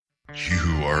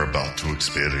You are about to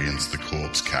experience the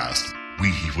Corpse Cast.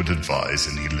 We would advise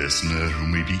any listener who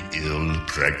may be ill,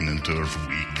 pregnant, or of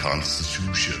weak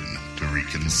constitution to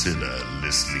reconsider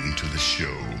listening to the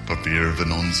show for fear of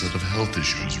an onset of health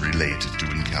issues related to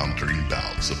encountering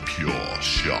bouts of pure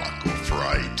shock or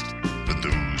fright. For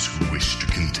those who wish to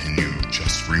continue,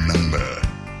 just remember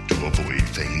to avoid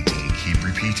fainting. Keep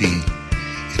repeating,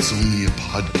 it's only a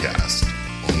podcast.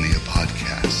 Only a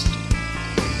podcast.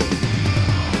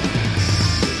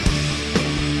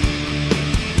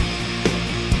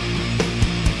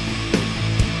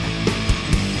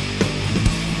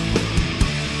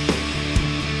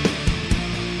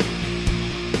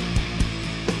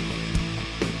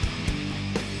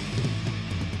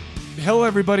 Hello,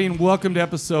 everybody, and welcome to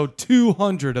episode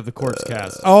 200 of the Corpse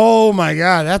Cast. Oh my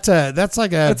God, that's a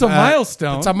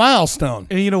milestone. It's a milestone.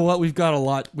 And you know what? We've got a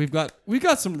lot. We've got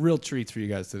some real treats for you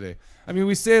guys today. I mean,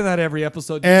 we say that every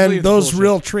episode, and those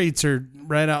real treats are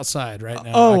right outside right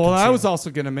now. I was also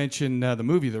going to mention the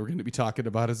movie that we're going to be talking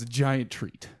about is a giant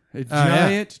treat. A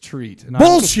giant treat. And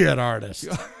bullshit artist.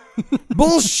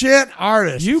 Bullshit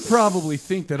artist. You probably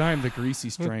think that I'm the Greasy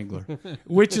Strangler,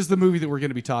 which is the movie that we're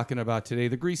going to be talking about today.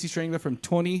 The Greasy Strangler from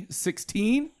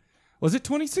 2016. Was it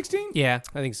 2016? Yeah,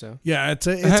 I think so. Yeah,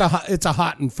 it's a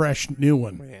hot and fresh new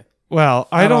one. Yeah. Well,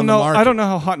 I don't know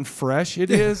how hot and fresh it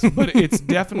is, but it's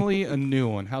definitely a new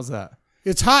one. How's that?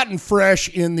 It's hot and fresh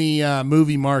in the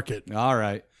movie market. All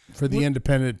right. For the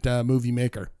independent movie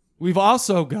maker. We've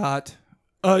also got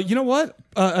you know what?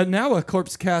 Now a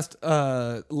Corpse Cast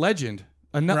legend,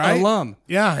 alum.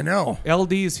 Yeah, I know.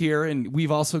 LD is here, and we've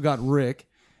also got Rick.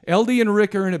 LD and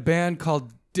Rick are in a band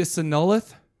called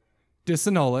Disannulleth.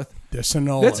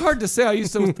 That's hard to say. I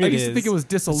used to think it was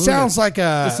Disannulleth. Sounds like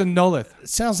Disannulleth.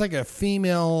 Sounds like a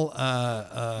female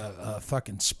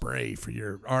fucking spray for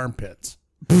your armpits.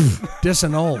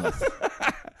 Disannulleth.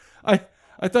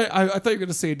 I thought you were going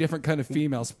to say a different kind of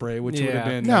female spray, which would have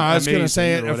been I was going to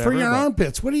say it for your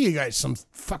armpits. What are you guys, some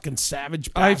fucking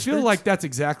savage bastards? I feel like that's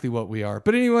exactly what we are.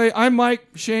 But anyway, I'm Mike.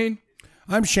 Shane.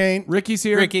 I'm Shane. Ricky's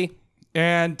here. Ricky.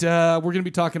 And we're going to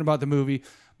be talking about the movie.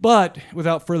 But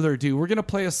without further ado, we're going to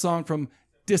play a song from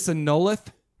Disannulleth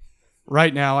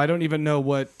right now. I don't even know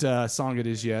what song it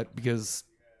is yet because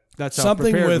that's how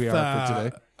something prepared with we are for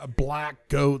today. Black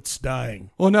goats dying.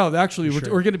 Well, no, actually,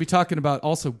 we're going to be talking about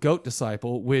also Goat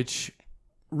Disciple, which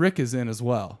Rick is in as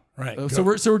well. Right. So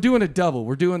we're doing a double.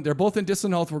 They're both in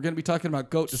Disannulleth. We're going to be talking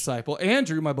about Goat Disciple.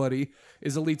 Andrew, my buddy,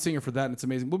 is the lead singer for that, and it's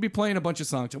amazing. We'll be playing a bunch of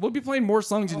songs. We'll be playing more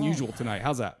songs than usual tonight.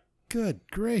 How's that? Good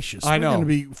gracious. I know. We're going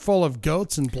to be full of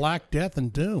goats and black death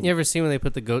and doom. You ever seen when they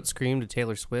put the goat scream to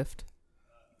Taylor Swift?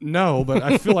 No, but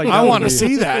I feel like I want to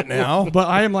see that now. But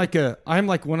I'm like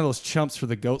one of those chumps for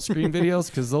the goat scream videos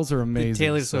because those are amazing.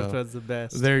 Taylor Swift was the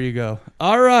best. There you go.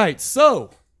 All right, so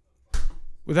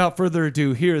without further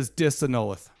ado, here is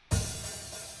Disannulleth.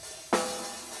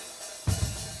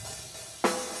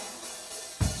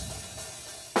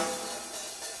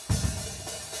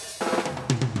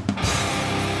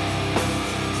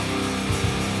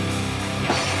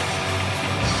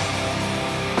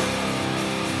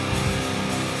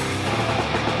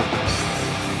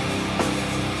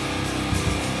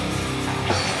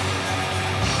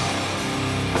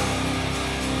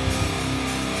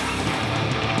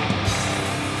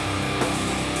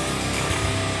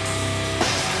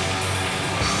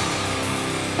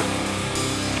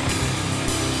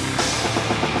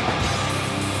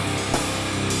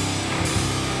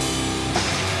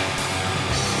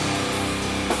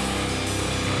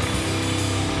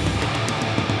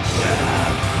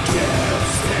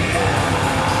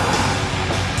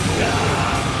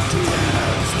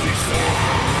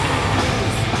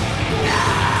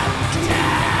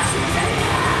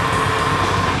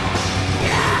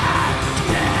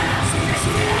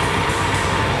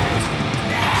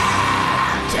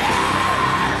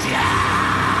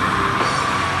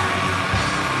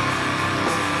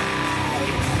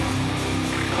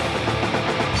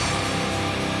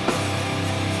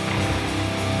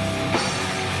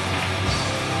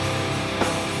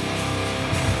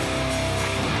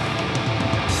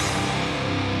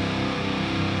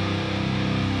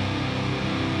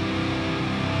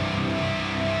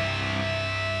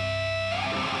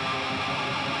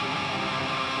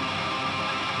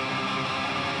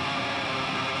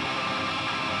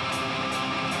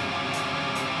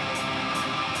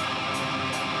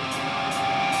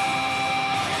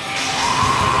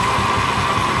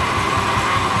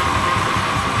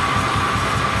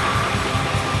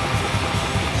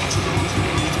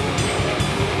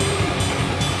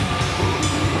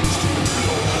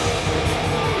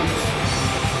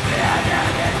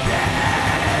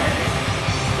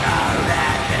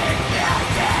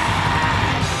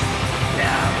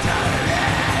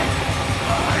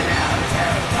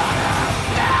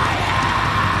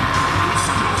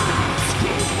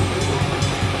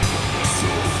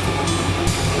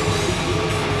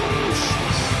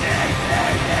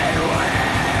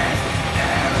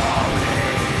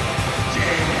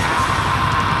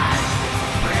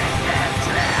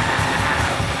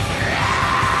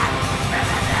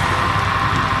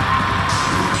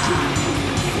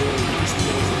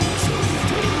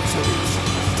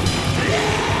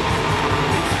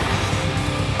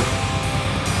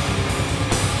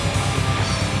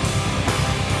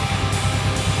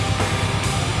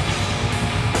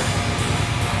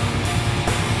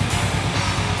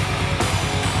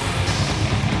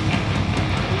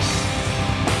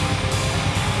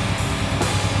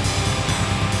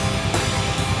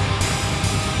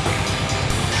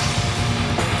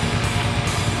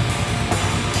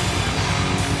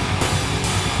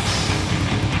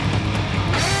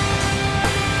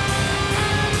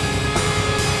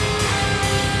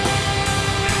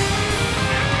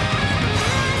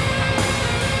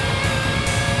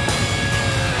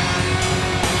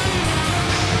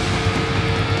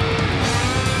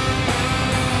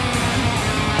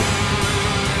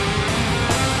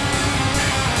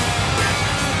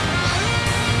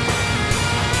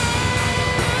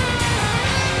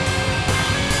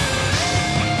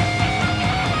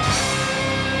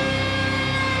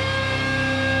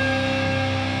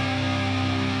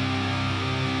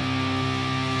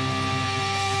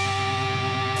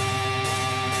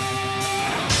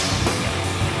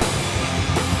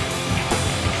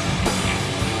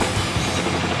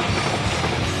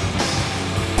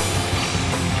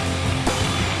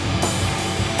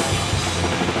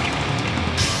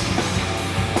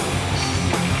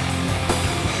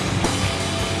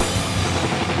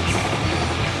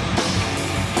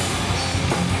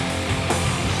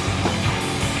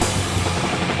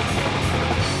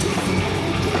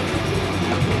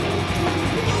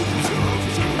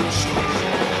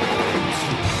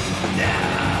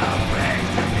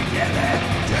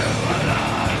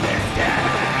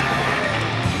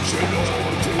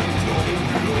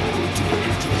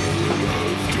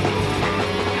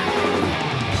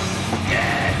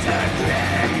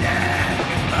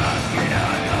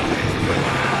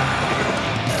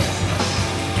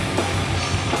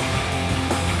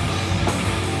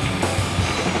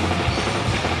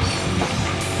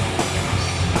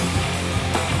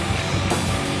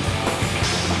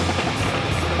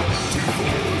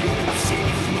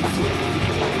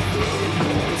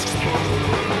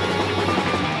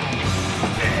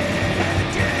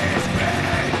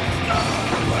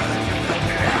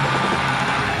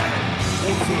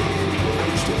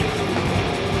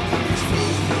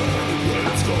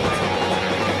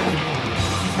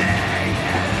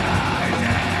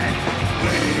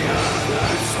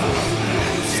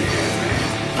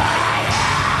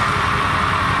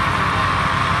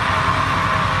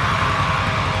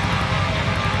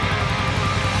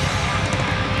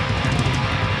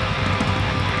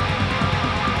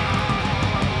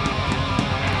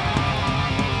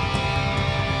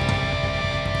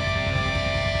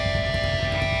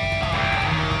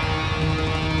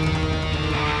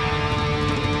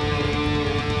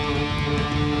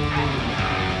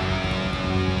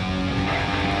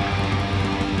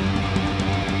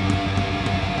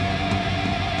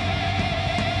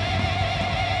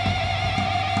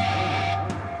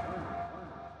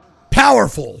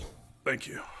 powerful, Thank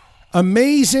you.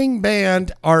 amazing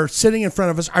band are sitting in front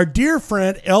of us. Our dear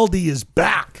friend LD is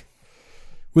back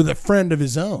with a friend of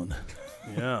his own.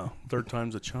 Yeah, third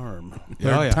time's a charm.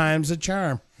 Third time's a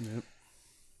charm. Yep.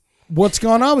 What's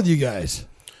going on with you guys?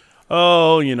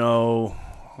 Oh,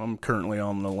 I'm currently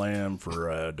on the lam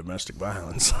for domestic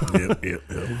violence.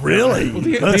 Really? Well,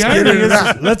 the irony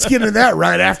is, Let's get into that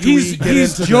right after we get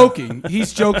he's into joking.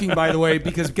 He's joking, by the way,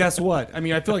 because guess what? I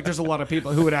mean, I feel like there's a lot of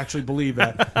people who would actually believe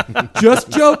that. Just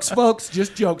jokes, folks.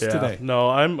 Just jokes today. No,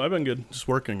 I've been good. Just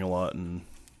working a lot and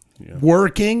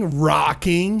working,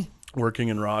 rocking. working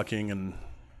and rocking and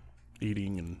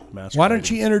eating and masturbating. Why don't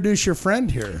you introduce your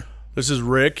friend here? This is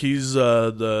Rick. He's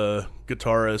the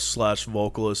guitarist /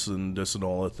 vocalist in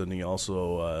Disannulleth, and he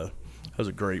also has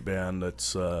a great band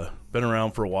that's been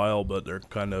around for a while, but they're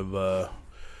kind of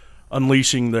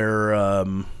unleashing their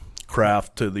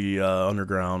craft to the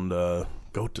underground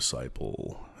Goat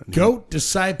Disciple. Goat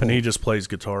Disciple. And he just plays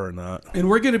guitar in that. And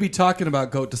we're going to be talking about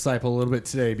Goat Disciple a little bit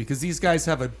today because these guys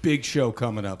have a big show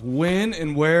coming up. When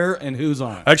and where and who's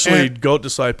on it? Actually, Goat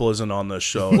Disciple isn't on this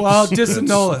show. Well,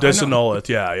 Disannulleth. Disannulleth,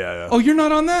 yeah. Oh, you're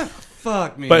not on that?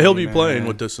 Fuck me. But he'll be man. playing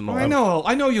with Disannulleth.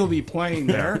 I know you'll be playing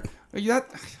there.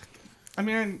 I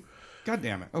mean, God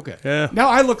damn it. Okay. Yeah. Now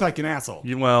I look like an asshole.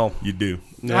 You do.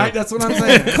 Yeah. Right? That's what I'm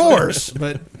saying. Of course,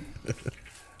 but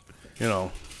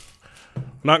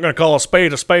I'm not going to call a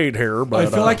spade here, but I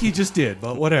feel like he just did,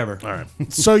 but whatever. all right.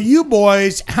 so you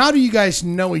boys, how do you guys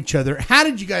know each other? How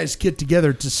did you guys get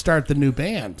together to start the new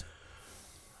band?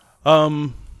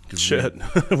 Shit.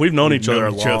 We've known each other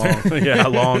a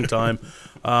long time.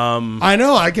 I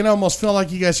know. I can almost feel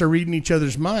like you guys are reading each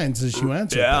other's minds as you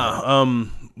answer. Yeah.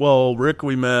 Well, Rick,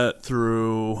 we met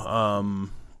through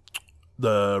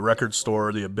the record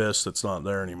store, The Abyss, that's not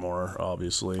there anymore,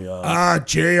 obviously.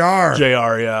 JR.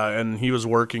 JR, yeah, and he was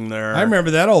working there. I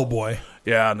remember that old boy.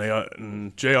 Yeah,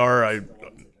 and JR,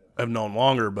 I've known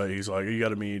longer, but he's like, you got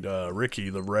to meet Ricky,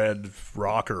 the Red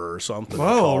Rocker or something.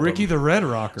 Whoa, Ricky the Red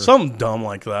Rocker. Something dumb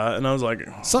like that. And I was like,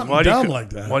 Something why dumb do you, like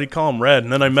that. Why do you call him Red?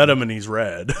 And then I met him and he's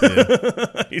red.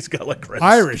 Yeah. He's got like red.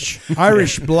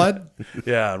 Irish blood.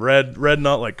 Yeah, red,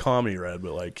 not like comedy red,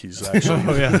 but like he's actually.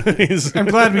 Oh, yeah. I'm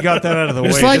glad we got that out of the way.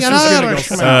 It's like This an was gonna Irish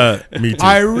go man. south. Me too.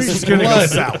 Irish gonna go blood.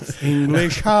 south.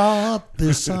 English heart,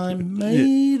 this I'm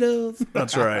made of.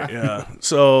 That's right. Yeah.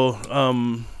 So,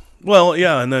 well,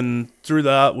 yeah, and then through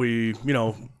that we,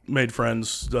 made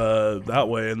friends that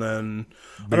way, and then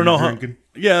I don't know drinking?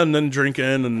 Yeah, and then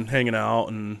drinking and hanging out,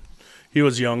 and he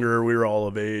was younger, we were all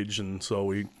of age, and so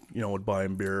we, would buy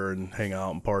him beer and hang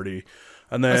out and party.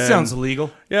 And then That sounds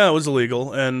illegal. Yeah, it was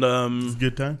illegal, and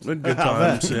Good times. good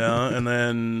times. Yeah, and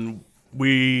then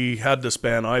we had this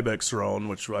band Ibex Throne,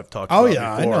 which I've talked about before.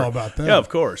 I know about that. Yeah, of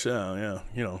course. Yeah.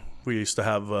 We used to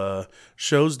have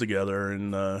shows together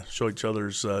and show each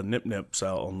other's nip-nips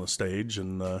out on the stage.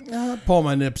 And Pull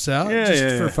my nips out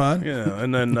for fun. Yeah,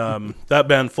 and then that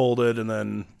band folded, and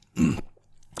then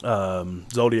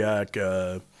Zodiac,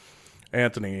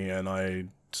 Anthony, and I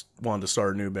wanted to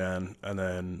start a new band. And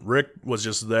then Rick was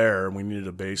just there, and we needed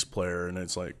a bass player. And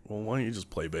it's like, well, why don't you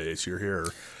just play bass? You're here.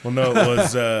 Well, no, it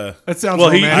was. That sounds Well,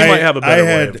 he romantic. might have a better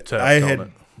way of I telling had it.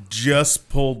 just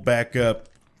pulled back up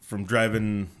from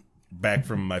driving back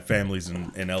from my family's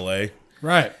in L.A.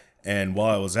 Right. And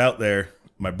while I was out there,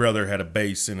 my brother had a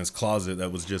bass in his closet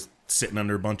that was just sitting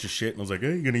under a bunch of shit. And I was like,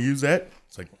 hey, you going to use that?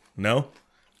 It's like, no.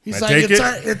 He's Can I like,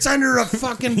 take it's under a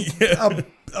fucking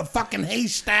a fucking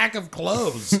haystack of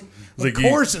clothes. Of like,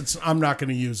 course, I'm not going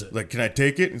to use it. Like, can I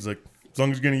take it? He's like, as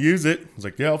long as you're going to use it. I was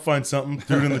like, yeah, I'll find something.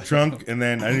 Threw it in the trunk. And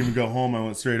then I didn't even go home. I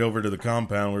went straight over to the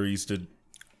compound where he used to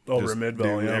Over just in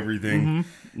Midvale, do yeah. everything.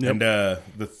 Mm-hmm. Yep. And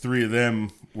the three of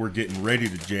them were getting ready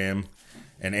to jam.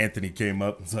 And Anthony came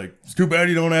up and was like, it's too bad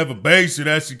you don't have a bass. You'd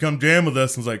ask you to come jam with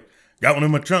us. And I was like, got one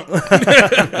in my trunk.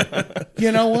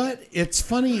 You know what? It's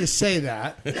funny you say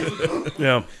that.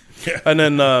 Yeah. And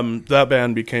then that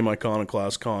band became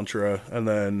Iconoclast Contra. And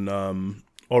then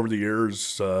over the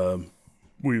years,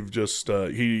 we've just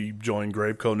he joined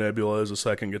Graveco Nebula as a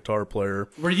second guitar player.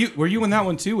 Were you in that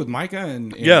one too with Micah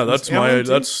and Yeah, was that's Ellen my too?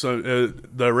 that's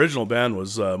the original band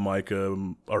was Micah,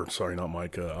 or sorry, not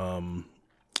Micah,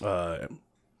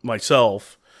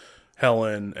 myself,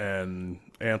 Helen, and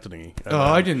Anthony. And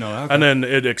I didn't know that. Okay. And then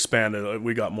it expanded.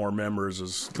 We got more members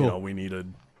as Cool. we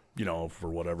needed, for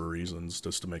whatever reasons,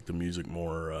 just to make the music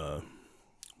more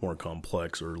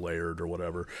complex or layered or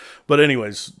whatever. But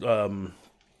anyways,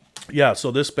 yeah.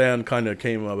 So this band kind of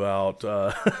came about.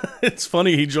 It's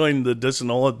funny, he joined the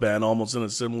Disannulleth band almost in a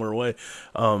similar way.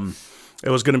 It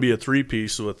was going to be a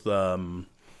 3-piece with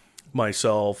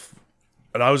myself,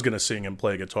 and I was going to sing and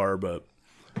play guitar, but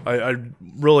I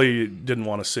really didn't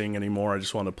want to sing anymore. I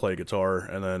just wanted to play guitar,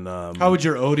 and then How would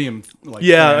your Odium? Like,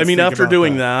 yeah, fans I mean, think after about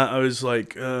doing that, I was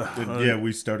like, Yeah,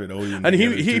 we started Odium. and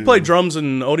together, he too. played drums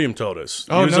in Odium Totus.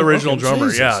 Oh, He was no, the original okay. drummer.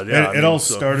 Jesus. Yeah. It all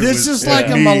so- started. This with is like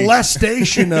a me.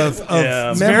 molestation of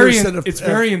Yeah. It's members very, that have, it's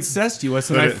very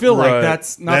incestuous, and But I it- feel like right.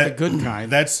 that's not the good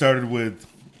kind. That started with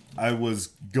I was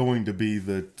going to be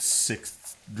the 6th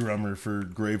drummer for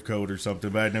Gravecoat or something,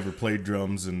 but I'd never played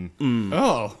drums, and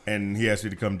Oh, he asked me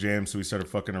to come jam, so we started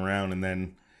fucking around, and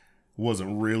then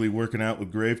wasn't really working out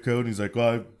with Gravecoat. And he's like, "Well,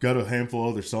 I've got a handful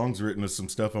of other songs written of some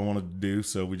stuff I wanted to do,"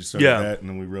 so we just started Yeah. that, and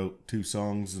then we wrote 2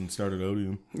 songs and started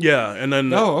Odium. Yeah, and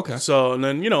then Oh, okay. So and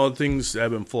then things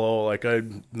ebb and flow. Like I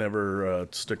never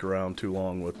stick around too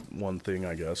long with one thing.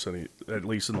 I guess at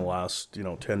least in the last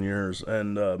 10 years.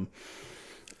 And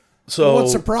so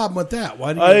what's the problem with that?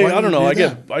 Why do you? I don't know.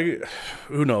 that?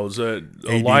 Who knows?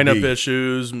 Lineup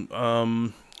issues.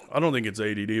 I don't think it's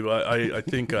ADD, but I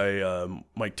think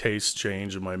my tastes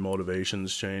change and my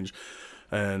motivations change.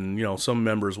 And, some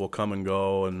members will come and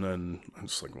go, and then I'm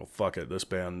just like, well, fuck it. This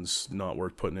band's not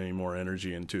worth putting any more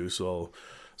energy into. So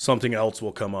something else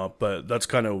will come up. But that's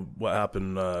kind of what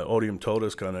happened. Odium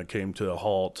Totus kind of came to a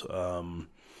halt.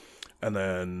 And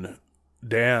then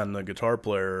Dan, the guitar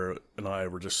player, and I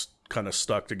were just kind of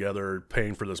stuck together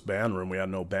paying for this band room. We had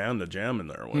no band to jam in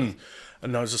there with.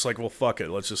 And I was just like, well, fuck it.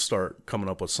 Let's just start coming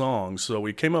up with songs. So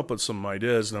we came up with some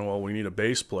ideas, and then, well, we need a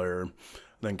bass player.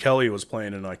 Then Kelly was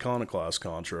playing an Iconoclast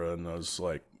Contra, and I was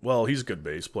like, well, he's a good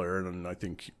bass player, and I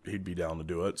think he'd be down to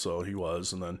do it. So he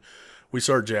was. And then we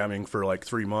started jamming for like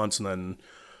 3 months, and then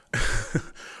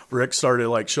Rick started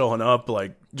like showing up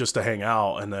like just to hang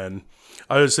out. And then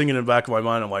I was thinking in the back of my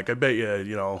mind, I'm like, I bet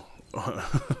you,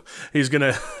 he's going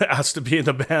to ask to be in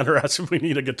the band or ask if we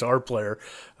need a guitar player,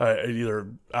 either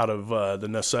out of the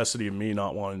necessity of me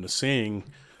not wanting to sing,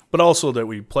 but also that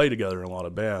we play together in a lot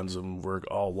of bands and we're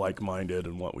all like-minded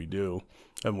in what we do.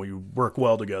 And we work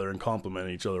well together and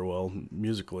complement each other well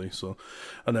musically. So,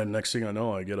 and then next thing I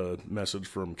know, I get a message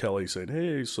from Kelly saying,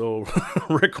 "Hey, so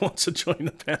Rick wants to join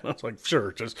the band." I was like,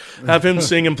 "Sure, just have him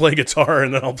sing and play guitar,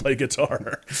 and then I'll play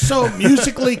guitar." So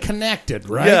musically connected,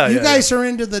 right? Yeah, you yeah, guys are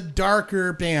into the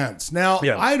darker bands. Now,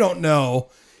 Yeah. I don't know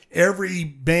every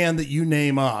band that you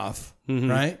name off,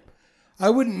 right? I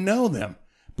wouldn't know them.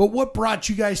 But what brought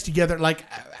you guys together? Like,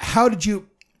 how did you,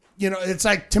 it's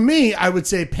like, to me, I would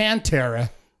say Pantera.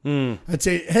 I'd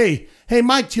say, hey,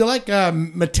 Mike, do you like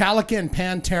Metallica and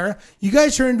Pantera? You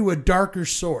guys are into a darker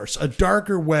source, a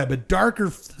darker web, a darker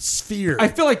sphere. I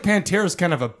feel like Pantera is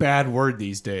kind of a bad word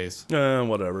these days.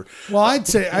 Whatever. Well, I'd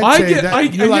say I that you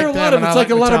hear like a them lot of and it's I like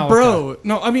a lot of Metallica. bro.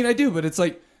 No, I mean I do, but it's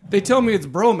like they tell me it's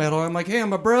bro metal. I'm like, hey,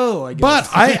 I'm a bro. I guess. But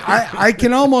I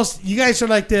can almost, you guys are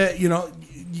like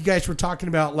you guys were talking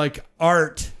about like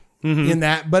art in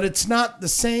that, but it's not the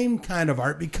same kind of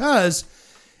art because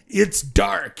it's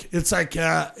dark. It's like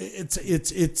it's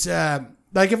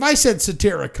like if I said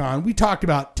Satyricon, we talked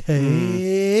about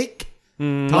take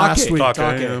last week.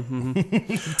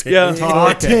 Yeah.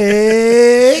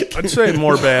 Take. I'd say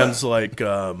more bands like.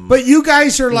 But you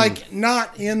guys are like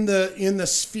not in the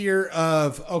sphere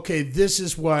of okay, this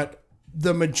is what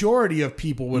the majority of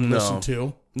people would listen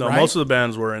to. No, right? most of the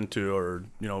bands we're into are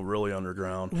really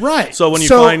underground. Right. So when you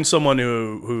find someone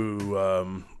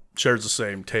who shares the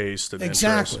same taste and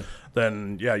Exactly. interests,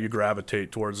 then you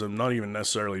gravitate towards them. Not even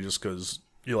necessarily just because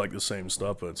you like the same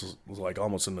stuff, but it's like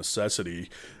almost a necessity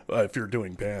if you're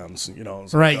doing bands.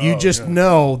 It's Right, like, you just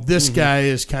know this guy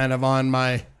is kind of on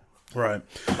my right.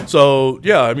 So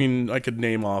I mean, I could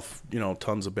name off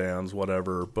tons of bands,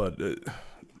 whatever, but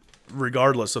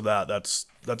regardless of that, that's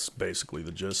basically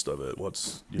the gist of it.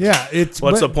 What's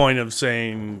the point of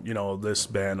saying this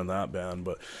band and that band?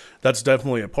 But that's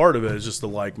definitely a part of it. Is just the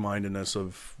like-mindedness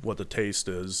of what the taste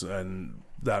is, and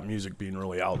that music being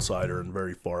really outsider and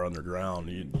very far underground.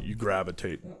 You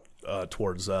gravitate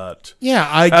towards that.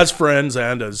 As friends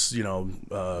and as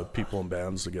people in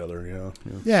bands together.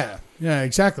 Yeah,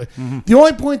 exactly. The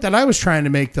only point that I was trying to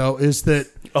make though is that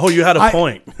Oh, you had a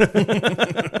point.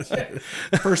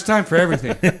 First time for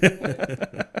everything.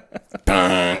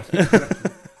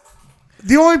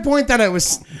 the only point that I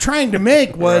was trying to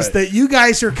make was Right. that you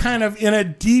guys are kind of in a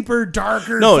deeper,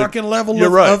 darker fucking level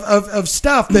you're of, right. of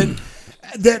stuff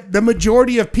that the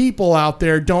majority of people out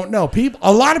there don't know.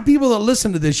 A lot of people that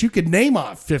listen to this, you could name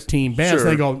off 15 bands. Sure.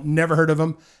 They go, never heard of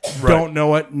them, Right. don't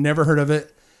know it, never heard of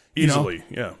it. Easily,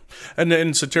 and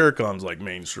Satyricon's like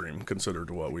mainstream considered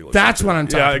to what we listen That's to. what I'm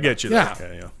talking Yeah, I about. get you. Yeah. There.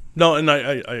 Okay, No, and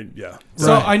I yeah.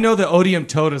 So I know that Odium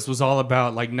Totus was all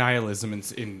about like nihilism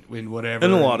in whatever.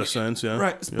 In a lot of sense, yeah.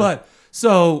 Right. Yeah. But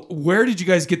so where did you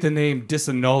guys get the name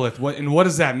Disannulleth? What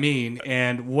does that mean?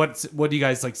 And what do you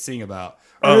guys like sing about?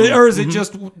 Or is it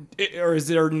just, or is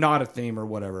there not a theme or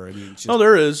whatever? I mean, it's just, No,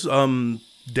 there is.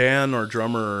 Dan, our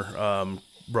drummer,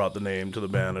 brought the name to the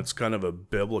band. It's kind of a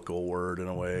biblical word in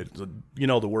a way.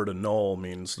 The word annul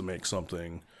means to make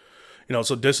something.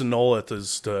 So disannulleth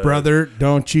is to... Brother,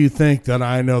 don't you think that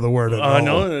I know the word of I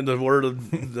know the word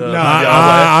of...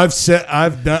 I've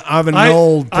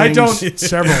annulled things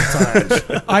several times.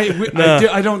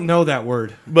 I don't know that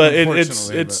word. But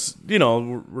it's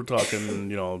we're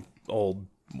talking, old,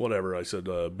 whatever I said,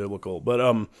 biblical.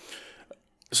 But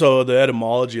so the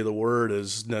etymology of the word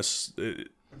is...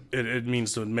 It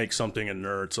means to make something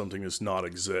inert, something does not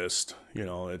exist.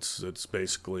 It's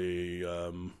basically...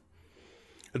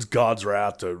 it's God's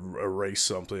wrath to erase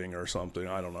something or something.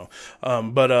 I don't know.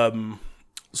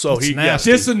 So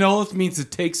Disannulleth means to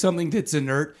take something that's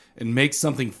inert and make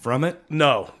something from it.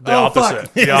 No, the opposite.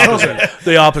 Fuck. The opposite.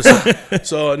 The opposite.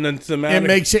 So and then thematic. It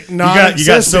makes it non-existent. You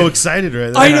got so excited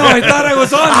right there. I know. I thought I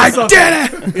was on. I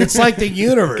did it. It's like the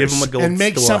universe. Give him a gold and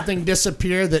make star. something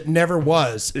disappear that never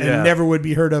was and never would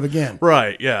be heard of again.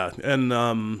 Right. Yeah. And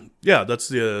that's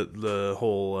the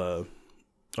whole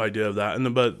idea of that.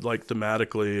 But like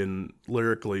thematically and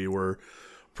lyrically, we're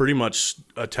pretty much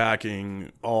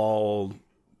attacking all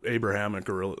Abrahamic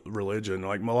religion.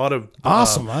 Like a lot of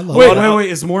awesome. I love. Wait.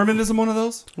 Is Mormonism one of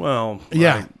those? Well,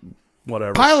 yeah.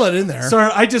 Whatever. Pile it in there.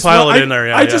 Sorry, I just in there.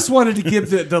 Yeah, I just wanted to give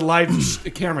the live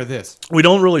camera this. We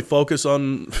don't really focus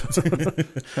on. We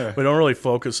don't really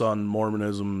focus on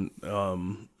Mormonism.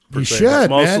 You should,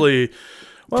 mostly. Man.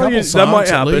 Well, that might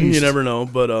happen. You never know.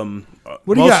 But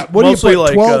what do you got? What do you put?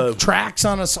 Like 12 tracks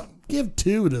on a song. Give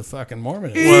 2 to fucking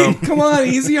Mormonism. Well, come on,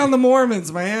 easy on the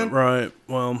Mormons, man. Right.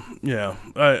 Well, yeah.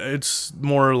 It's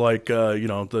more like as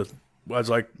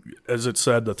it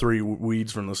said, the 3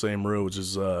 weeds from the same root, which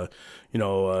is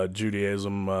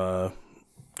Judaism,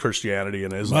 Christianity,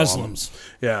 and Islam. Muslims.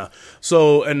 Yeah.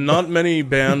 So, and not many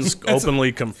bands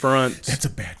openly confront. That's a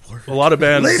bad word. A lot of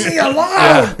bands. Leave me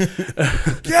alone!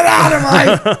 Get out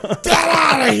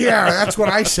of here! That's what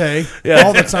I say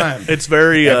all the time. It's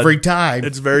very every time.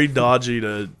 It's very dodgy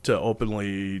to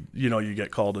openly, you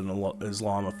get called an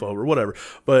Islamophobe or whatever.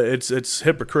 But it's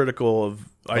hypocritical of.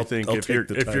 I think if you're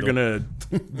gonna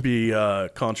be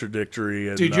contradictory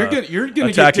and dude, you're gonna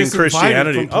attacking get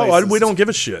Christianity. We don't give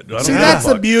a shit. See, that's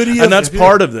the beauty of and that's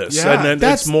part of this. Yeah, and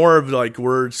then it's more of like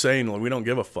we're saying we don't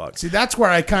give a fuck. See, that's where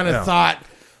I kind of thought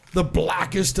the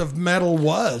blackest of metal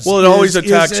was. Well, it always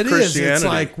attacks Christianity. It's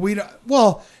like we don't.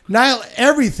 Well, now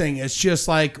everything is just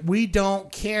like we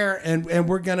don't care, and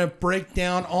we're gonna break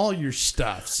down all your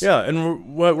stuffs. Yeah,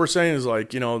 and what we're saying is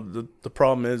like the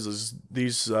problem is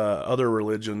these other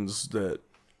religions that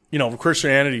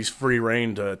Christianity's free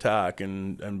reign to attack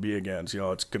and be against.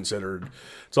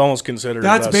 It's almost considered.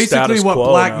 That's basically what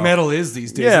black metal is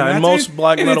these days. Yeah, and most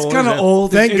black metal it's kind of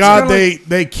old. Thank God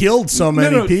they killed so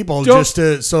many people just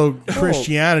so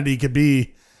Christianity could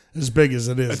be as big as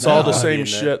it is. It's all the same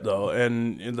shit though,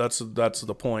 and that's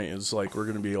the point. Is like we're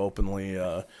going to be openly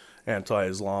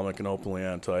anti-Islamic and openly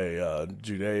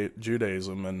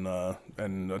anti-Judaism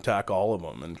and attack all of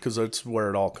them, and because that's where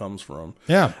it all comes from.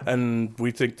 Yeah, and we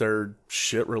think they're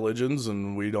shit religions,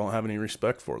 and we don't have any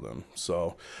respect for them.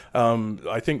 So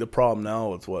I think the problem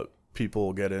now with what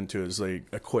people get into is they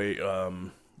equate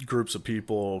groups of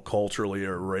people culturally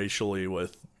or racially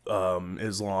with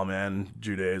Islam and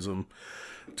Judaism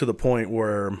to the point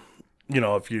where.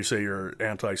 If you say you're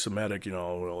anti-Semitic,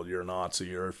 well, you're a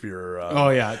Nazi, or if you're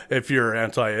if you're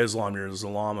anti-Islam, you're an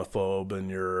Islamophobe,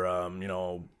 and you're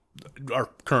our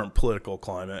current political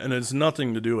climate, and it's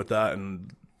nothing to do with that,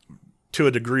 and to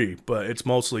a degree, but it's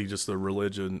mostly just the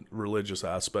religious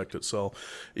aspect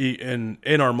itself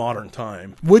in our modern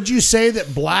time. Would you say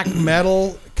that black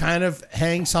metal kind of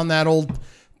hangs on that old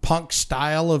punk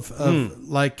style of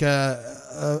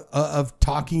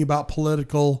talking about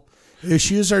political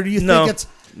issues, or do you think it's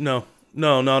no,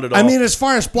 not at all? I mean, as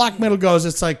far as black metal goes,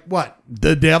 it's like what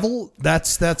the devil.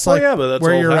 That's like but that's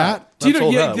where you're at.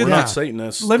 We're not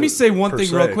Satanists. Let me say one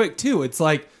thing real quick too. It's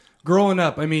like growing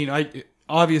up. I mean,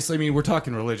 we're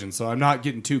talking religion, so I'm not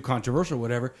getting too controversial, or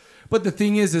whatever. But the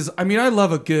thing is I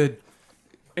love a good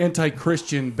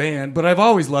anti-Christian band, but I've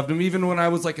always loved them, even when I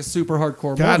was like a super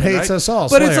hardcore. God Mormon, hates us all.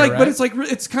 But Slayer, it's like,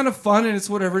 right? it's kind of fun and it's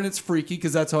whatever and it's freaky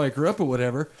because that's how I grew up or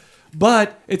whatever.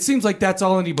 But it seems like that's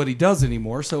all anybody does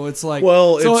anymore. So it's like,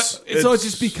 so it's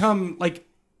just become like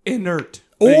inert.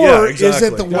 Or exactly.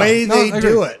 is it the way they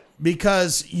do it?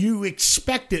 because you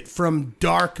expect it from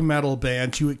dark metal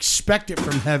bands, you expect it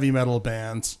from heavy metal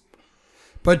bands,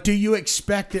 but do you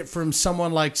expect it from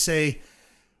someone like, say,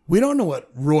 we don't know what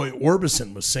Roy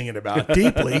Orbison was singing about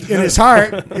deeply in his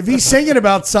heart. If he's singing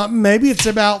about something, maybe it's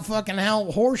about fucking how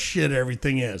horseshit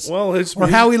everything is. Well, or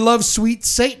how he loves Sweet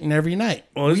Satan every night.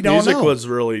 Well, his we don't music know. was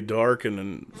really dark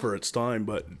and for its time,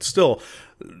 but still,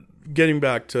 getting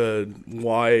back to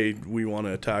why we want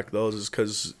to attack those is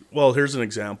because, well, here's an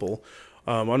example.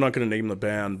 I'm not going to name the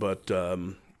band, but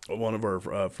one of our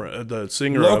the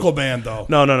singer, Local band though.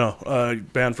 No,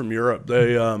 band from Europe.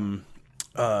 They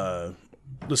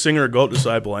the singer of Goat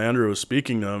Disciple, Andrew, was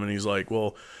speaking to him, and he's like,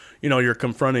 well, you're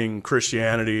confronting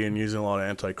Christianity and using a lot of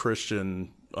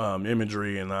anti-Christian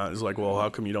imagery, and that is like, well, how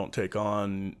come you don't take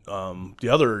on the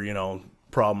other,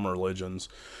 problem religions?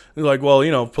 And he's like,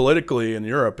 well, politically in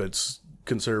Europe, it's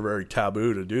considered very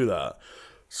taboo to do that.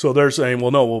 So they're saying,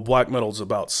 well, black metal's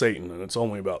about Satan, and it's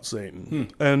only about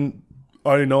Satan. And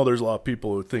I know there's a lot of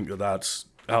people who think that that's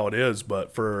how it is,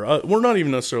 but for we're not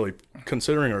even necessarily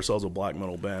considering ourselves a black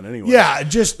metal band anyway. Yeah,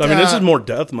 this is more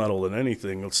death metal than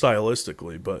anything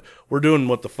stylistically, but we're doing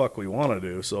what the fuck we want to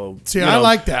do. So I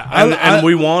like that. And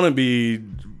we want to be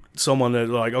someone that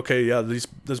like, okay, yeah, this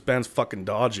band's fucking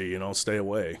dodgy, stay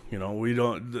away. We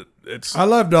don't. I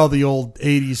loved all the old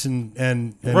 80s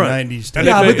and right. 90s stuff. And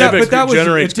but if it that was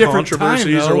generates a different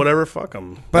controversies time, or whatever, fuck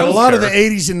them. But a lot of the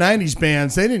 80s and 90s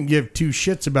bands, they didn't give two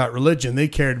shits about religion. They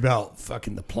cared about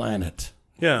fucking the planet.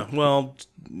 Yeah, well,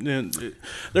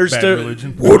 there's Bad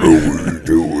religion. What are we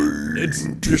doing?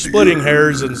 you're splitting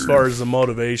hairs as far as the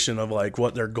motivation of like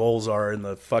what their goals are in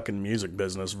the fucking music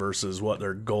business versus what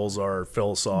their goals are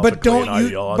philosophically and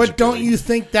ideologically. But don't you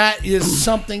think that is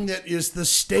something that is the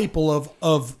staple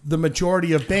of the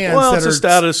majority of bands? Well, that it's are a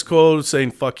status quo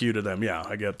saying fuck you to them. Yeah,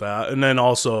 I get that. And then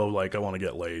also like I want to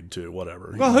get laid too,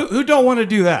 whatever. Well, who don't want to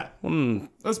do that?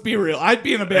 Let's be real. I'd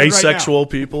be in a band asexual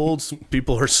right now.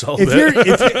 people are so if you're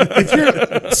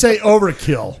say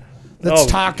Overkill, that's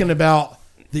talking about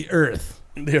the Earth.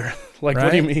 They're like, Right?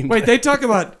 what do you mean? Wait, they talk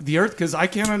about the Earth because I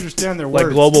can't understand their like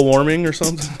words. global warming or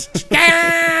something?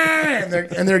 and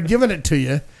they're giving it to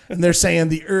you, and they're saying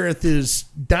the Earth is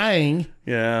dying.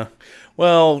 Yeah.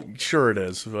 Well, sure it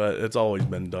is, but it's always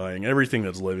been dying. Everything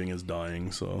that's living is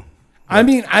dying, so. I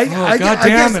mean, I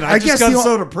just got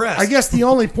so depressed. I guess the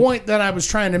only point that I was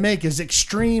trying to make is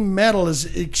extreme metal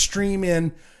is extreme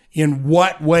in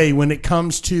what way when it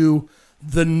comes to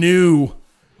the new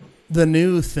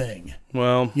thing.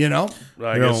 Well,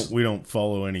 I guess we don't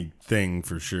follow anything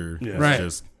for sure. Yeah. It's Right.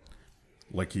 just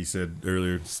like he said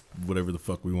earlier, it's whatever the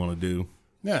fuck we want to do.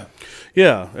 Yeah.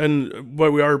 yeah,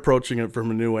 but we are approaching it from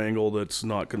a new angle that's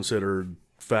not considered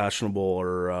fashionable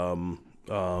or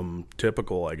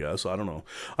typical, I guess. I don't know.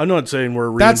 I'm not saying we're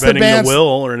reinventing the wheel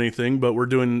or anything, but we're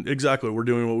doing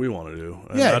what we want to do.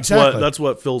 And Yeah, that's exactly. that's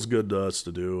what feels good to us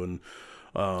to do. And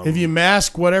If you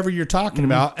mask whatever you're talking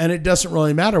about, and it doesn't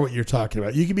really matter what you're talking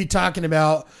about. You could be talking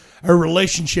about a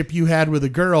relationship you had with a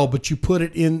girl, but you put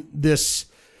it in this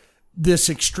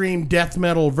extreme death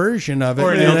metal version of it,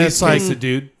 Or and it's it's like, a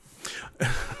dude.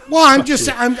 well, I'm just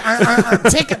I'm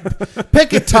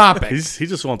pick a topic. he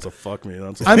just wants to fuck me.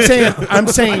 That's I'm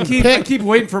saying I keep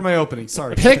waiting for my opening.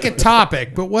 Sorry. pick a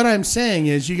topic. But what I'm saying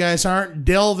is, you guys aren't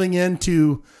delving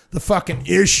into the fucking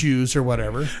issues or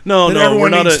whatever. No, everyone we're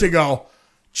not needs to go.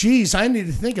 Geez, I need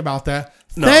to think about that.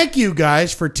 No. Thank you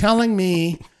guys for telling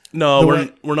me. No,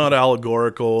 way- we're not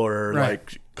allegorical or Right.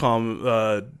 like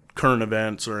current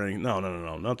events or anything. No,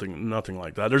 nothing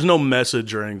like that. There's no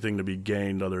message or anything to be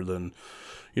gained other than,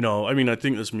 I mean, I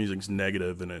think this music's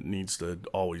negative and it needs to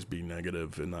always be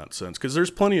negative in that sense. Because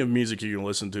there's plenty of music you can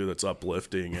listen to that's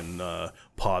uplifting and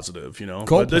positive, But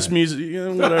Coldplay. this music,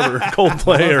 whatever,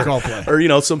 Coldplay Coldplay.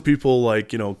 or some people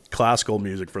like, classical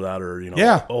music for that or,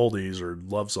 Yeah. oldies or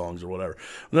love songs or whatever.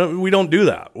 No, we don't do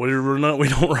that. We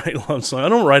don't write love songs. I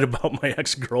don't write about my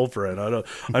ex-girlfriend.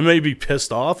 I may be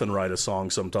pissed off and write a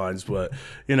song sometimes, but,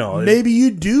 Maybe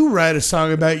you do write a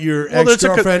song about your Well, it's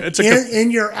ex-girlfriend a in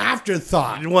your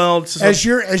afterthought. well, it's As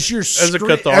you're a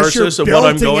catharsis of what I'm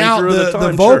belting going out through at the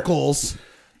time, the sure. vocals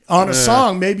on a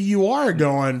song, maybe you are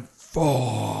going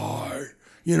far.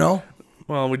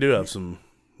 Well, we do have some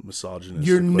misogynistic.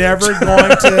 You're lyrics. never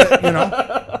going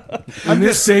to, In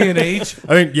this day and age,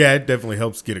 I mean, yeah, it definitely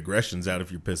helps get aggressions out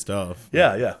if you're pissed off.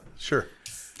 Yeah, sure.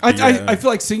 I feel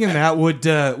like singing that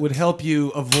would help you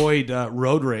avoid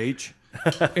road rage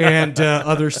and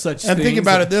other such And things. think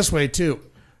about it this way too.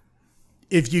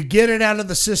 If you get it out of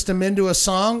the system into a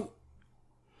song,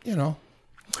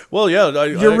 Well, yeah,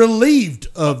 You're relieved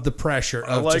of the pressure.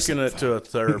 I Of liken it to a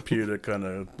therapeutic kind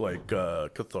of like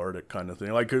cathartic kind of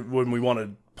thing. Like when we want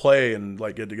to play and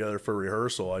like get together for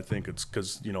rehearsal, I think it's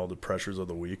because the pressures of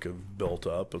the week have built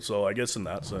up. So I guess in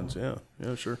that sense, yeah,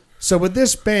 sure. So with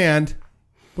this band,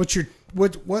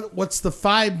 what's the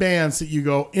 5 bands that you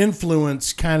go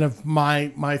influence kind of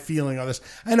my feeling on this?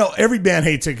 I know every band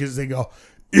hates it because they go,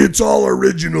 it's all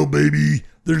original, baby.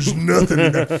 There's nothing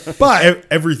in there. But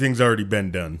everything's already been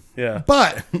done. Yeah.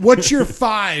 But what's your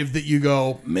 5 that you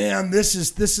go, man, this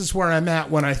is where I'm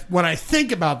at when I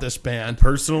think about this band?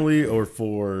 Personally or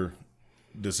for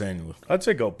Disannulleth? I'd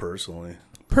say go personally.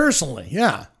 Personally,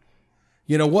 yeah.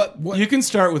 You know what You can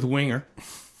start with Winger.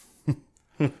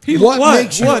 What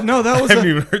makes you- What? No, that I was haven't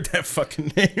even heard that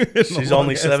fucking name. in a She's long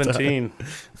only ass 17.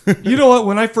 You know what?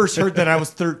 When I first heard that, I was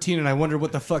 13, and I wondered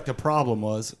what the fuck the problem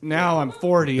was. Now I'm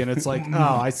 40, and it's like, oh,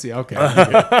 I see. Okay.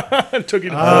 It took you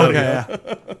to Okay. Yeah.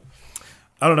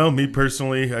 I don't know. Me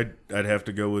personally, I'd have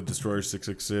to go with Destroyer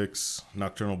 666,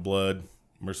 Nocturnal Blood,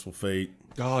 Merciful Fate.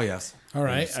 Oh yes. All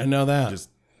right, I know that.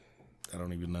 I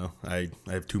don't even know. I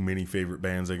have too many favorite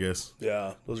bands, I guess.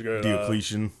 Yeah, those are good.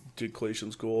 Diocletian,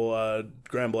 Diocletian's cool.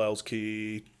 Grand Belial's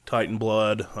Key, Titan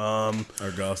Blood,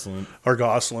 Argoslant.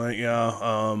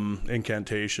 yeah.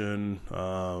 Incantation,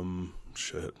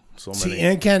 shit. So See, many.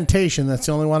 Incantation, that's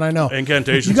the only one I know.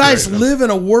 Incantation. You guys live in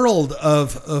a world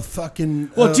of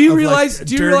fucking. Well, do you of, realize? like,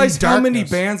 do you dirty realize how many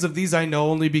darkness. bands of these I know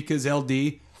only because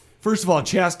LD? First of all,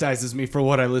 chastises me for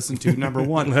what I listen to. Number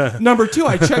one. Number two,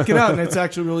 I check it out and it's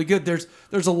actually really good. There's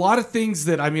a lot of things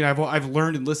that I've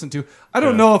learned and listened to. I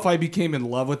don't know if I became in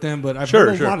love with them, but I've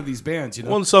heard a lot of these bands. You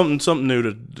know, Well, something new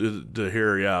to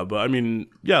hear, yeah. But I mean,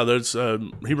 yeah, there's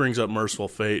he brings up Merciful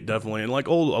Fate definitely, and like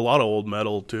a lot of old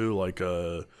metal too, like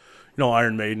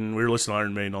Iron Maiden. We were listening to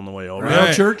Iron Maiden on the way over.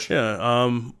 Metal Church. Yeah,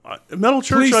 Metal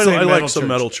Church. Please I say like Metal some Church.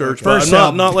 Metal Church, First but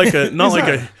album.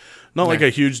 not like a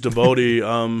huge devotee.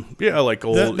 Yeah, like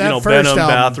old, that first Venom,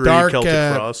 album, Bathory, Dark,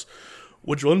 Celtic Cross.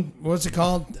 Which one? What's it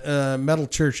called? Metal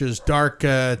Churches, dark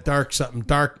something,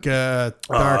 dark Ding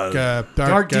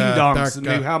Dongs.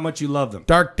 And how much you love them.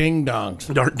 dark ding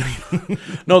dongs. Dark.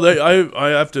 No, I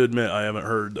have to admit I haven't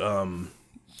heard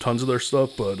tons of their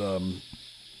stuff, but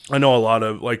I know a lot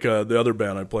of like the other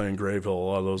band I play in Gravehill. A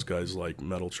lot of those guys like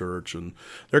Metal Church, and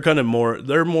they're kind of more.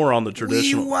 They're more on the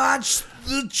traditional. watch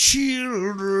the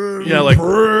children. Yeah, like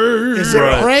Is it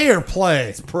Right. pray or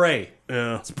play? Pray.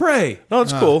 Yeah. It's pray. No,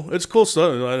 it's cool. It's cool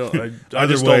stuff. I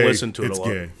Either just way, don't listen to it it's a lot.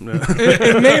 gay. Yeah.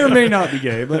 It may or may not be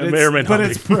gay, but It may or may not be.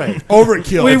 it's pray.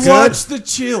 Overkill. We Good. watch the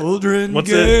children. What's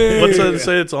gay. it? What's it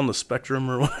say? It's on the spectrum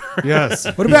or whatever. Yes.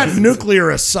 What about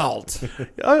nuclear assault?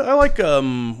 I like what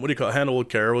do you call it? Handle with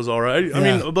Care was all right. I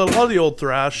mean, but a lot of the old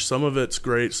thrash, some of it's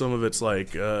great, some of it's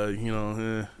like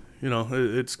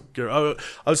it's. I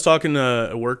was talking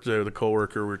at work today with a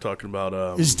coworker. We were talking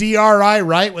about. Is DRI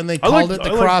right when they called it the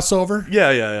crossover?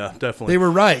 Yeah, definitely. They were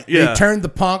right. Yeah. They turned the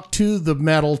punk to the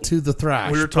metal to the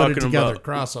thrash. We were put it talking together. about-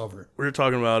 Crossover. We were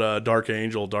talking about Dark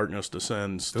Angel, Darkness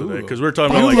Descends today because we were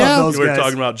talking Oh, about yeah. those we were guys.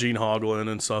 talking about Gene Hoglan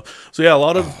and stuff. So yeah, a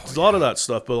lot of that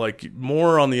stuff, but like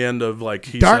more on the end of like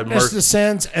he Darkness said.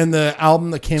 Descends and the album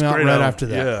that came out Great right album. after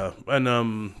that. Yeah,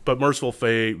 and but Merciful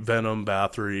Fate, Venom,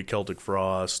 Bathory, Celtic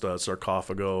Frost,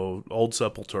 Sarcophago, Old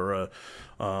Sepultura.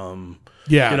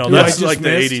 Yeah. That's I just like the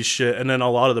missed. '80s shit, and then a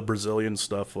lot of the Brazilian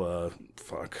stuff.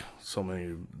 So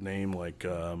many name like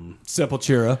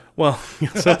Sepultura.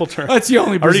 Sepultura. That's the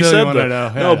only I already Brazilian said one that. I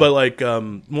know. No, Yeah. but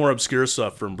like more obscure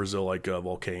stuff from Brazil, like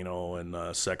Volcano and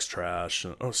Sex Trash.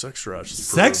 Sex Trash. Is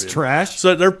Sex Peruvian. trash?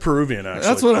 So they're Peruvian, actually.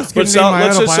 That's what I was But gonna name my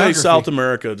let's just say autobiography. South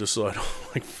America, just so I don't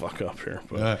like fuck up here.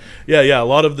 But yeah. A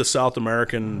lot of the South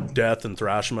American death and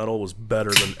thrash metal was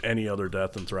better than any other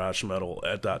death and thrash metal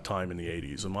at that time in the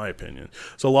 '80s, in my opinion.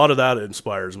 So a lot of that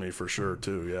inspires me for sure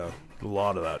too. Yeah, a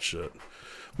lot of that shit.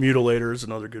 Mutilators,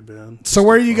 another good band. So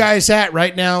where are you guys at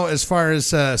right now as far as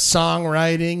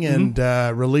songwriting and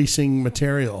releasing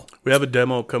material? We have a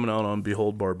demo coming out on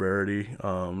Behold Barbarity.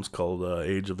 It's called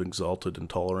Age of Exalted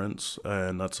Intolerance,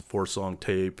 and that's a 4-song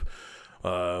tape.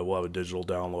 We'll have a digital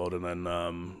download, and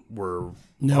then we're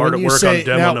hard at work on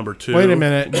demo number 2. Wait a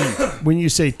minute. When you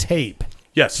say tape,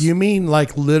 Yes. do you mean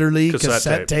like literally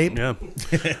cassette tape? Yeah.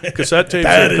 Cassette tape.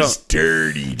 That is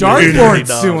dirty. Dark dude. Lord's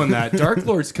dog. doing that. Dark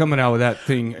Lord's coming out with that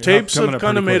thing. Tapes coming have up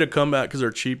kind of pretty made a quick. comeback because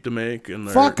they're cheap to make. And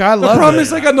they're, Fuck, I The love problem it.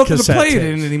 is I got nothing to Cassette play it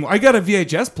tapes. in anymore. I got a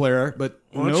VHS player, but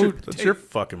Well, no. that's your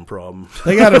fucking problem.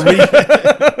 They got to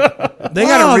they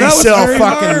got Wow, to that was resell very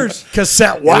fucking harsh.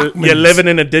 cassette Walkmans. You're living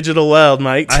in a digital world,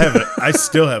 mate. I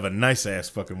still have a nice ass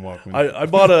fucking Walkman. I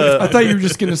bought a. I thought you were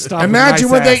just gonna stop. Imagine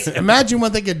with what nice they ass. imagine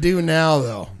what they could do now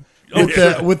though.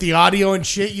 with the audio and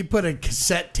shit. You put a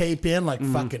cassette tape in, like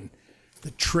fucking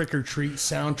the Trick or Treat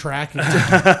soundtrack.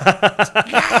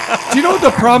 Do you know what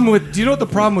the problem with? Do you know what the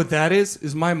problem with that is?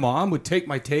 Is my mom would take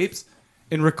my tapes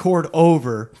and record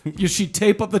over. She'd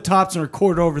tape up the tops and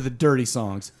record over the dirty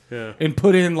songs. Yeah. And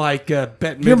put in like Bette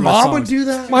Midler Your mom songs. would do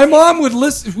that? My mom would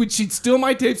listen. She'd steal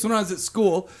my tapes when I was at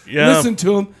school. Yeah. Listen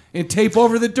to them and tape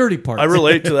over the dirty parts. I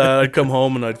relate to that. I'd come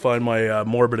home and I'd find my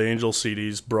Morbid Angel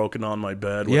CDs broken on my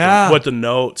bed with, with the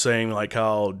note saying like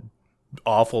how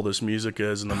awful this music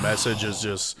is, and the message is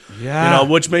just,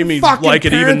 which made me Fucking like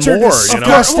it even parents are more.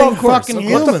 disgusting fucking What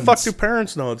humans. the fuck do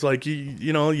parents know? It's like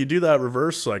you do that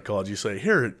reverse psychology. You say,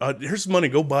 here's money,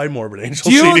 go buy Morbid Angel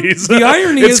CDs. The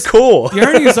irony it's is cool. The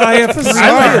irony is I have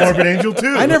I like Morbid Angel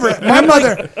too. My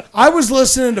mother, I was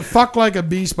listening to Fuck Like a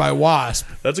Beast by Wasp.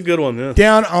 That's a good one. Yeah.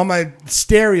 Down on my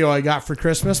stereo I got for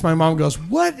Christmas. My mom goes,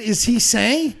 "What is he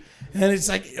saying?" And it's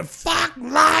like, "Fuck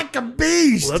like a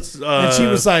beast." Well, that's, and she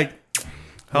was like,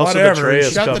 House whatever. of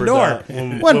Atreus Shut the covered door. that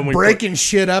when Wasn't we breaking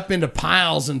shit up into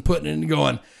piles and putting it and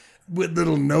going with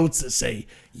little notes that say,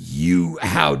 "You,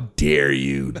 how dare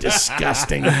you,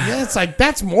 disgusting." Yeah, it's like,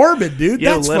 that's morbid, dude.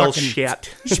 That's little fucking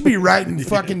shit. You should be writing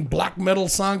fucking black metal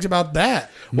songs about that.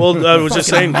 Well, I was just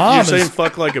Fucking saying, mom you're is- saying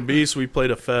 "Fuck Like a Beast." We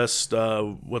played a fest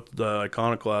with the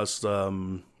Iconoclast.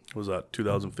 What was that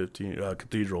 2015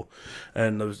 Cathedral,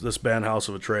 and this band House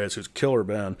of Atreus, who's a killer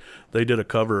band. They did a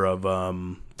cover of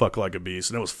 "Fuck Like a Beast,"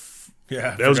 and it was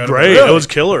it was great. It was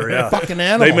killer. Yeah, Fucking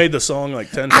animal. They made the song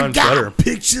like 10 I times got better.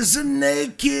 pictures of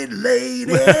naked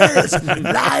ladies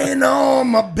lying on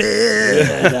my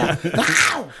bed.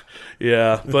 Ow!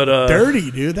 Yeah, but Dirty,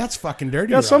 dude. That's fucking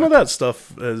dirty. yeah, some rock. of that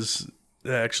stuff is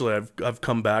actually I've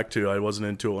come back to. I wasn't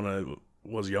into it when I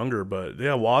was younger, but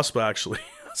yeah, Wasp actually.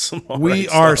 Some We alright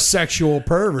are stuff. sexual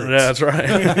perverts. Yeah, that's right.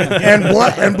 and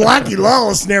Blackie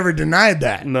Lawless never denied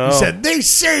that. No. He said, "They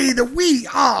say that we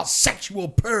are sexual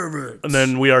perverts." And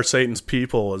then "We Are Satan's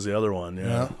People" was the other one.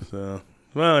 Yeah. So,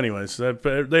 well, anyways,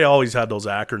 they always had those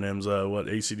acronyms. What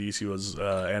AC/DC was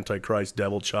Antichrist,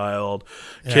 Devil Child.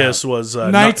 Kiss was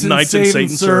Knights in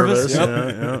Satan's Service. Yep.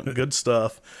 Yeah, good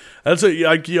stuff. That's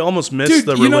you almost missed Dude,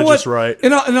 the you know religious what? right.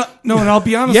 And I'll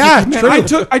be honest Yeah, with you, true.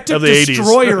 man. I took Of the 80s.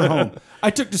 Destroyer home. I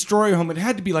took Destroyer home. It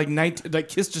had to be like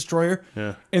Kiss Destroyer.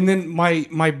 Yeah. And then I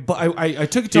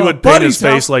took it to He a would paint buddy's his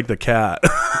face house. like the cat.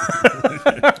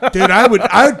 Dude, I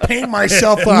would paint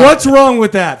myself up. What's wrong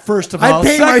with that? First of all, I'd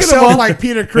paint Second of myself all, like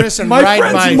Peter Chris and my ride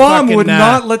friend's my mom fucking, would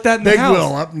not let that in the Big house.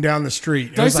 Wheel up and down the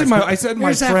street. I said my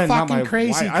 "There's that friend, not fucking my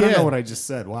crazy wife. I don't know kid." what I just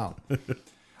said. Wow.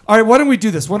 All right, why don't we do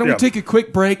this? Why don't we Yeah. take a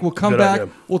quick break? We'll come Good back.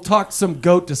 idea. We'll talk some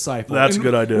Goat Disciple. That's And a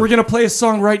good idea. We're going to play a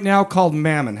song right now called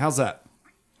Mammon. How's that?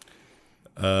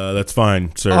 That's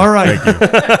fine, sir. All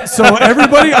right. So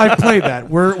everybody, I've played that.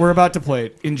 We're about to play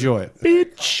it. Enjoy it.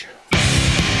 Bitch.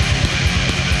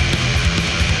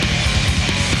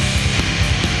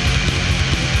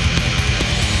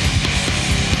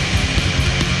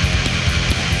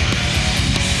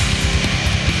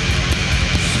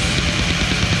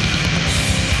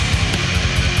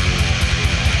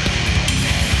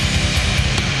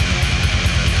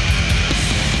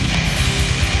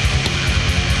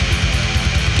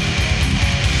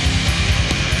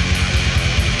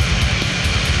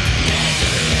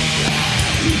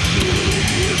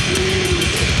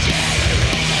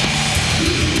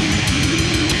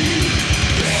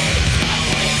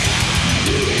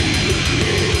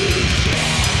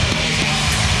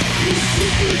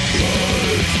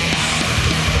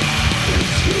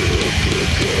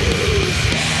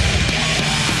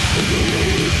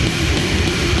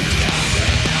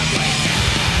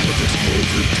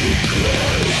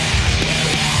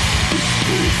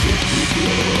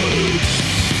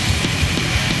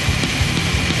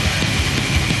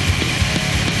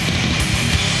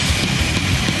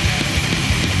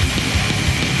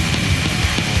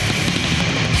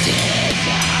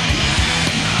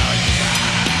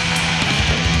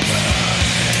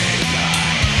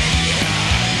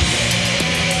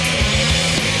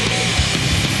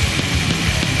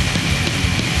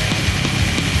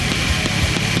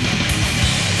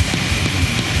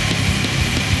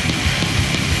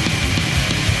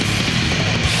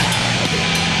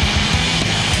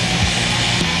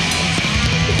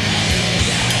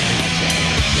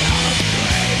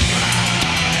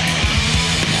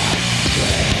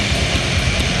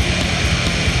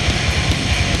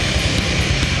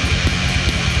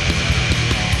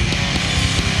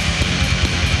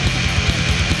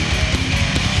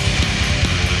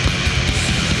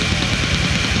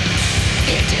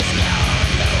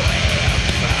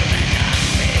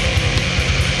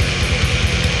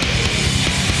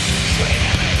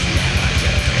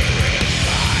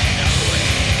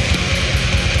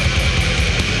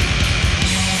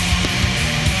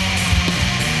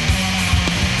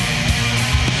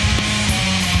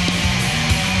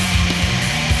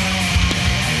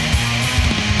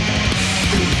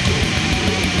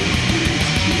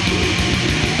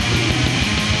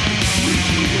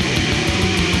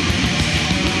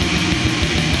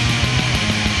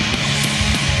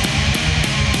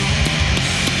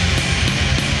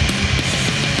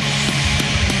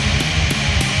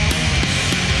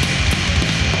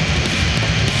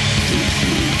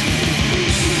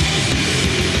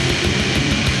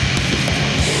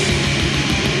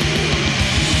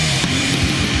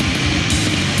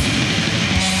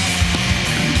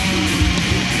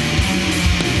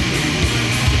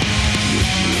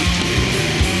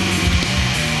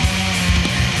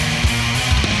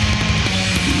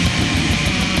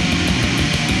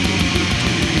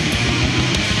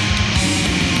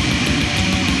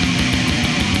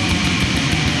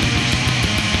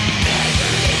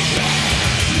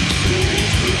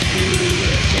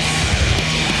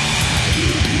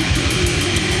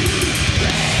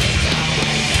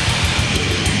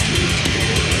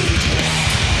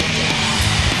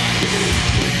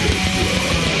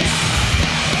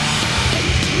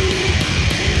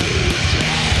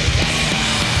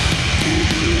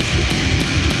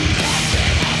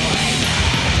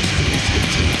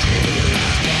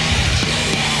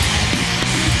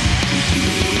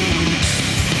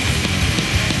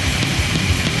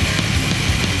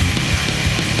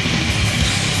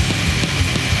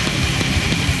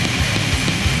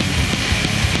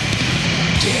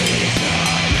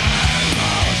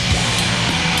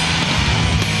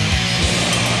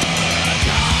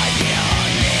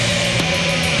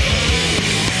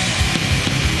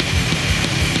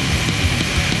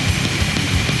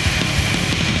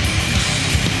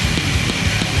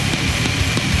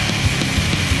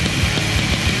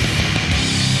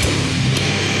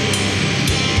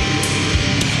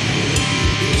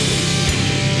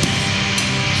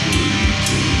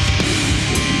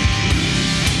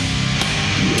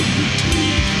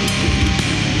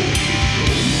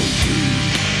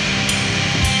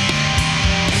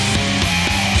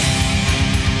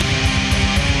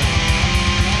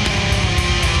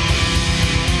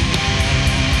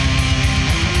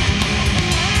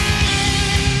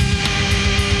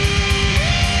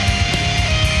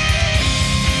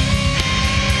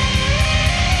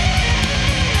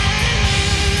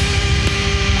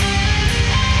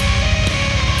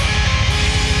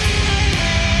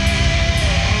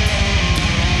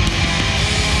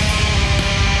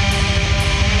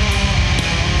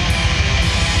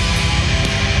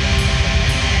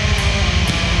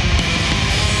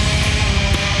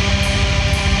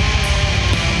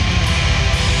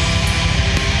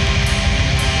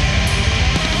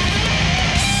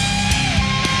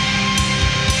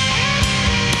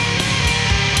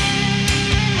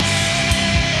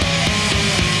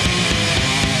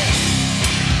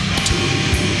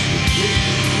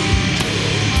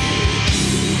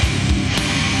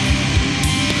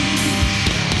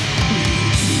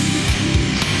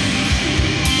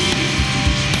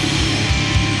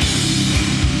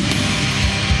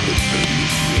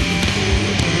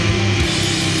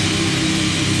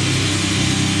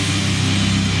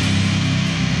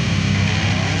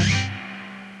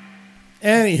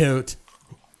 Anywho,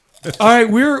 All right,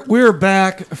 we're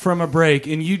back from a break,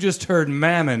 and you just heard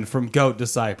Mammon from Goat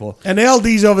Disciple. and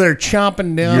LD's over there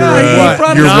chomping down. Yeah, he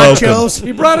brought You're his nachos.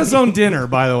 He brought his own dinner,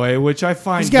 by the way, which I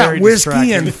find He's got very whiskey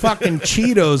distracting. and fucking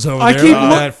Cheetos over I there. keep, Oh,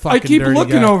 that fucking I keep dirty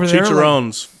looking guy. over there.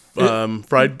 Chicharrones,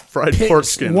 fried pork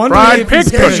skin, One fried day pig he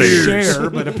said pussy. share,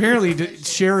 but apparently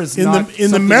share is In not the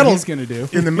something metal he's going to do.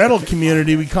 in the metal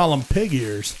community, we call them pig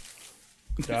ears.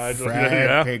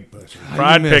 Yeah. pig pussy.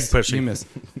 Fried You pig missed. pussy. You missed.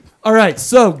 All right,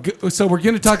 so we're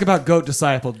going to talk about Goat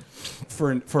Disciple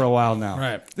for a while now.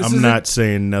 Right. This I'm is not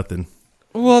saying nothing.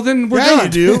 Well, then we're Yeah, done.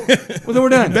 you do. Well, then we're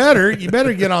done. You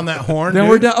better get on that horn. Then dude.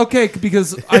 we're done. Okay,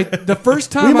 because the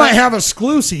first time We might have a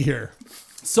exclusive here.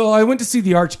 So I went to see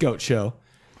the Archgoat show,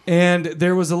 and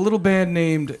there was a little band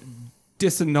named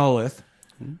Disannulleth.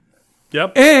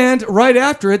 Yep. And right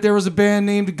after it, there was a band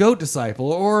named Goat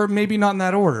Disciple, or maybe not in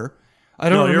that order. I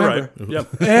No, don't you're remember. right. Yep.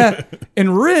 Yeah.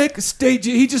 And Rick stayed.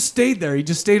 He just stayed there. He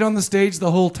just stayed on the stage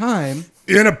the whole time.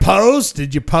 In a pose?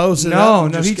 Did you pose it No, up?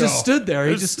 and no, he go? just stood there.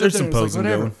 He just stood there's there. some and was posing like,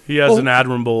 whatever. going. He has Well, an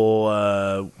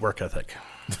admirable work ethic.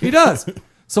 He does.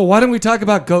 So why don't we talk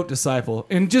about Goat Disciple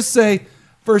and just say,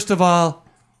 first of all,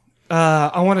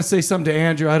 I want to say something to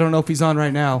Andrew. I don't know if he's on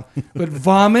right now, but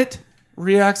vomit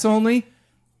reacts only,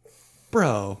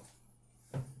 bro.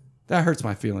 That hurts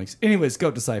my feelings. Anyways,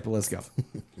 Goat Disciple. Let's go.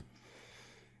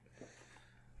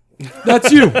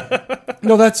 That's you.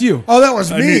 No, that's you. Oh, that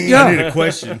was me. Yeah. I need a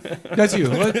question. That's you.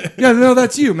 Yeah, no,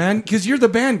 that's you, man. Because you're the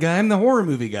band guy. I'm the horror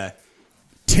movie guy.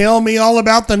 Tell me all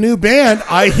about the new band.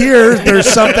 I hear there's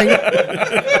something.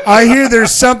 I hear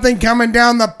there's something coming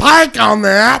down the pike on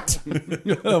that.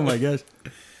 Oh my gosh.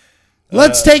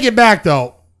 Let's take it back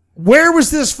though. Where was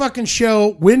this fucking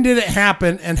show? When did it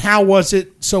happen? And how was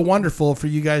it so wonderful for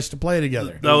you guys to play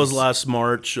together? That was last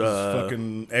March.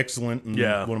 Fucking excellent. And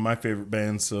Yeah. one of my favorite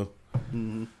bands. So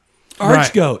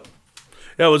Archgoat.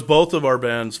 Yeah, it was both of our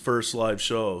band's first live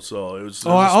show, so it was a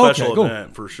Oh, okay, special cool.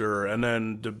 event for sure. And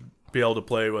then to be able to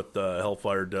play with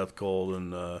Hellfire Death Cold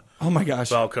and Oh my gosh.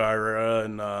 Valkyria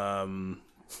and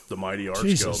the Mighty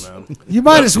Jesus. Archgoat, man. You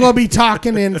might as well be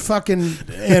talking in fucking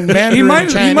in Mandarin He might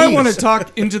Chinese. want to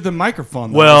talk into the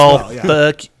microphone. Though, Well, as yeah.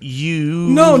 fuck you.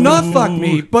 No, not fuck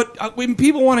me, but when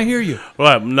people want to hear you.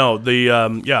 Well, no, the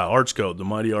Archgoat, the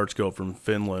Mighty Archgoat from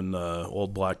Finland,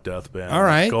 old Black Death band. All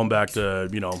right. Going back to,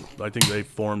 I think they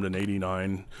formed in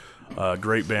 '89.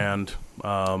 Great band.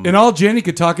 And all Jenny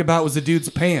could talk about was the dude's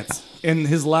pants and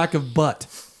his lack of butt.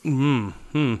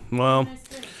 Well,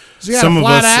 Has he got some a of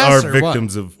flat us ass are or what?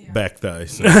 victims of back thigh.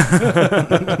 So.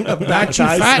 Not you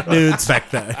fat dudes. back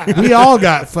thigh. We all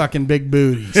got fucking big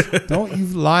booties. Don't you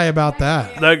lie about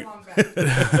that.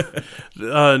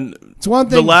 It's one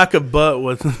the thing. lack of butt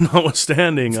was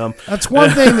notwithstanding. That's one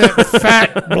thing that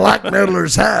fat black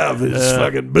metalers have is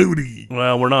fucking booty.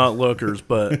 Well, we're not lookers,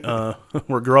 but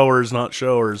we're growers, not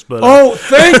showers. But Oh,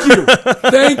 thank you.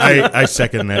 Thank you. I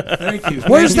second that. Thank you.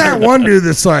 Where's that one dude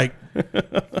that's like,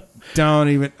 don't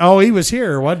even. Oh, he was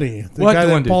here, wasn't he? The What guy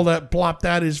one that plopped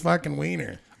out his fucking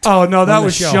wiener. Oh, no, that On the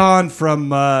was show. Sean from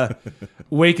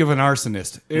Wake of an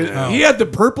Arsonist. He had the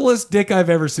purplest dick I've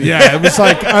ever seen. Yeah, it was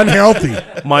like unhealthy.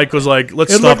 Mike was like,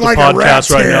 "Let's It stop looked the like a rat's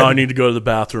podcast right head. now. I need to go to the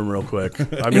bathroom real quick. I'm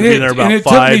gonna And be there about it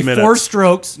 5 took me minutes. 4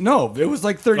 strokes. No, it was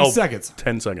like 30 seconds.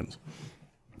 10 seconds.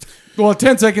 Well,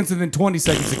 10 seconds and then 20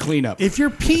 seconds to clean up. If your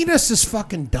penis is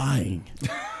fucking dying,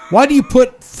 why do you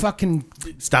put fucking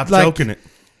Stop Like- choking it.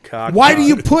 Why do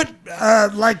you put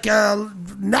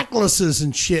necklaces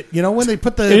and shit? You know when they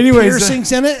put the Anyways,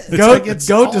 piercings in it. It's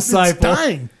Goat it's Disciple.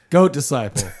 dying. Goat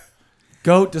Disciple.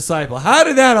 Goat Disciple. How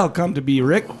did that all come to be,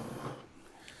 Rick?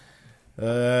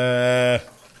 One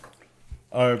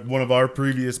of our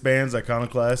previous bands,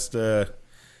 Iconoclast,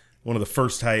 one of the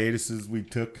first hiatuses we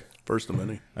took. First of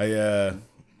many.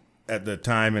 At the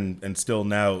time and still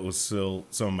now, it was still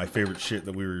some of my favorite shit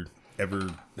that we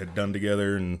had done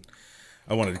together, and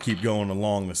I wanted to keep going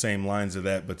along the same lines of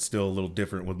that, but still a little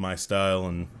different with my style,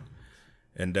 and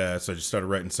so I just started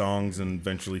writing songs and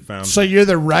eventually found. So you're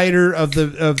the writer of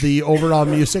the overall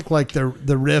music, like the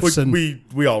riffs and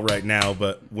we all write now,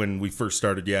 but when we first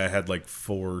started, I had like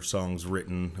 4 songs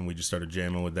written, and we just started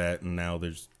jamming with that, and now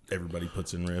everybody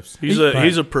puts in riffs.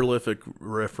 He's a prolific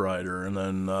riff writer, and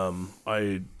then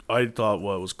I thought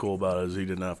what was cool about it is he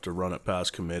didn't have to run it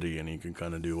past committee, and he can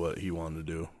kind of do what he wanted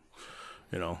to do,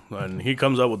 And he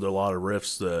comes up with a lot of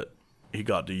riffs that he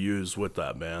got to use with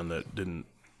that band that didn't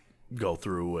go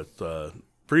through with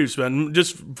previous band,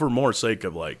 just for more sake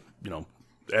of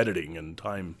editing and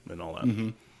time and all that. Mm-hmm.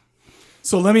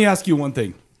 So let me ask you one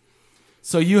thing.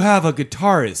 So you have a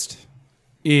guitarist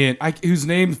whose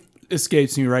name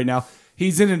escapes me right now.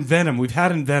 He's in Venom. We've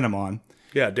had Venom on.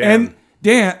 Yeah, Dan. And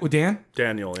Dan.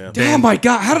 Daniel, yeah. Oh my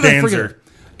God! How did I Danzer. forget?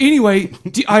 Anyway,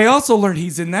 I also learned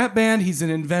he's in that band. He's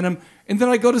in Venom, and then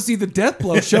I go to see the Death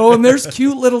Blow show, and there's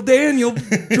cute little Daniel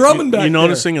drumming back You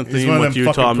noticing a theme one of with them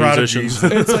Utah fucking musicians? prodigies.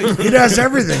 there. It's like He does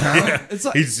everything, huh? it's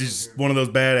like He's one of those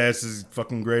badasses,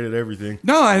 fucking great at everything.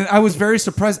 no, I was very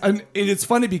surprised. And it's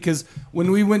funny because when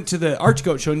we went to the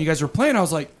Archgoat show and you guys were playing, I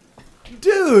was like,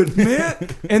 dude, man.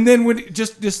 And then when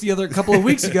just the other couple of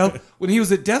weeks ago when he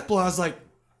was at Death Blow, I was like,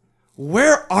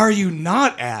 where are you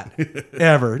not at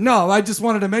ever? No, I just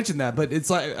wanted to mention that, but it's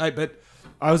like but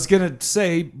I was gonna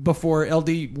say before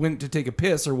LD went to take a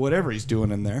piss or whatever he's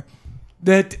doing in there,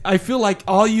 that I feel like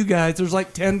all you guys, there's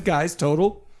like 10 guys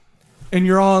total, and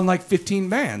you're all in like 15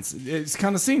 bands. It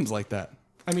kind of seems like that.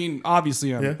 I mean,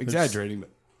 obviously I'm exaggerating, but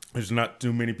There's not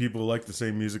too many people who like the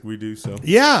same music we do, so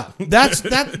Yeah, that's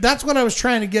what I was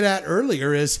trying to get at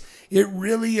earlier. Is it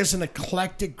really is an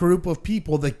eclectic group of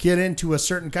people that get into a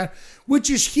certain kind, which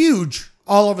is huge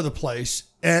all over the place,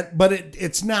 but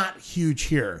it's not huge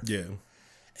here. yeah.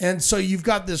 And so you've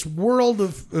got this world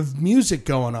of music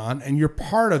going on, and you're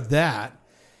part of that.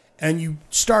 And you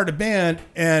start a band,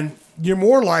 and you're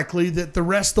more likely that the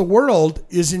rest of the world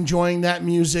is enjoying that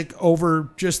music over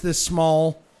just this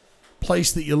small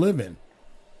place that you live in,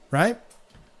 right?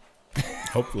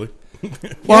 Hopefully.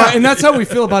 well, and that's how we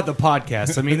feel about the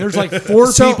podcast. I mean, there's like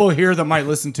 4 So- people here that might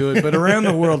listen to it, but around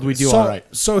the world we do so, all right.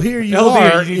 So here you LD,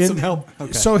 are. you need some help?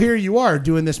 Okay. So here you are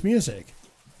doing this music,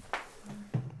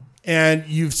 and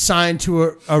you've signed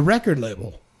to a record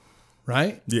label,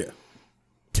 right? Yeah.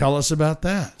 Tell us about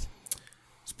that.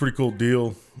 It's a pretty cool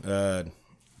deal.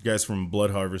 Guys from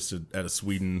Blood Harvest out of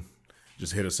Sweden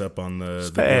just hit us up on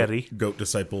the Goat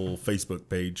Disciple Facebook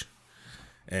page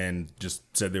and just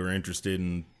said they were interested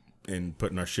in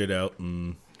putting our shit out,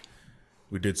 and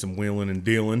we did some wheeling and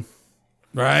dealing.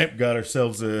 Right. Got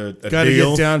ourselves a Got to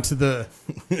deal. get down to the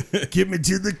get me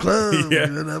to the club. Yeah.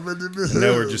 And I'm into the And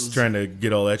now we're hills. just trying to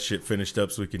get all that shit finished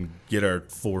up so we can get our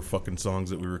 4 fucking songs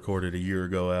that we recorded a year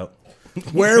ago out.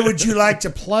 Where would you like to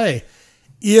play?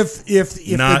 If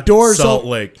Not the doors Salt open,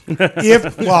 Lake,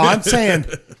 I'm saying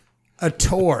a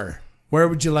tour. Where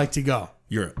would you like to go?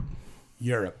 Europe.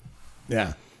 Europe.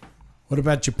 Yeah. What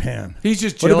about Japan? He's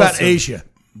just What jealous about of Asia?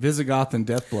 Visigoth and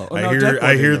Deathblow. Oh, I no, hear Deathblow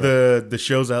I hear didn't do it. the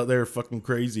shows out there are fucking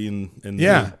crazy, and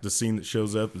Yeah. the scene that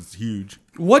shows up is huge.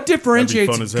 What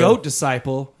differentiates fun as hell. Goat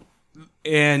Disciple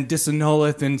and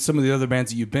Disannulleth and some of the other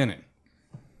bands that you've been in?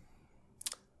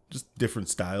 Just different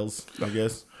styles, I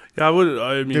guess. Yeah,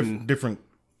 I mean, Different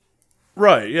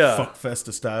right, yeah. fuck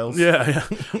festa styles. Yeah.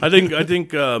 I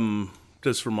think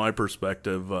just from my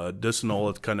perspective,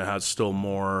 Disannulleth kind of has still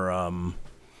more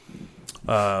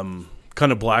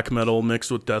kind of black metal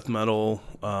mixed with death metal.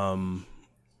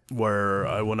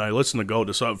 Where when I listen to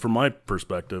Goat, so from my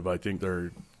perspective, I think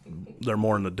they're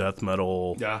more in the death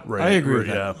metal. Yeah, range. I agree with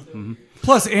that. Yeah. Mhm.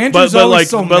 Plus, Andrew's But always like-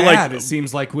 so but mad, like- it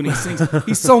seems like, when he sings.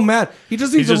 He's so mad. He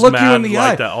doesn't He's even just look you in mad the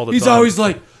like eye. that all the He's time. always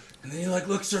like, and then he like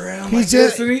looks around He's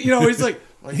like this, in- and he's like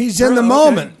He's in the okay.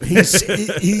 moment.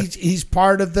 He's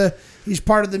part of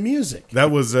the music. That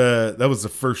was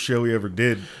the first show we ever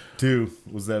did too.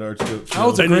 Was that Archgoat show? That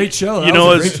was a great show. You That know,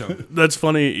 was a great show. that's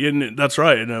funny. And that's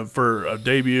right. And for a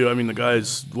debut, I mean, the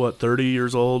guy's 30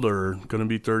 years old or going to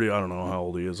be 30. I don't know how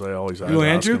old he is. I always ask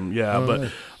Andrew? him. Yeah,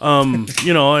 but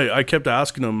I kept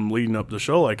asking him leading up the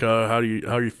show, like, how are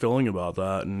you feeling about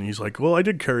that? And he's like, well, I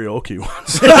did karaoke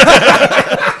once.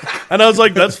 And I was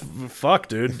like, "That's fuck,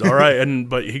 dude. All right."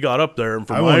 But he got up there, and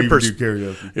I won't even do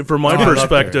karaoke. from my Oh,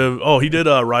 perspective, he did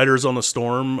Riders on the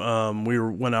Storm. We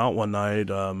went out one night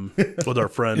with our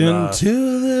friend.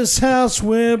 Into this house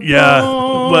we're Yeah,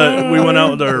 born. but we went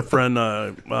out with our friend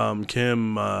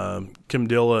Kim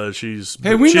Dilla. She's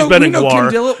Hey, we she's know been we in know Guar.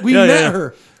 Kim Dilla. We Yeah, met yeah.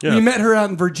 her. Yeah. We met her out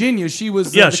in Virginia. She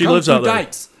was Yeah, the she Kung lives Fu out there.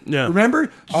 Dykes. Yeah.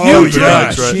 Remember? Oh, you yeah,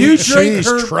 drank, right. you drank she's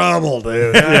her. trouble,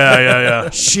 dude. Yeah.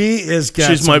 She is got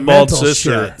She's some my bald mental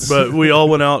sister. shits. But we all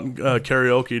went out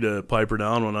karaoke to pipe her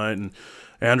down one night, and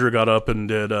Andrew got up and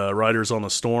did Riders on the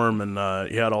Storm, and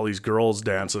he had all these girls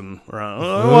dancing around.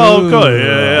 Well, okay,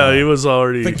 yeah, he was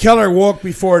already. The killer woke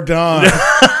before dawn.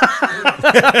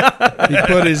 He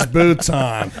put his boots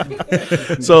on.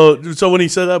 So when he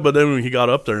said that, but then when he got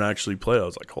up there and actually played, I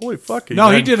was like, holy fuck! No,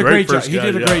 he had did a great job. first He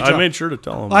did a guy. great I job. made sure to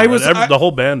tell him. The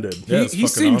whole band did. Yeah, it's He fucking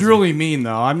seemed awesome. really mean,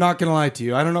 though. I'm not gonna lie to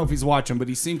you. I don't know if he's watching, but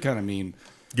he seemed kind of mean.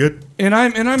 Good. And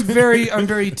I'm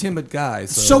very timid guy.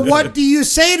 So what do you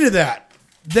say to that?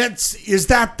 Is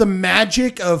that the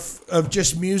magic of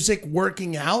just music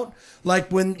working out? Like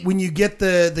when you get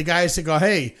the guys to go,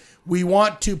 hey, we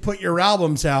want to put your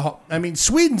albums out. I mean,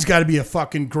 Sweden's got to be a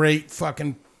fucking great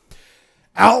fucking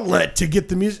outlet to get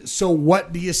the music. So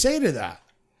what do you say to that?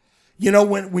 You know,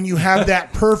 when you have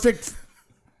that perfect,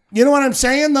 you know what I'm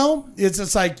saying though? It's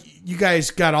just like you guys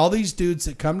got all these dudes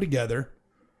that come together,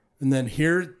 and then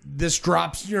here this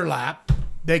drops in your lap.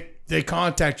 They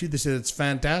contact you. They say it's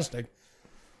fantastic.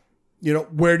 You know,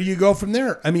 where do you go from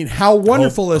there? I mean, how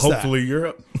wonderful is that? Hopefully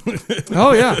Europe.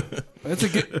 Oh yeah, that's a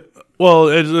good. Well,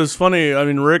 it's funny. I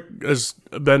mean, Rick has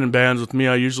been in bands with me.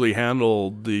 I usually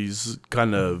handle these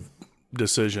kind of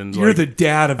decisions. You're the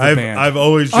dad of the band. I've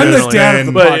always I'm just the dad of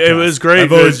the but podcast. it was great.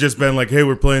 I've always just been like, hey,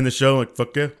 we're playing the show. Like,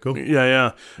 fuck yeah, cool.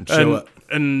 Yeah. And show up.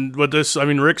 And with this, I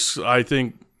mean, Rick's, I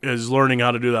think, is learning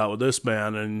how to do that with this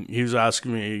band. And he was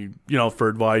asking me, you know, for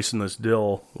advice in this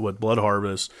deal with Blood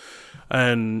Harvest.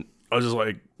 And I was just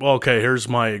like, well, okay, here's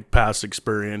my past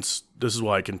experience. This is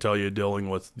what I can tell you dealing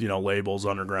with, you know, labels,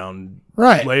 underground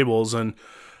labels. And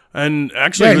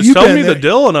actually, he was telling me the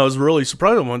deal, and I was really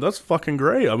surprised. I'm like, that's fucking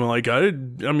great. I mean, like, I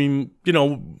mean, you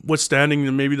know,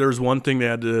 withstanding, maybe there's one thing they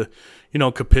had to, you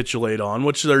know, capitulate on,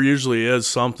 which there usually is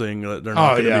something that they're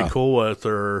not going to be cool with,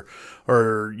 or,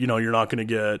 you know, you're not going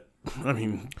to get. I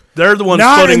mean, they're the ones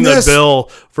footing the bill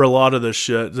for a lot of this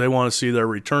shit. They want to see their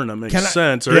return. That makes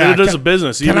sense. Or it is a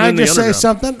business. Can I just say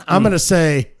something? I'm going to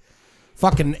say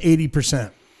fucking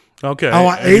 80%. Okay. I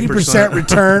want 80%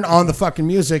 return on the fucking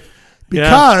music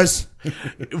because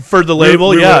for the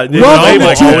label, the label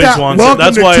always wants it.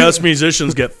 That's why us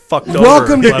musicians get fucked over.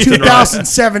 Welcome to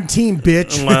 2017,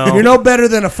 bitch. Well, you're no better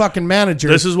than a fucking manager.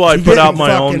 This is why I put out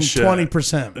my own shit.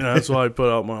 20%. Yeah, that's why I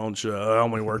put out my own shit. I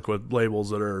only work with labels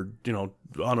that are, you know,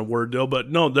 on a word deal. But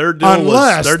no, their deal was good.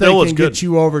 Unless they can get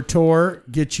you over tour,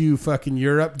 get you fucking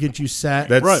Europe, get you set.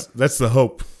 That's right. That's the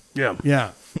hope. Yeah.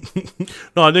 Yeah.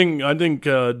 No, I think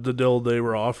the deal they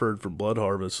were offered for Blood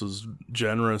Harvest was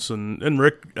generous, and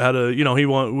Rick had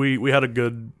we had a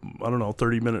good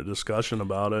 30-minute discussion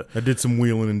about it. I did some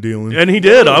wheeling and dealing, and he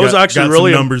did. I was actually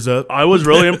really numbers up. I was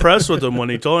really impressed with him when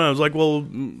he told me. I was like, well,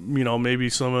 you know, maybe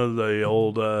some of the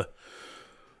old.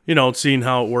 You know, seeing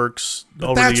how it works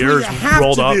over the years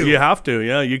rolled up. You have to,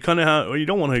 yeah. You kind of have. You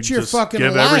don't want to just give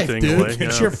everything dude. away.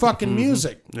 It's your fucking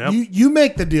music. Yep. You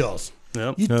make the deals.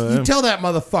 Yep. You tell that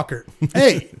motherfucker,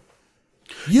 hey,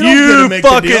 you don't get to make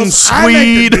fucking the deals.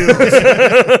 Swede. I make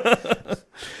the deals.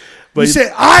 But you say,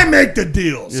 I make the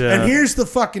deals. Yeah. And here's the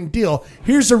fucking deal.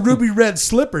 Here's a ruby red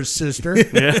slippers, sister.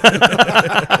 Yeah.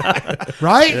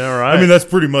 Right? Yeah, right. I mean, that's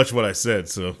pretty much what I said.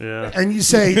 So yeah. And you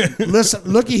say, listen,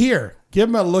 looky here. Give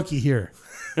him a looky here.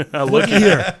 Looky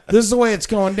here. This is the way it's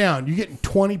going down. You're getting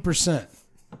 20%.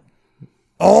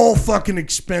 All fucking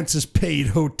expenses paid,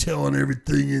 hotel and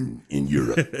everything in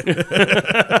Europe.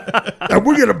 And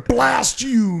we're going to blast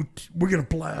you. We're going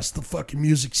to blast the fucking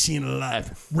music scene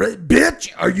alive.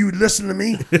 Bitch, are you listening to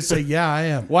me? You say, yeah, I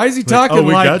am. Why is he talking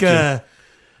like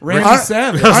Randy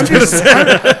Savage?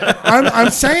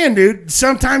 I'm saying, dude,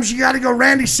 sometimes you got to go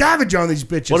Randy Savage on these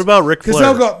bitches. What about Ric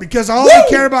Flair? Because all they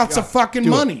care about is the fucking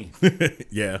money.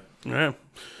 yeah. No,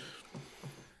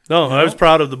 I was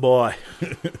proud of the boy.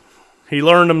 He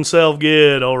learned himself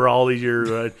good over all these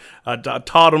years. I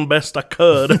taught him best I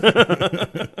could.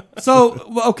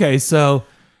 So,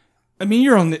 I mean,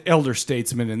 you're on the elder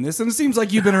statesman in this, and it seems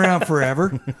like you've been around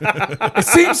forever. It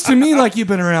seems to me like you've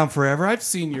been around forever. I've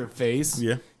seen your face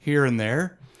here and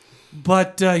there.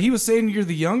 But he was saying you're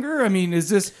the younger? I mean, is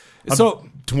this... I'm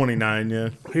 29, yeah.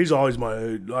 He's always my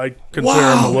age. I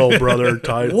consider him a little brother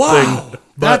type thing. But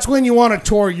that's when you want to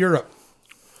tour Europe.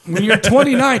 When you're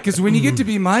 29, because when you get to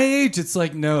be my age, it's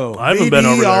like, no. I haven't been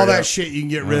over there all yet. that shit, you can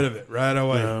get rid of it right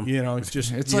away. You know,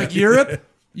 it's like Europe,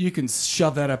 you can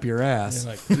shove that up your ass.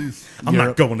 Like, I'm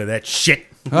not going to that shit.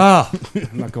 Oh,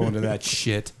 I'm not going to that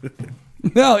shit.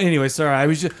 No, anyway, sorry.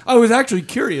 I was actually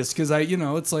curious because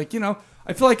it's like,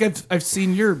 I feel like I've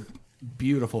seen your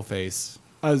beautiful face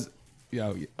a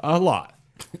lot.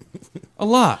 A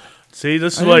lot. See,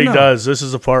 this is what he does. This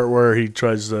is the part where he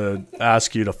tries to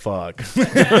ask you to fuck.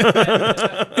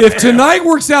 If tonight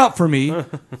works out for me,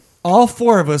 all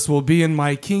four of us will be in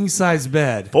my king-size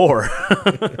bed. 4.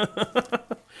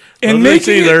 And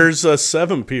there's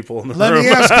 7 people in the room. let me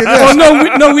ask you this.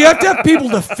 Oh, we have to have people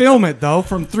to film it though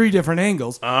from 3 different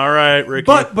angles. All right, Ricky.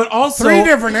 But also 3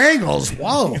 different angles.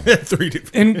 Wow. 3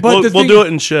 different. And we'll do it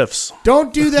in shifts.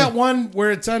 Don't do that one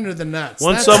where it's under the nuts.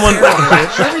 Once That's someone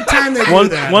terrible. Every time they do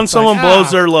that, once someone like,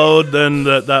 blows their load, then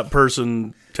that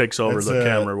person takes over That's, the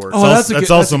camera work.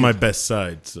 That's also my best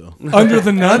side. So under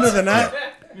the nuts. Under the nut.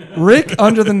 Rick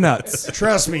under the nuts.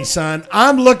 Trust me, son.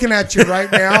 I'm looking at you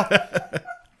right now.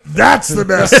 That's the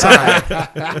best side.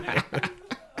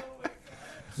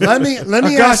 Let me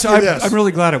ask you this. I'm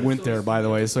really glad it went there, by the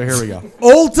way. So here we go.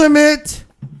 Ultimate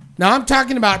Now I'm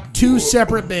talking about two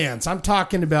separate bands. I'm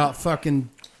talking about fucking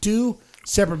two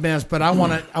separate bands, but I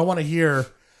want to hear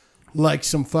like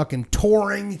some fucking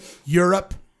touring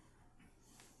Europe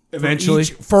Eventually.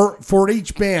 for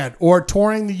each band, or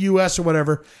touring the US or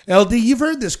whatever. LD, you've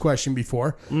heard this question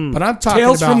before, but I'm talking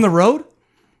Tales about from the Road?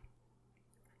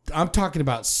 I'm talking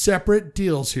about separate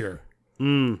deals here.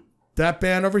 That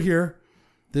band over here,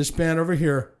 this band over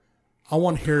here. I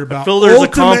want to hear about. I feel there's a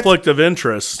conflict of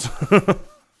interest.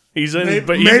 He's in,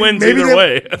 but he wins either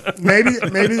way.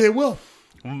 maybe they will.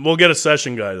 We'll get a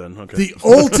session guy then. Okay. The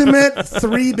ultimate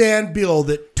 3-band bill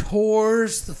that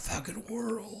tours the fucking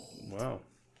world. Wow.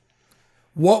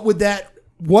 What would that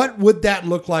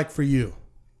look like for you?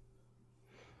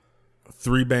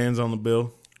 3 bands on the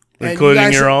bill. And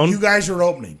Including your own? You guys are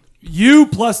opening. You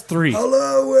plus 3.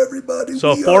 Hello, everybody.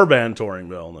 So a 4-band touring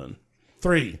bill then.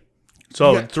 3.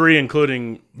 So Yeah. 3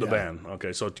 including the band.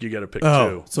 Okay, so you got to pick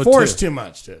 2. So 4 2. is too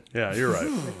much, dude. Yeah, you're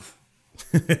right.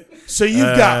 So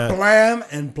you've got Blam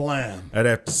and Blam. I'd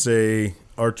have to say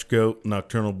Archgoat,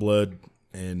 Nocturnal Blood,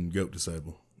 and Goat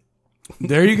Disciple.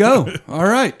 There you go. All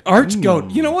right.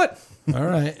 Archgoat. You know what? All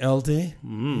right, LD.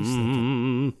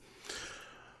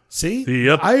 See?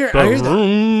 The I hear that.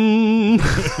 room.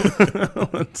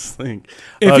 Let's think.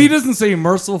 If he doesn't say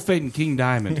Merciful Fate and King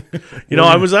Diamond. You know,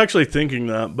 I was actually thinking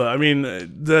that, but I mean,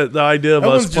 the idea of That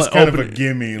us was just kind of a opening.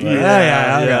 gimme. Like,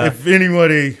 Yeah. If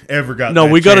anybody ever got No,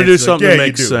 that we got to chance, do like, something yeah, that you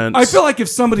makes do it. sense. I feel like if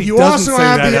somebody You doesn't also say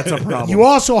have that, the, that's a problem. You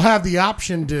also have the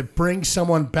option to bring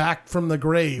someone back from the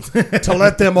grave to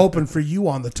let them open for you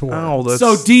on the tour. Oh, that's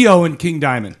So Dio and King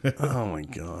Diamond. oh my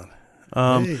god.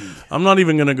 I'm not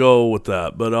even gonna go with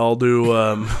that, but I'll do.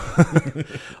 I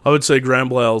would say Grand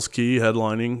Blal's Key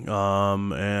headlining,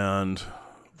 and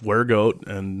Weregoat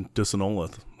and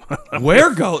Disannulleth.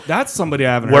 Weregoat. That's somebody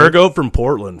I haven't heard. Weregoat from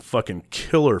Portland, fucking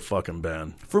killer fucking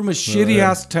band. From a shitty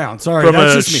ass town. Sorry, From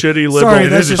that's a just me. shitty liberal Sorry,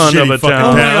 that's just ton of shitty a fucking Oh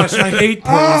town. my gosh, I hate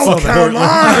Portland so bad. come on,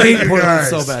 I hate you Portland guys.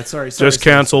 so bad. Sorry. Just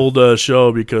canceled a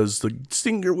show because the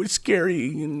singer was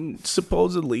scary and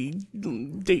supposedly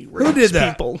date rapes did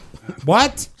that? people.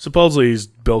 What? Supposedly he's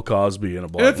Bill Cosby in a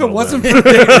black If it metal wasn't band. for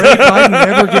date rape, I'd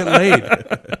never get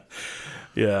laid.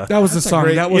 Yeah. That was the song.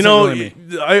 great- That You wasn't know, really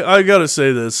me. I gotta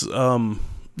say this.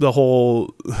 The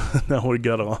whole now we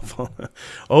got off on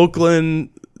Oakland,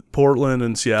 Portland,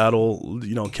 and Seattle.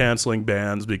 You know, canceling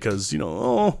bands because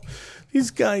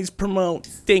these guys promote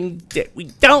things that we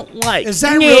don't like. Is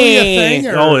that really a thing?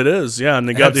 Or? Oh, it is. Yeah, and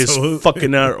they got Absolutely. this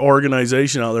fucking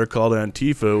organization out there called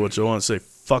Antifa, which I want to say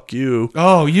fuck you.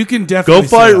 Oh, you can definitely Go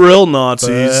fight say that. real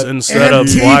Nazis instead of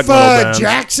black metal Antifa bands.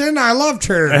 Jackson, I loved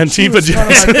her. Antifa She was one of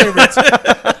my favorites.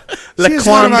 She's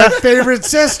one of my favorite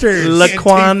sisters.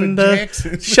 Laquanda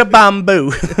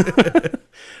Shabambu.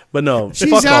 But no, She's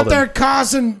fuck all out them. there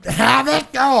causing havoc.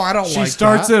 Oh, I don't She like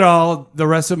starts that. it all. The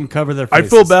rest of them cover their I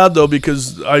faces. feel bad though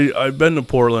because I've been to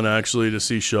Portland actually to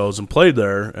see shows and played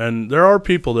there, and there are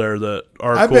people there that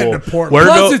are I've cool. been to Portland. Where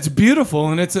Plus, go- it's beautiful,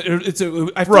 and it's a.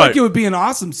 I feel Right. like it would be an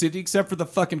awesome city, except for the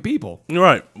fucking people.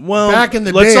 Right. Well, Back in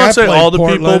the let's day, not I say played all the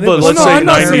Portland. people, It but was let's no, say I'm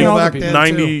not saying all the people.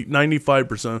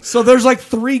 95%. So there's like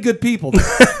 3 good people.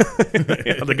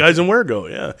 Yeah, the guys in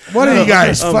Weregoat, yeah. What are you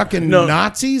guys, fucking no.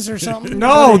 Nazis or something? No,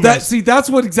 What are you guys- that's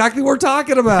what exactly we're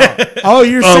talking about. Oh,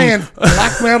 you're saying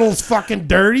black metal's fucking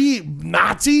dirty?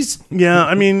 Nazis? Yeah,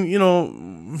 I mean, I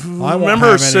won't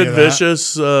remember have any Sid of that.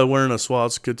 Vicious wearing a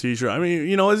swastika t-shirt? I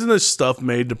mean, isn't this stuff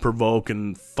made to provoke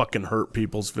and fucking hurt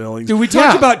people's feelings? Dude, we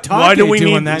talked Yeah. about Take Why do we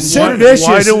doing need- that. in Sid Florida. Vicious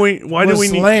why do we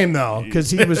was need- lame, though, because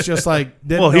he was just like...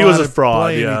 didn't Well, he know was how a to fraud,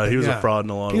 play yeah. anything. He was a fraud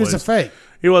in a lot of He was ways. a fake.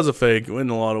 He was a fake in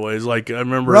a lot of ways. Like I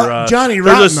remember Johnny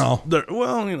there's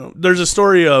Rotten, though. There's a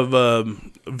story of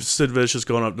Sid Vicious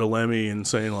going up to Lemmy and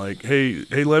saying like, "Hey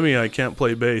Lemmy, I can't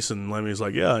play bass," and Lemmy's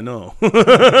like, "Yeah, I know."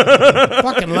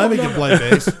 Fucking Lemmy can play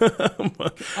bass.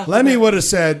 Lemmy would have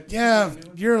said, yeah,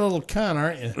 you're a little cunt,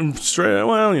 aren't you? Straight,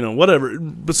 well, whatever.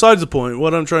 Besides the point,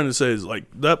 what I'm trying to say is like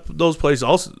that. Those places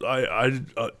also. I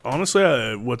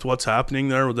honestly, with what's happening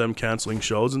there with them canceling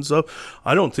shows and stuff,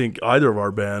 I don't think either of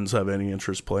our bands have any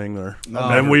interest playing there.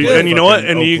 And you know what?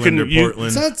 And you can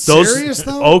Is that those serious,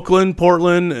 though? Oakland,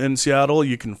 Portland, and Seattle,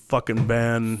 you can fucking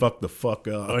ban. Fuck the fuck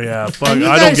up. Oh yeah, fuck. And you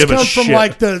I guys don't give come a shit. from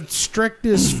like the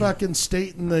strictest fucking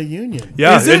state in the union.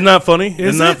 Yeah, Is it? isn't that funny?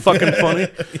 Is Isn't that it? fucking funny?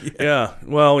 Yeah.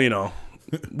 Well,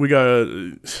 we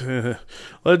gotta.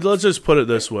 Let's just put it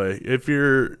this way: if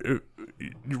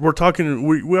we're talking,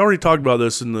 we already talked about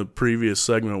this in the previous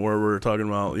segment where we were talking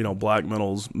about black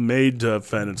metal's made to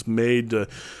offend. It's made to.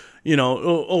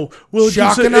 Well,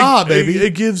 Shock and awe, baby.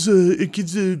 It gives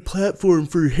a platform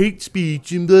for hate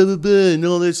speech and blah blah blah and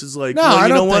all this. Is like, No, well, I you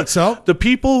don't know think what? so. The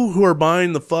people who are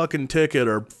buying the fucking ticket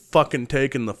are fucking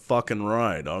taking the fucking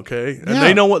ride, okay? And Yeah.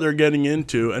 they know what they're getting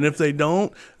into. And if they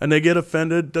don't and they get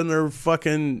offended, then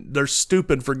they're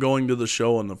stupid for going to the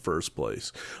show in the first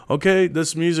place. Okay?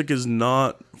 This music is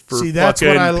not for See, that's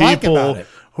fucking what I like people about it.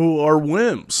 who are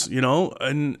wimps,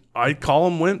 and I call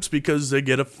them wimps because they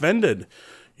get offended.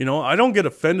 I don't get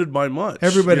offended by much.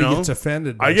 Everybody gets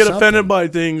offended by I get something. offended by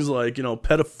things like,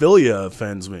 pedophilia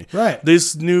offends me. Right.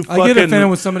 This new fucking... I get offended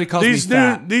when somebody calls me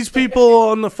fat. These people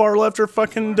on the far left are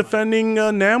fucking defending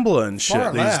NAMBLA and shit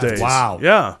Far these left? days. Wow.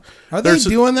 Yeah. Are they There's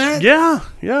doing that? Yeah.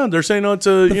 Yeah. They're saying, it's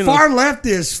a, The far left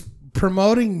is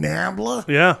promoting NAMBLA?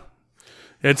 Yeah.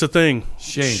 It's a thing.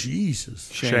 Shame.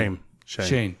 Jesus. Shame.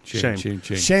 Shame.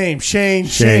 Shame.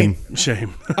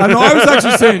 Shame. I know. I was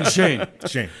actually saying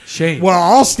shame. Shame. Well,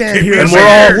 I'll stand here And as we're a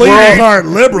all- bleeding heart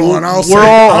liberal, and I'll say We're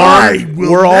all I armed.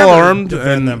 will We're all never armed,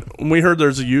 defend and them. we heard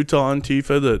there's a Utah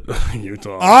Antifa that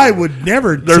Utah. I would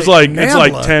never. There's take like it's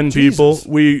NAMBLA. like 10 Jesus.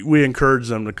 people. We encourage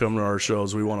them to come to our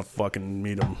shows. We want to fucking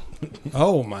meet them,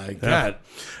 Oh my God.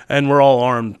 and we're all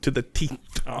armed to the teeth.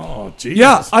 Oh Jesus.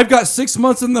 Yeah, I've got 6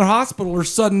 months in the hospital or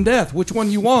sudden death. Which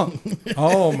one you want?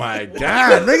 Oh my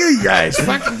God. Look at you guys.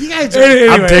 Fucking, you guys.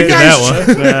 I'm taking that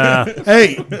one. Yeah.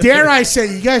 Hey, dare I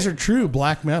say, you guys are true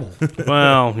black metal.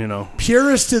 Well,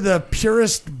 Purest to the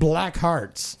purest black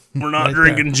hearts. we're not Right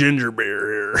drinking ginger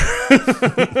beer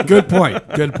here. Good point.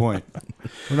 Good point.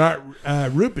 We're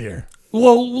not root beer.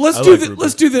 Well, let's do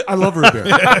the. I love root beer.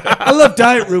 I love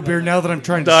diet root beer now that I'm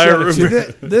trying to Diet shut it. root too.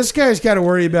 beer. This guy's got to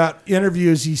worry about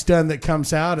interviews he's done that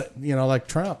comes out, like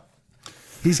Trump.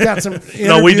 He's got some.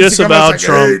 No, we interviews that come out, disavowed it's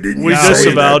like, Trump. "Hey, didn't We you say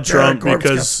disavowed that, Trump Corpse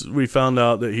because we found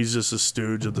out that he's just a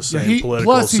stooge of the same He,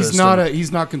 political plus, system.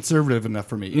 he's not conservative enough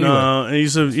for me. Anyway, No, and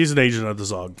he's an agent of the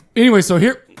Zog. anyway, so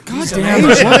here. God He's an damn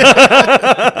Asian.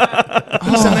 it!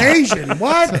 He's an Asian.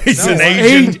 What? He's No, an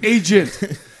Asian.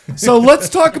 Agent. So let's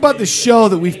talk about the show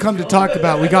that we've come to talk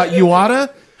about. We got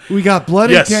Uada, we got Blood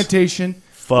Yes. Incantation,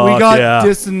 Fuck we got yeah.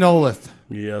 Disannulleth,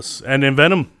 Yes, and in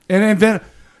Venom. and then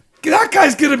that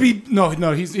guy's gonna be no.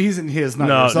 He's in his. Not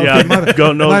No, yours. Okay, yeah, my bad.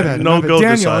 go- no- my bad, no my bad. Goat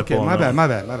Daniel, Disciple, okay, my no.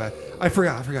 bad. I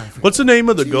forgot. What's the name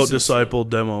of the Goat Disciple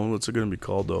demo? What's it going to be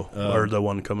called though? Or the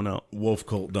one coming out? Wolf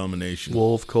Cult Domination.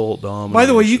 Wolf Cult Domination. By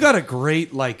the way, you got a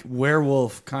great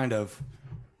werewolf kind of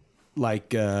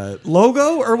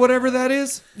logo or whatever that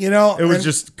is. You know, It was and-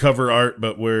 just cover art,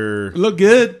 but Look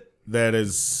good.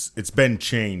 it's been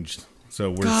changed.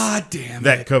 So God damn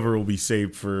that it. cover will be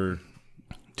saved for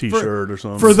T-shirt or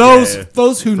something. For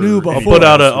those who knew I'll before.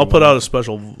 I'll put out a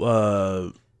special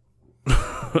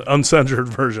uncensored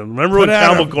version. Remember when out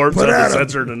Cannibal a- Corpse put had out the a-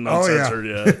 censored and Oh, yeah. uncensored?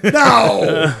 Yeah.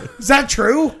 No, is that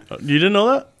true? You didn't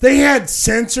know that? They had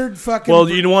censored fucking. Well,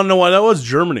 you want to know why that was?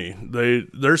 Germany.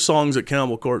 Their songs that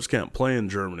Cannibal Corpse can't play in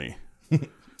Germany.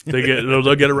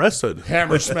 They'll get arrested.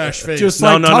 hammer smash face. Just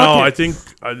No, like no. talking. I think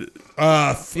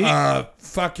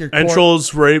Fuck your corpse.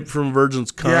 Entrails Rape from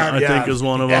Virgin's Cunt, Yeah, I think is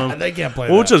one of Yeah, them. they can't play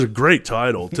Which that. is a great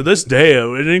title. To this day,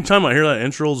 anytime I hear that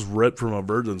Entrails Ripped from a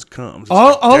Virgin's Cunt, I'm just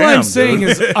All damn, I'm dude. saying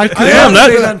is I could Damn, not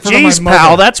say that in front of jeez, my pal,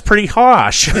 mother. that's pretty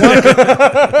harsh.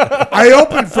 I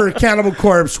opened for Cannibal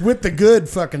Corpse with the good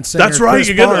fucking singer. That's right. Chris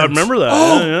You get. I Barnes. remember that.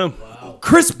 Oh. Yeah.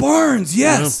 Chris Barnes,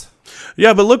 yes.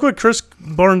 Yeah, but look what Chris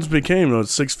Barnes became.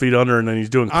 6 feet under, and then he's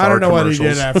doing car I don't know what he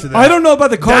commercials. did after that. I don't know about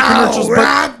the car No, commercials,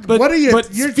 Rob, but what are you-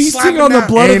 But you're feasting slapping on the that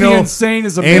blood of the anal- insane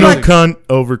is Anal amazing. cunt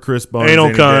over Chris Barnes. Anal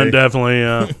any cunt, day. definitely.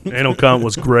 Yeah, anal cunt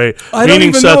was great. I don't Meaning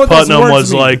even know Seth what those Putnam words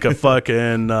was mean. like a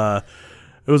fucking.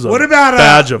 It was a What about,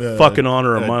 badge of fucking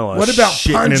honor in my life. What about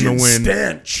Shitting Pungent in the wind.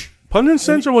 Stench? Pungent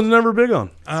Censor was never big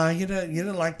on. You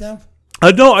didn't like them?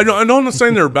 I know. I'm not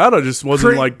saying they're bad. I just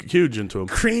wasn't Cre- like huge into them.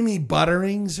 Creamy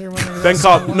Butterings or whatever. that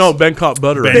song was? Bangkok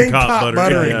Butter. Bangkok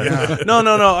Buttering. Yeah. Yeah.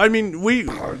 No. I mean, we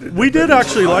did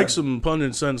actually like some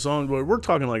Pungent Sense songs, but we're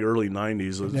talking like early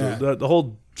 '90s. Yeah. The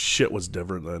whole shit was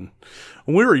different then.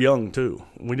 And we were young too.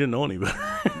 We didn't know any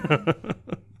better.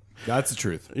 That's the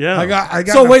truth. Yeah. I got.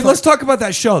 So a wait, fu- let's talk about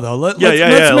that show though. Let's Yeah.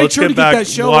 make Let's sure get to back get that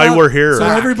show why out we're here. so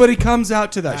everybody comes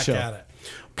out to that back show. at it.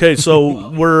 Okay, so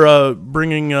we're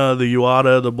bringing the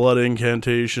Uada, the Blood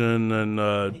Incantation, and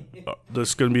this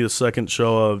is going to be the second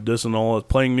show of Disannulleth,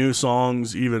 playing new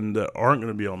songs even that aren't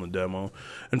going to be on the demo.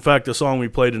 In fact, the song we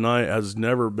played tonight has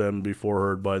never been before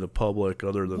heard by the public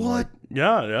other than What?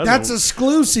 yeah. That's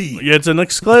exclusive. Yeah, it's an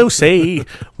exclusive,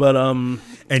 but And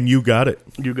you got it.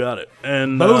 you got it.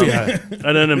 And yeah.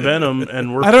 and then in Venom,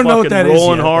 and we're I don't know what fucking that is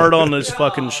rolling yet. hard on this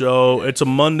fucking show. It's a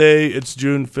Monday. It's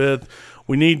June 5th.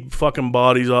 We need fucking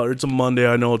bodies out. It's a Monday.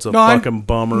 I know it's a fucking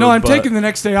bummer. No, I'm but taking the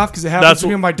next day off because it happens to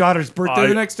be my daughter's birthday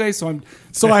the next day. So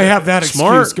I have that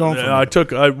excuse going for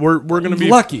me. We're going to be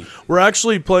lucky. We're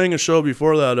actually playing a show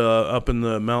before that up in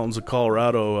the mountains of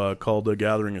Colorado called The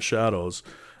Gathering of Shadows.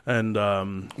 And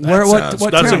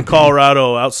what that's town? in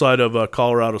Colorado, outside of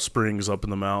Colorado Springs, up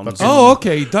in the mountains. Oh,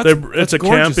 okay. It's a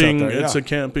camping. There, yeah. It's a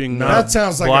camping. That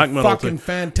sounds like black a metal fucking thing.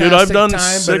 fantastic Dude, I've done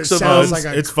time, 6 of sounds those.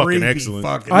 like It's fucking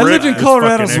excellent. I lived in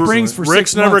Colorado Springs for 6 months.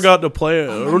 Rick's never got to play it.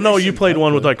 No, you played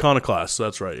one with Iconoclast.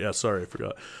 That's right. Yeah, sorry, I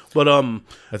forgot. But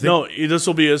no, this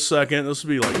will be his second. This will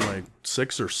be like my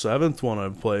 6th or 7th one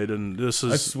I've played, and this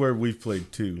is. I swear we've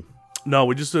played 2. No,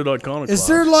 we just did Iconoclast. Is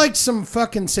there like some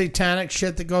fucking satanic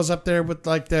shit that goes up there with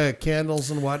like the candles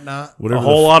and whatnot?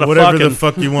 Whatever the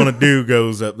fuck you want to do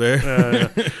goes up there.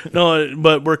 No,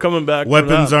 but we're coming back.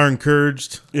 Weapons are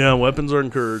encouraged. Yeah, weapons are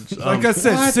encouraged. Like I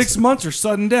said, 6 months or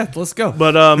sudden death. Let's go.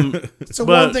 But so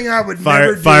one thing I would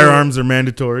never do. Firearms are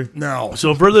mandatory. No.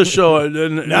 So for this show,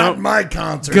 not my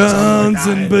concert. Guns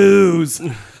and booze.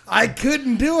 I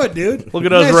couldn't do it, dude. Look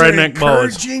at us redneck boys.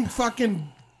 Encouraging fucking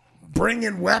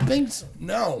bringing weapons?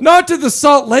 No. Not to the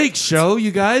Salt Lake show,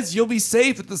 you guys. You'll be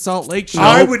safe at the Salt Lake show.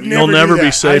 I would never. You'll never do be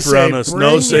that. safe around us.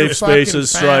 No safe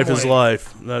spaces. Strife family. is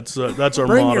life. That's our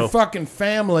bring motto. Your fucking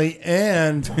family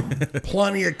and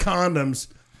plenty of condoms.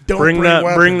 Don't bring that.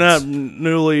 weapons. Bring that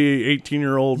newly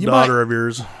 18-year-old daughter of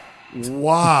yours.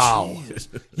 Wow.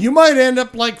 You might end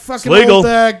up like fucking old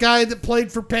guy that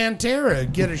played for Pantera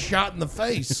and get a shot in the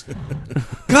face.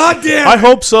 God damn. I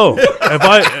hope so. If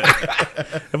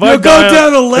I go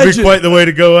down a legend. That'd be quite the way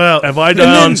to go out. If I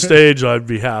die on stage, I'd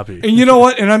be happy. And you know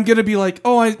what? And I'm going to be like,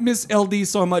 oh, I miss LD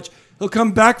so much. He'll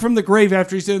come back from the grave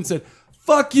after he's in and said,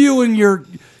 fuck you and you're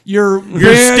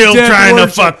still trying to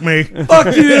fuck me.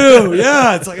 Fuck you.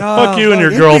 Yeah, it's like, oh, fuck you and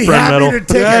your girlfriend metal.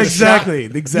 Yeah,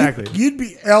 exactly. You'd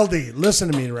be LD.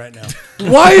 Listen to me right now.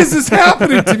 Why is this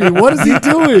happening to me? What is he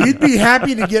doing? You'd be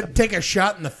happy to take a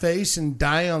shot in the face and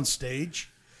die on stage.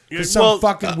 Some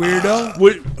fucking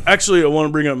weirdo. Actually, I want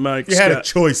to bring up Mike. You had a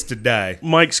choice to die.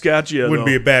 Mike Scaccia wouldn't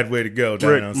be a bad way to go.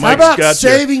 How about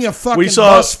saving a fucking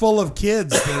bus full of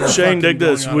kids? Shane, dig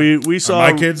this. We saw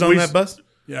my kids on that bus.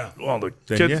 Yeah. Well, the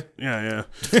kids. Yeah.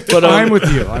 But I'm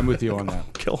with you. I'm with you on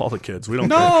that. Kill all the kids. We don't.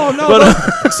 No, but,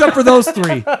 except for those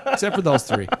 3.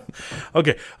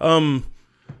 Okay.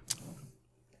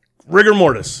 Rigor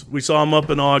Mortis. We saw him up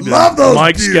in Ogden. Love those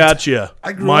Mike dudes. Scaccia.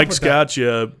 I grew Mike up with that.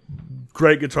 Scaccia.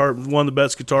 Great guitar, one of the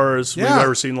best guitarists we've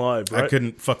ever seen live. Right? I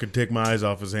couldn't fucking take my eyes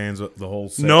off his hands the whole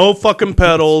set. No fucking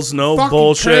pedals, no fucking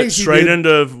bullshit. crazy, Straight dude.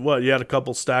 into what? You had a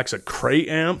couple stacks of crate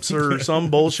amps or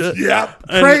some bullshit. Yeah,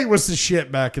 crate was the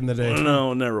shit back in the day.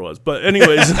 No, it never was. But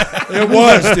anyways, it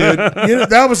was, dude. You know,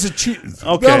 that was a cheap.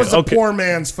 Okay, that was a poor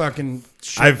man's fucking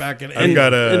shit back in. I've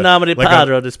got a in nomine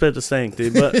Padre, the Spiritus Sancti.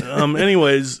 But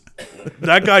anyways,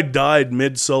 that guy died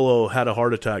mid solo, had a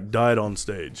heart attack, died on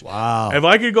stage. Wow. If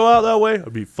I could go out that way,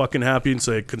 I'd be fucking happy and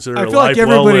say consider I it feel like life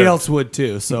everybody well else would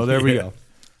too. So there we go.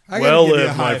 Well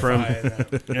lived, my friend.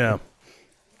 Yeah.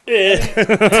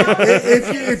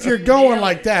 if you're going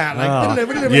like that,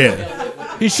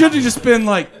 yeah, he should have just been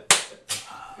like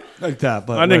that.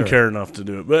 But I didn't care enough to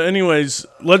do it. But anyways,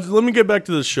 let me get back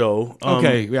to the show.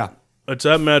 Okay, yeah. It's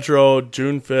at Metro,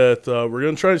 June 5th. We're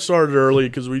going to try to start it early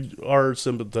because we are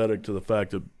sympathetic to the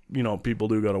fact that, people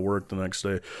do got to work the next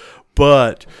day.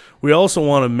 But we also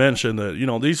want to mention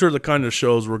that, these are the kind of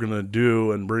shows we're going to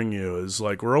do and bring you. Is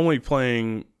like we're only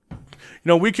playing...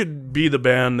 we could be the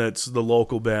band that's the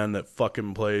local band that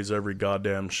fucking plays every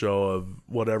goddamn show of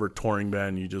whatever touring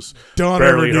band you just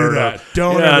barely heard of.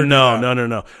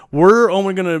 No. We're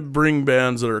only going to bring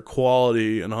bands that are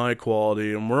quality and high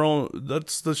quality, and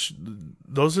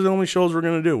those are the only shows we're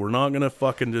going to do. We're not going to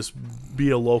fucking just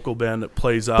be a local band that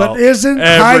plays out. But isn't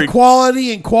high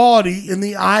quality and quality in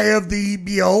the eye of the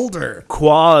beholder?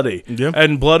 Quality. Yep.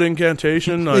 And Blood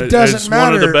Incantation is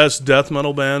one of the best death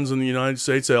metal bands in the United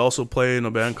States. They also play in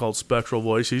a band called Spectral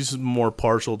Voice. He's more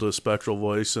partial to Spectral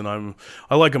Voice, and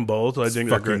I like them both. I think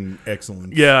they're great.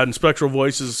 Excellent. Yeah, and Spectral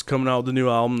Voice is coming out with a new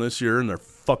album this year, and they're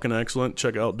fucking excellent.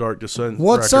 Check out Dark Descent.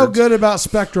 What's so good about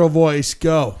Spectral Voice?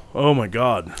 Go. Oh my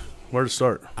God, where to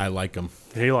start? I like them.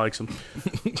 He likes them.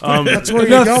 That's where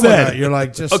you're going with that. You're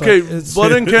like, just okay. Like,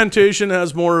 Blood Incantation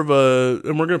has more of a,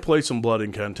 and we're gonna play some Blood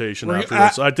Incantation after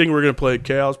this. I think we're gonna play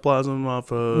Chaos Plasm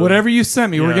off of whatever you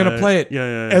sent me. We're gonna play it.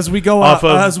 Yeah. As we go off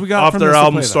off their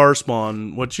album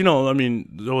Starspawn, which it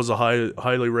was a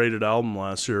highly rated album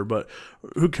last year. But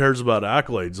who cares about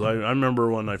accolades? I remember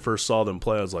when I first saw them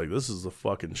play, I was like, this is the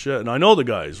fucking shit. And I know the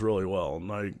guys really well,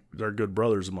 and they're good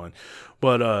brothers of mine.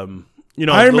 But you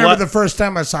know, I remember the first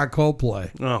time I saw Coldplay.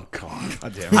 Oh God.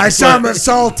 I saw them at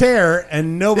Solitaire,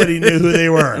 and nobody knew who they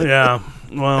were. Yeah.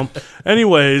 Well,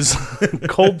 anyways,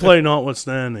 Coldplay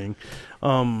notwithstanding,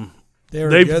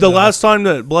 the last time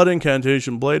that Blood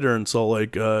Incantation played there in Salt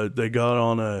Lake, they got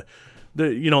on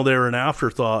they were an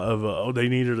afterthought of they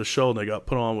needed a show, and they got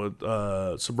put on with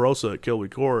Sabrosa at Kilby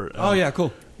Court. Oh yeah,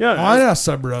 cool. Yeah, I know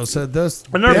Subro said this.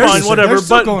 and they're fine, whatever.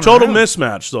 But total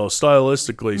mismatch though,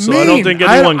 stylistically. So I don't think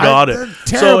anyone got it.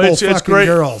 Terrible So it's great.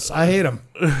 Girls. I hate them.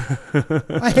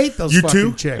 I hate those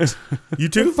fucking chicks. You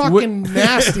too? They're fucking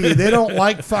nasty. They don't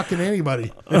like fucking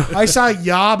anybody. I saw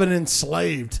Yob and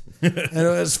Enslaved, and it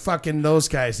was fucking those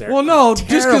guys there. Well, no,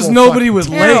 just because nobody would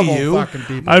lay you. Fucking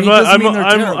people.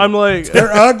 I'm like,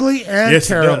 They're ugly and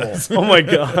terrible. oh my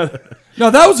God. No,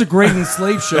 that was a great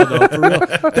enslaved show, though, for real.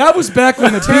 That was back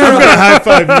when the I'm gonna high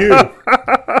five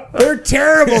you. They're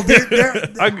terrible.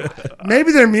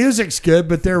 Maybe their music's good,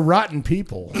 but they're rotten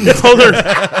people. No, they're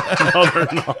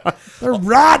not. They're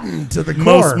rotten to the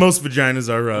core. Most vaginas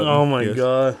are rotten. Oh my yes.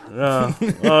 God! Yeah,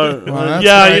 that's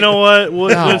yeah. right. You know what?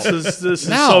 No. This is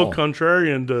No. so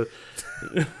contrarian to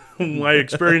my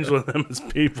experience with them as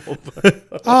people.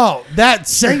 Oh, that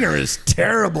singer is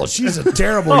terrible. She's a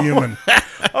terrible human.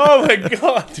 Oh my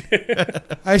God! Dude.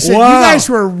 I said, Wow. you guys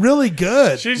were really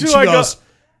good. She's And who she I goes,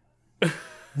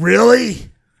 really?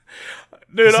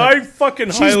 Dude, I fucking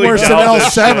She's highly worse than doubt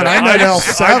this L7. shit. I met I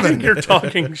L7. think you're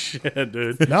talking shit,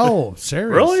 dude. No,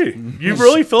 serious. Really? You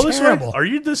really feel this way? terrible. Are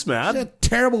you this She's a mad?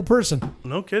 terrible person.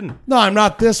 No kidding. No, I'm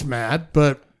not this mad,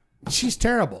 but she's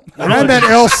terrible. And I met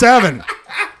L7.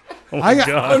 I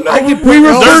God. can put we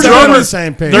refer L7 to them on the as-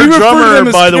 same page. Their refer to them drummer,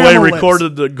 as by the way, camel lips.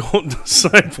 recorded the Golden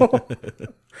Disciple.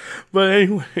 But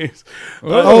anyways,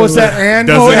 Oh, is that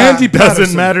Andy? Doesn't- Andy doesn't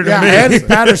Patterson. matter to yeah, me. Andy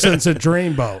Patterson's a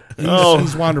dreamboat.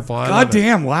 He's wonderful. I love God it.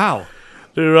 damn, wow.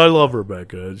 dude, I love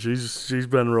Rebecca. She's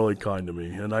been really kind to me,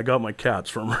 and I got my cats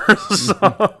from her. So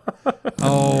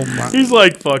Oh my! he's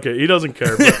like, fuck it, he doesn't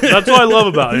care. But that's what I love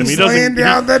about him. He's He doesn't. laying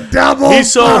down the double.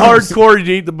 He's so thumbs. hardcore he'd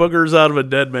eat the boogers out of a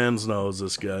dead man's nose.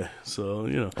 This guy. So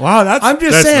you know. Wow, that's I'm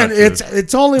just That's saying not true.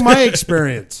 it's only my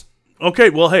experience. Okay,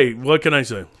 well, hey, what can I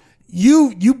say?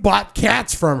 You bought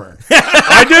cats from her.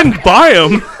 I didn't buy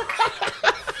them.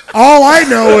 All I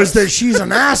know is that she's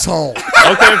an asshole.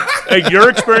 Okay, hey, your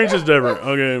experience is different.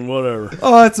 Okay, whatever.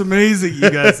 oh, that's amazing, you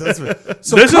guys. That's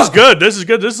so This is good. This is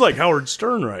good. This is like Howard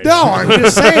Stern right now. No, I'm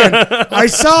just saying. I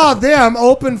saw them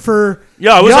open for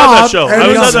Yeah, I was at that Yob show. and I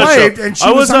was at that Enslaved, show. and she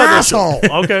I was an at that show.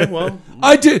 asshole. Okay, well,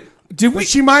 I did we? But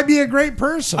she might be a great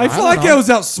person. I feel don't like know. I was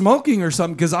out smoking or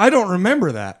something because I don't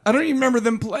remember that. I don't even remember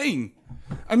them playing.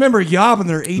 I remember Yob and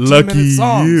their 18-minute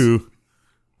songs. you.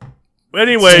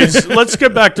 anyways, let's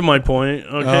get back to my point.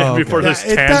 Okay, Oh, okay. before this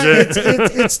Yeah,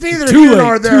 tangent. it's neither Too here late,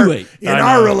 nor too there late. in I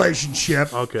our know.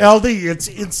 relationship. Okay. LD,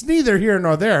 it's neither here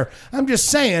nor there. I'm just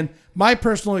saying, my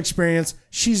personal experience,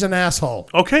 she's an asshole.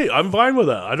 Okay, I'm fine with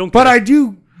that. I don't. But care.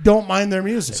 I don't mind their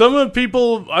music. Some of the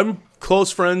people, I'm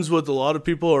close friends with a lot of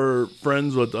people, or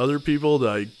friends with other people that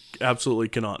I absolutely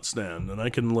cannot stand, and I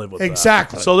can live with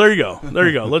Exactly. that. So there you go. There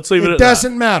you go. Let's leave it it at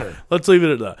doesn't matter. that. Let's leave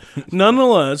it at that.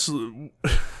 Nonetheless,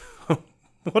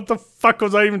 what the fuck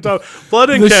was I even talking? Blood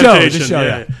The show, Incantation.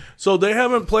 yeah. So they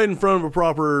haven't played in front of a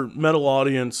proper metal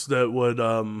audience that would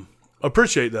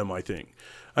appreciate them, I think.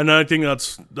 And I think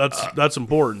that's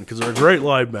important because they're a great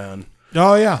live band.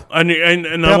 Oh yeah. And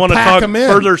I They'll want to pack talk 'em in.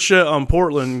 further shit on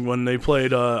Portland when they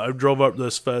played. I drove up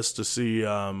this fest to see,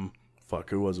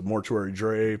 who was it? Mortuary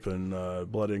Drape and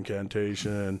Blood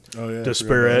Incantation. Oh, yeah, I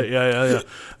Dispirit. Yeah.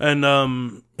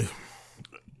 And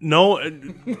no,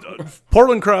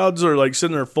 Portland crowds are like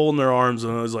sitting there folding their arms,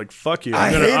 and I was like, "Fuck you! I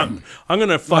hate 'em. I'm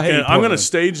gonna hate I'm gonna Portland.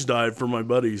 stage dive for my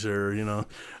buddies here, you know."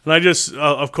 And I just,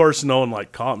 of course, no one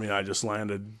like caught me. I just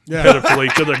landed pitifully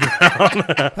to the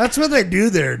ground. That's what they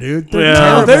do there, dude. They're Yeah. Oh,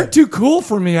 terrible. they're too cool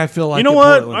for me, I feel like. You know in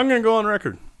what? Portland. I'm gonna go on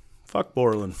record. Fuck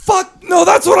Portland. Fuck, no,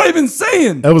 that's what I've been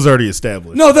saying. That was already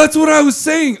established. No, that's what I was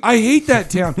saying. I hate that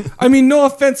town. I mean, no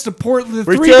offense to Portland. The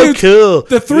We're three so dudes, cool.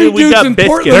 The three We dudes got in biscuits.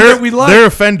 Portland that we They're like.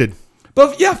 offended.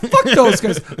 But yeah, fuck those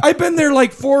guys. I've been there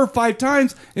like 4 or 5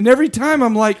 times, and every time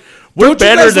I'm like, We're don't you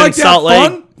better guys than like to have Salt Lake.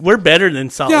 fun? We're better than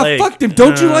Salt Yeah, Lake. fuck them.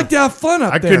 Don't you like to have fun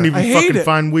up I there? couldn't even hate fucking it.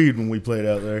 find weed when we played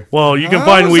out there. Well, you can How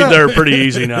find was weed that? there pretty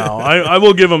easy now. I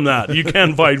will give them that. You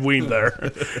can find weed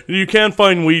there. You can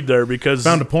find weed there because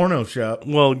Found a porno shop.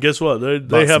 well, guess what? They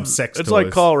Bought have some sex It's like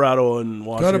toys. Colorado and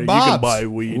Washington. You can Bob's. buy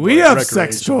weed. We like have sex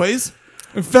recreational. toys.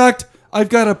 In fact, I've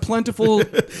got a plentiful.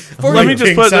 for Let you. me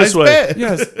just put it this King-size way. bed.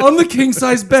 Yes, on the king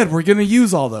size bed. We're gonna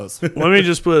use all those. Let me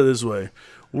just put it this way.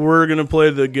 We're gonna play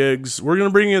the gigs. We're gonna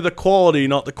bring you the quality,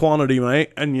 not the quantity,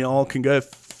 mate. And y'all can go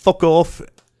fuck off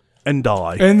and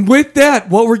die. And with that,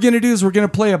 what we're going to do is we're going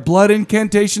to play a blood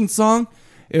incantation song.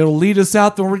 It'll lead us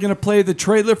out. Then we're going to play the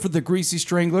trailer for the Greasy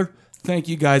Strangler. Thank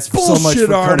you guys so much for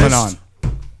coming on.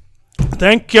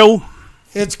 Thank you.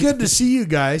 It's good to see you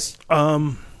guys.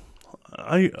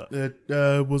 It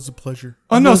was a pleasure.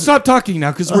 Oh, no, stop talking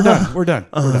now because we're done. We're done.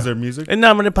 Is there music? In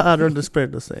nomine Patri et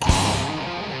Spiritus Sancti.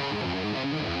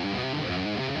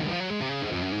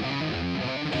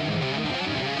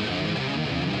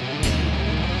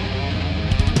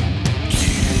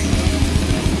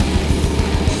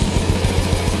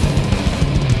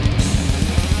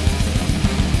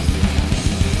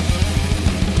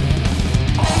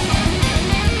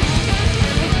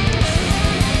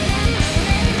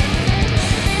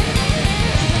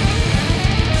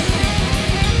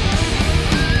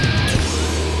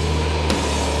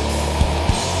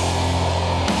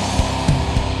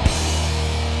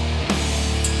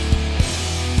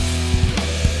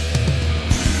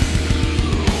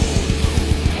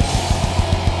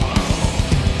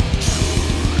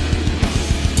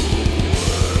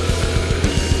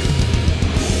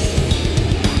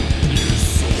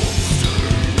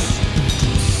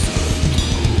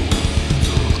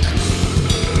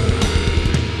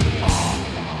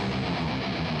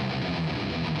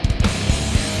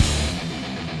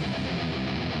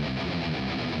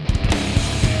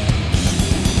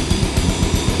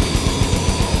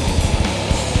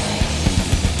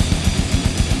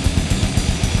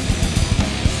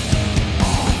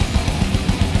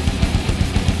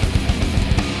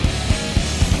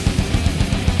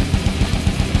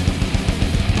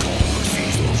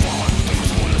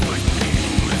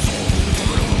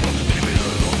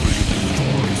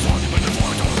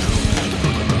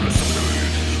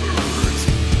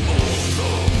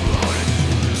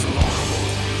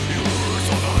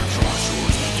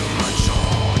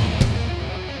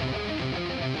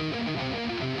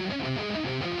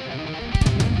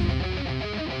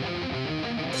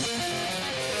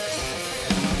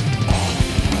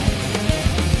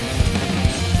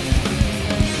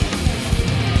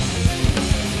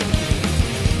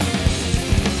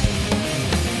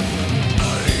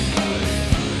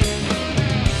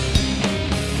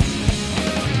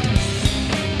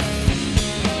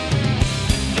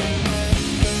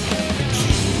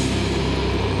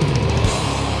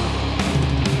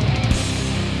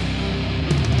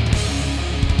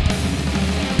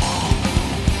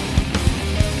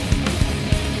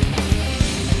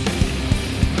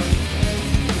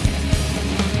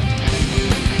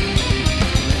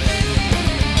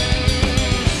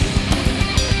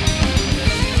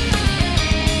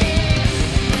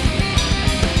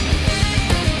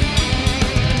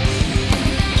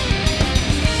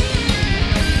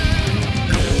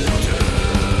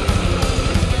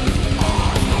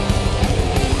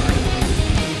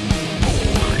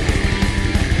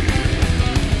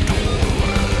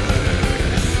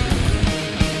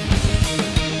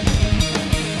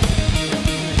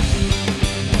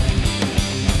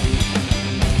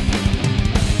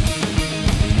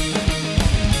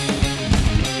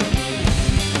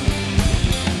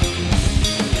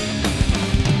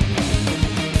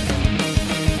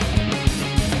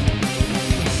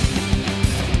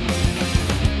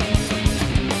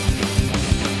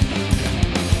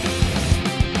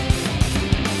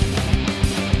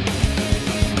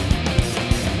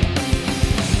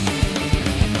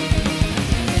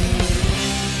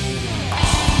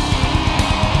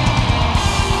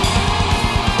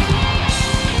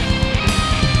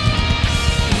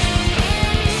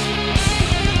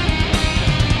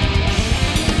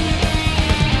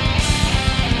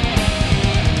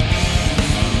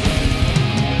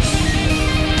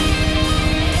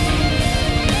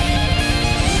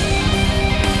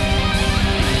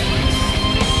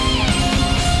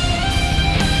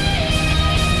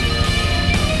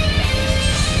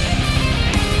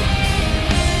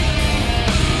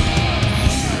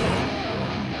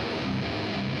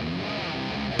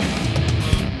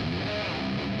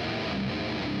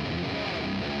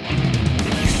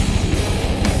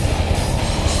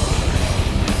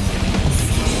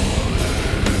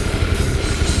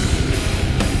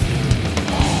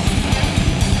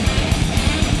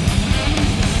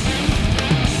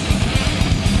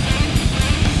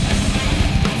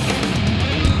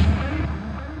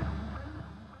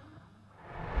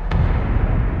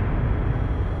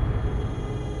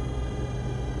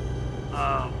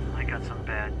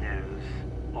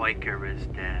 Oiker is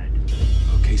dead.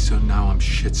 Okay, so now I'm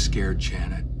shit scared,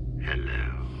 Janet.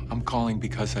 Hello. I'm calling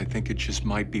because I think it just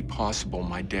might be possible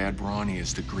my dad, Ronnie,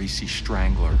 is the Greasy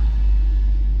Strangler.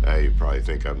 You probably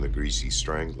think I'm the Greasy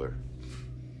Strangler.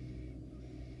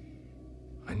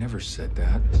 I never said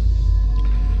that.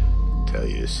 Tell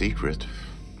you a secret.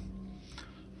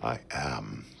 I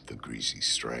am the Greasy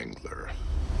Strangler.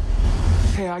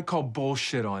 Hey, I call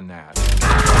bullshit on that.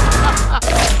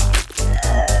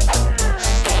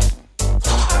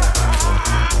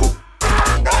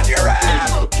 On your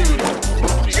ass!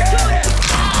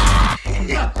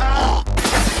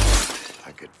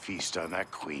 I could feast on that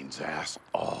queen's ass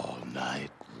all night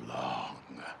long.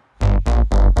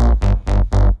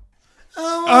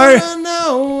 I wanna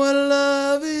know what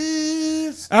love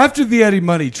is. After the Eddie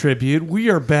Money tribute, we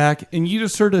are back, and you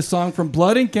just heard a song from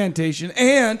Blood Incantation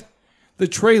and the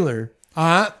trailer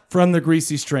from the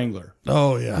Greasy Strangler.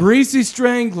 Oh, yeah. Greasy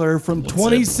Strangler from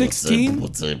 2016.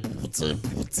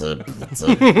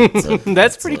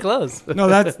 That's pretty close. No,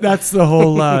 that's the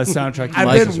whole soundtrack.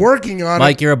 I've been working on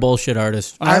Mike, it. you're a bullshit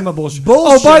artist. I'm a bullshit.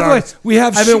 Bullshit Oh, by the way, artist. we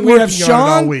have I've been we have working on it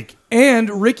all Sean week. and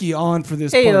Ricky on for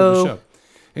this part of the Heyo. show.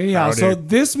 Anyhow, Howdy. so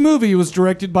this movie was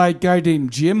directed by a guy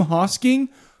named Jim Hosking,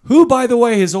 who, by the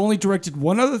way, has only directed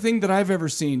one other thing that I've ever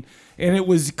seen, and it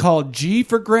was called G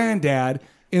for Granddad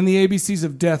in the ABCs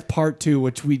of Death Part 2,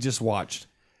 which we just watched.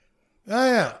 Oh,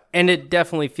 yeah. And it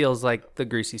definitely feels like the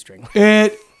Greasy Strangler.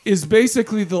 It is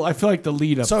basically I feel like the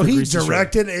lead up. So to he Greasy Strangler.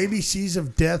 directed ABCs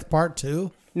of Death Part 2?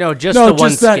 No, just No, the one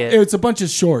just that skit. it's a bunch of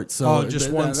shorts. So Oh,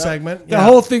 just one segment? The Yeah.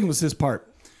 whole thing was his part.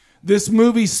 This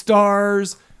movie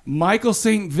stars Michael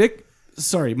St.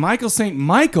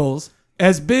 Michaels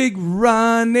as Big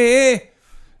Ronnie.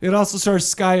 It also stars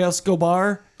Sky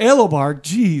Elobar.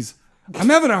 Jeez, I'm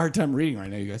having a hard time reading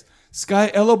right now, you guys.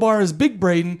 Sky Elobar as Big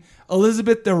Braden,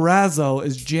 Elizabeth DeRazzo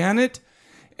as Janet,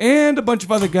 and a bunch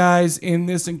of other guys in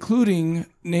this, including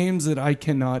names that I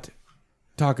cannot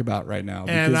talk about right now.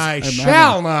 And because I I'm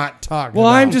shall having- not talk Well,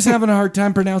 about I'm just having a hard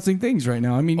time pronouncing things right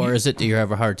now. I mean, Or is it do you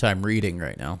have a hard time reading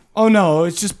right now? oh no,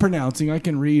 it's just pronouncing. I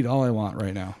can read all I want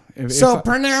right now. So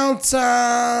pronounce,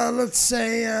 let's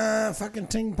say, fucking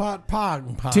ting pot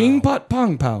pong pow. Ting pot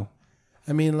pong pow.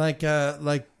 I mean, like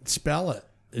spell it.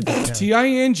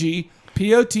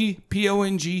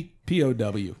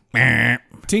 TINGPOTPONGPOW.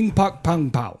 Ting pot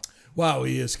pong pow. Wow,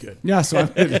 he is good. Yeah, so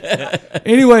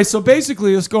anyway, so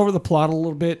basically, let's go over the plot a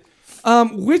little bit,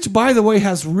 which, by the way,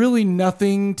 has really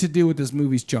nothing to do with this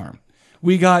movie's charm.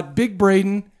 We got Big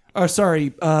Braden,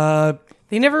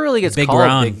 He never really gets Big called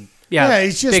Ron. Big. Yeah, Yeah,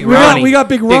 he's just- Big we Ronnie. we got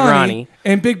Big Ronnie, Ronnie.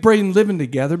 and Big Braden living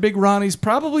together. Big Ronnie's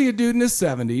probably a dude in his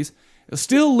 70s,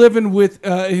 still living with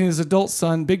his adult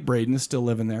son. Big Braden is still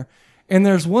living there. And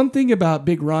there's one thing about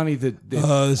Big Ronnie that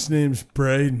His name's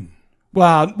Braden.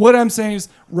 well, what I'm saying is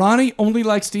Ronnie only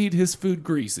likes to eat his food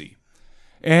greasy.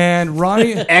 And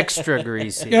Ronnie Extra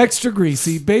greasy. extra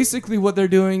greasy. Basically what they're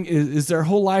doing is their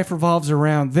whole life revolves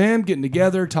around them getting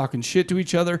together, talking shit to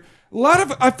each other.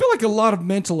 I feel like a lot of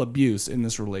mental abuse in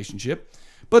this relationship.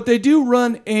 But they do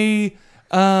run a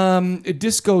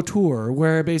disco tour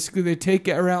where basically they take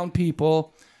around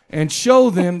people and show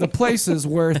them the places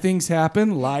where things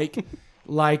happen, like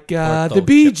the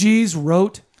Bee Gees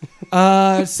wrote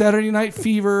Saturday Night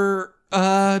Fever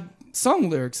song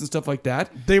lyrics and stuff like that.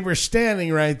 They were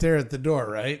standing right there at the door,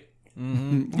 right?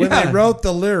 Mm-hmm. When Yeah. they wrote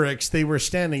the lyrics, they were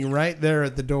standing right there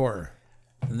at the door.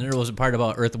 And there was a part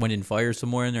about Earth, Wind, and Fire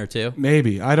somewhere in there too.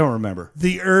 Maybe. I don't remember.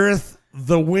 The earth,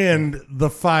 the wind, the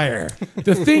fire.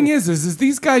 The thing is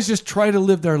these guys just try to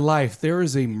live their life. There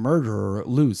is a murderer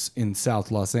loose in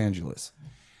South Los Angeles.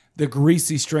 The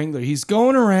Greasy Strangler. He's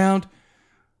going around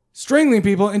strangling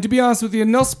people. And to be honest with you,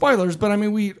 no spoilers, but I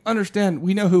mean, we understand.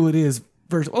 We know who it is.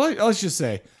 First, well, let's just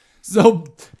say. So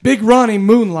Big Ronnie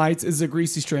moonlights as a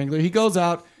Greasy Strangler. He goes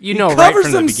out. You know, he right covers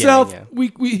from the himself.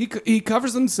 beginning, He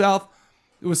covers himself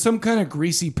with some kind of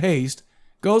greasy paste.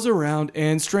 Goes around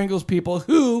and strangles people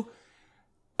who,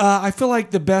 I feel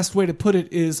like the best way to put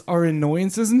it is are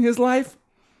annoyances in his life.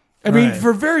 I mean, Right.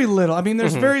 for very little. I mean,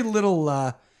 there's very little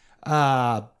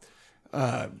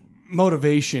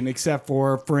motivation except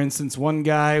for instance, one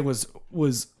guy was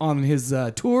on his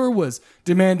tour was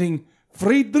demanding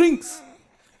free drinks,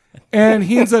 and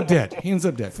he ends up dead.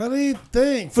 Funny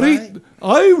thing.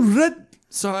 I read.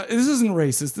 So this isn't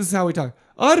racist. This is how we talk.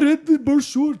 I read the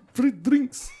brochure. Free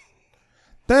drinks.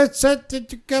 That's it.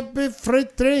 That you got me free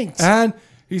drinks. And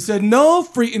he said, no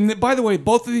free. And by the way,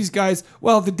 both of these guys,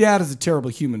 well, the dad is a terrible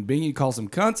human being. He calls them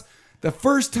cunts. The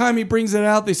first time he brings it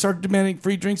out, they start demanding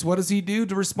free drinks. What does he do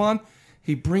to respond?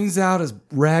 He brings out his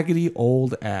raggedy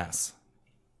old ass.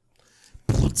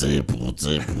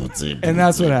 And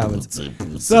that's what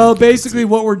happens. So basically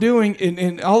what we're doing,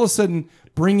 and all of a sudden,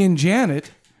 bring in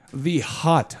Janet, the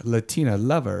hot Latina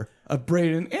lover of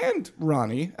Braden and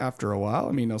Ronnie after a while.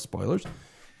 I mean, no spoilers.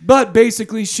 But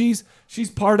basically, she's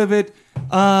part of it.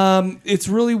 It's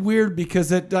really weird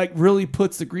because it like really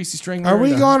puts the Greasy Strangler. Are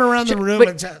we going around the room?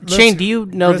 But Shane, do you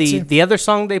know the other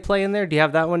song they play in there? Do you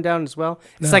have that one down as well?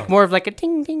 It's like more of like a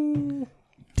ding ding.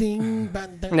 Ding,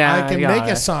 bang, ding. Nah, I can yeah, make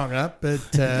yeah. a song up,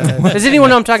 but does anyone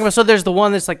know what I'm talking about? So there's the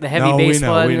one that's like the heavy bass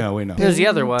one. We know. There's the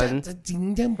other one.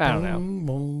 I don't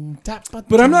know.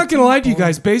 But I'm not going to lie to you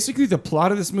guys. Basically, the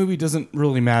plot of this movie doesn't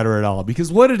really matter at all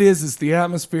because what it is the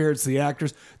atmosphere, it's the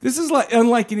actors. This is like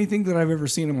unlike anything that I've ever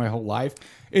seen in my whole life.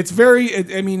 It's very,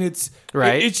 it's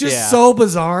right. It's just so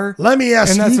bizarre. Let me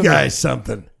ask you guys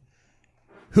something.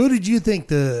 Who did you think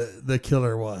the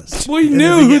killer was? We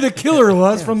knew who the killer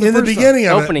was from the in the first beginning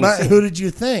of opening it. But scene. who did you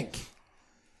think?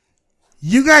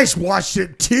 You guys watched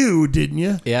it too, didn't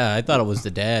you? Yeah, I thought it was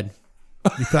the dad.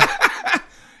 You thought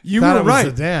You thought were it was right.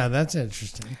 the dad. That's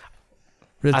interesting.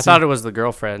 I thought it was the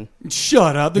girlfriend.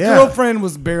 Shut up. The Yeah. girlfriend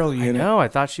was barely in it. No, I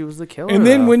thought she was the killer. And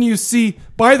then though. when you see,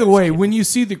 by the way, when you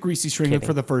see the Greasy Strangler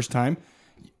for the first time,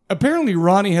 apparently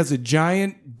Ronnie has a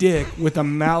giant dick with a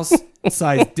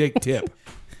mouse-sized dick tip.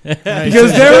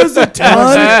 Because there's a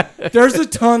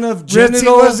ton of Ritzy,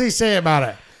 genital. what does he say about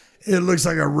it? It looks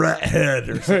like a rat head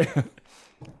or something.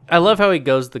 I love how he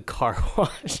goes to the car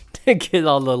wash to get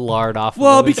all the lard off.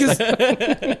 Well, of him. because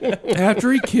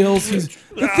after he kills,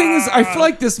 the thing is, I feel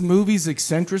like this movie's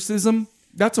eccentricism,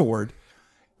 that's a word,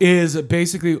 is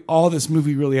basically all this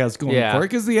movie really has going for it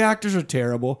because the actors are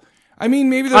terrible. I mean,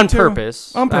 maybe they're on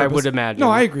purpose. On purpose, I would imagine.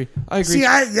 No, I agree. See,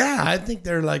 I think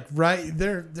they're like right.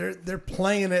 They're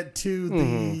playing it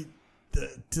to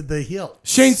the hilt.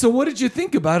 Shane, so what did you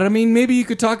think about it? I mean, maybe you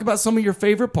could talk about some of your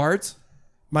favorite parts.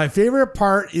 My favorite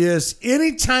part is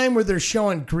any time where they're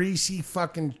showing greasy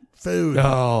fucking food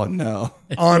Oh no,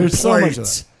 on There's so much of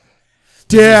plates.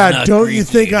 Dad, don't you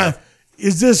greasy think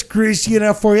is this greasy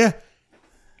enough for you?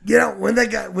 You know, when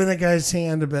that guy's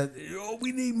hand about,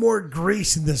 we need more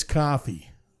grease in this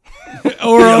coffee.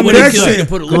 Or on the next feel like thing, I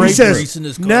put a little he says, grease in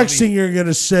this next coffee. thing you're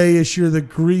gonna say is you're the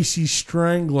Greasy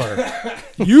Strangler.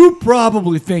 you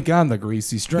probably think I'm the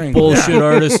Greasy Strangler. Bullshit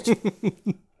artist.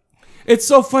 It's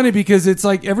so funny because it's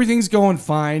like everything's going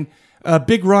fine.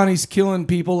 Big Ronnie's killing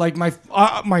people. Like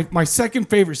my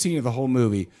second favorite scene of the whole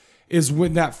movie is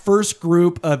when that first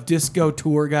group of disco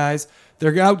tour guys,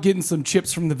 they're out getting some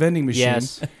chips from the vending machine.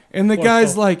 Yes. And the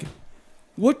guy's like,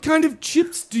 what kind of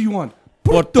chips do you want?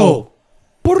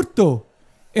 Porto.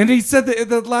 And he said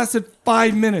that lasted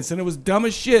 5 minutes and it was dumb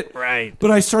as shit. Right. But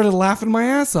I started laughing my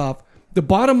ass off. The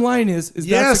bottom line is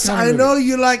Yes, that's the kind of I movie. know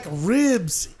you like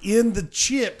ribs in the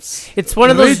chips. It's one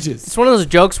of those. Ridges. It's one of those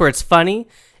jokes where it's funny,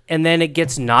 and then it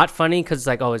gets not funny because it's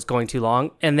like, oh, it's going too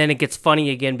long, and then it gets funny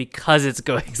again because it's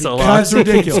going so long. That's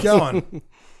ridiculous. Keeps going.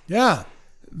 Yeah.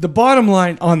 The bottom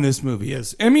line on this movie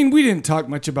is, I mean, we didn't talk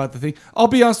much about the thing. I'll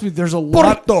be honest with you, there's a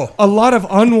lot of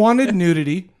unwanted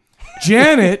nudity.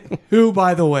 Janet, who,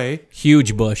 by the way,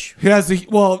 Huge bush. has a,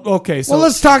 okay, so Well,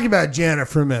 let's talk about Janet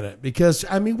for a minute because,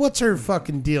 I mean, what's her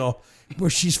fucking deal where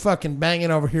she's fucking banging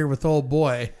over here with old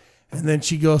boy and then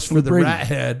she goes for the Brady. rat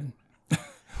head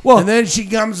well, and then she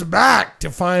comes back to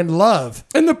find love.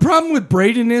 and the problem with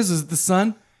Braden is the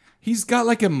son, he's got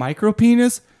like a micro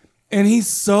penis and he's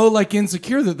so like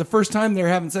insecure that the first time they're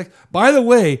having sex, by the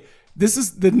way, this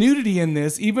is the nudity in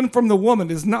this, even from the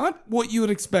woman, is not what you would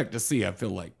expect to see, I feel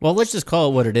like. Well, let's just call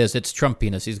it what it is. It's Trump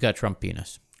penis. He's got Trump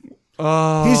penis. He's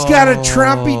got a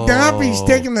Trumpy dump. He's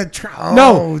taking the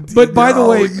No, but by the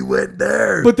way, you went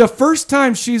there. But the first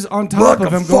time she's on top Look,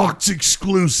 of a him going, Fox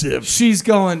exclusive. he's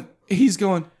going,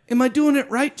 am I doing it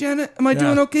right, Janet? Am I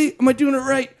doing okay? Am I doing it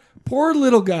right? Poor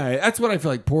little guy. That's what I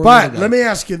feel like. Poor But little guy. let me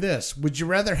ask you this: would you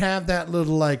rather have that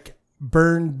little like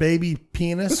burned baby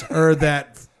penis or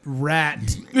that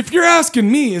rat? If you're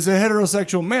asking me as a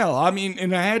heterosexual male, I mean,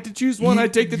 and I had to choose one,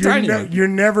 I'd take the tiny one. You're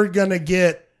never gonna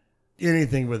get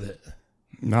anything with it.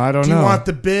 No, I don't Do know. you want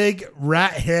the big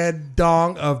rat head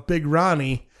dong of Big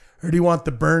Ronnie, or do you want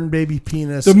the burned baby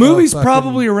penis? The movie's of fucking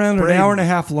probably around an Braden? hour and a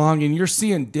half long, and you're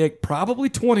seeing dick probably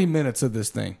 20 minutes of this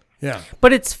thing. Yeah.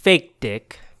 But it's fake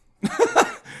dick.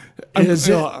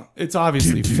 It's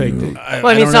obviously fake dick. Well,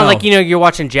 I mean, it's not like, you're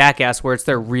watching Jackass where it's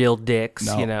their real dicks,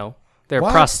 No. They're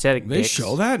What? prosthetic They dicks.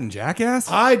 show that in Jackass?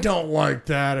 I don't like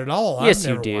that at all. Yes, I've you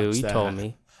never do. watched You that. told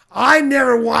me. I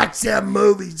never watched them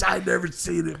movies. I never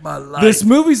seen it in my life. This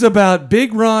movie's about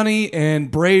Big Ronnie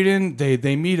and Braden.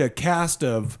 They meet a cast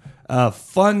of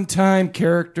fun time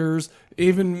characters.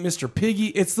 Even Mr. Piggy.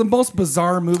 It's the most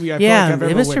bizarre movie I feel like I've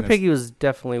ever Mr. witnessed. Piggy was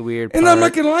definitely weird. And I'm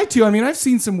not gonna lie to you. I mean, I've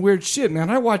seen some weird shit, man.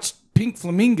 I watched Pink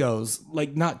Flamingos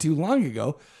like not too long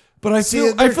ago, but I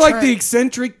feel like the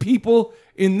eccentric people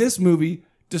in this movie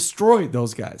destroyed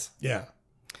those guys. Yeah.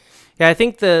 Yeah, I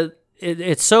think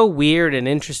it's so weird and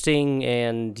interesting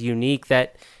and unique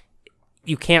that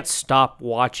you can't stop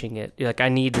watching it. You're like, I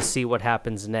need to see what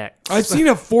happens next. I've seen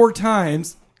it 4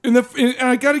 times, and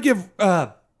I got to give.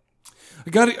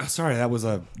 Sorry, that was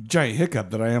a giant hiccup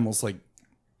that I almost like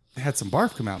had some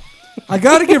barf come out. I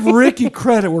got to give Ricky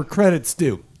credit where credit's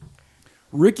due.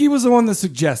 Ricky was the one that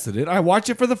suggested it. I watched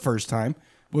it for the first time,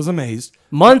 was amazed.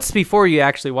 Months before you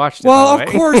actually watched it. Well, by of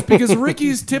the way. course, because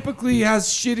Ricky's typically has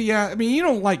shitty. I mean, you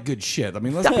don't like good shit. I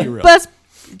mean, let's be real.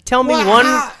 Tell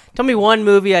me one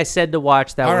movie I said to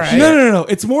watch that was right. shit. No.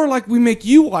 It's more like we make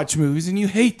you watch movies and you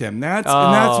hate them. That's what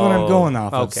I'm going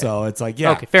off of. Okay. So it's like,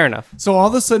 yeah. Okay, fair enough. So all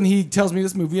of a sudden he tells me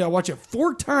this movie. I watch it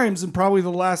 4 times in probably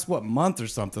the last month or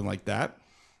something like that,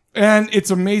 and it's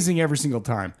amazing every single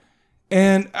time.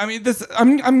 And I mean,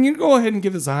 I'm gonna go ahead and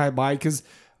give this a high buy because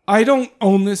I don't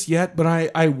own this yet, but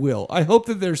I will. I hope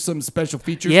that there's some special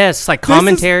features. Yes, like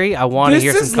commentary. I want to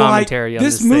hear some commentary on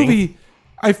this movie. thing.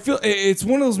 I feel it's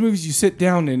one of those movies you sit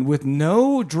down in with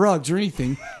no drugs or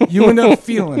anything. You end up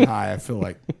feeling high. I feel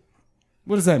like.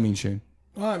 What does that mean, Shane?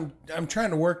 Well, I'm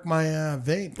trying to work my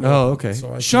vape. Oh, okay.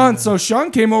 So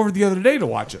Sean came over the other day to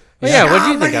watch it. Well, yeah, what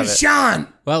do you think look of at it? Sean.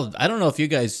 Well, I don't know if you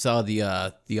guys saw the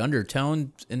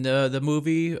undertone in the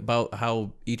movie about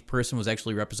how each person was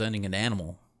actually representing an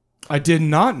animal. I did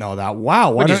not know that.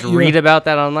 Wow. What, just read about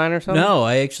that online or something? No,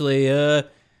 I actually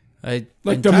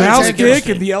like the mouse dick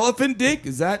and the elephant dick.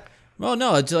 Is that? Well,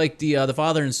 no, it's like the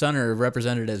father and son are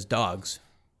represented as dogs.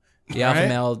 The alpha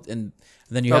male, and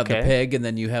then you have the pig, and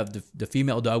then you have the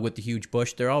female dog with the huge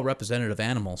bush. They're all representative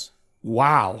animals.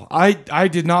 Wow. I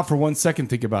did not for 1 second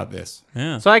think about this.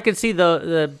 Yeah. So I could see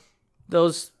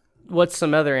those. What's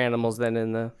some other animals then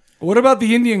in the? What about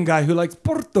the Indian guy who likes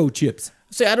Porto chips?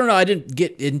 See, I don't know. I didn't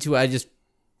get into it. I just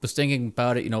was thinking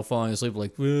about it, falling asleep,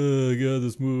 like, oh, God,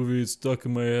 this movie, it's stuck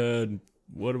in my head.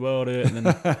 What about it? And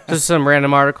then Just some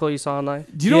random article you saw online?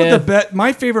 Do you know what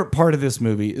my favorite part of this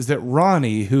movie is that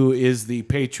Ronnie, who is the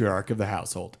patriarch of the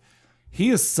household, he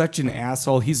is such an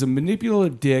asshole. He's a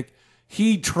manipulative dick.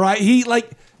 He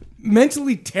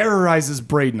mentally terrorizes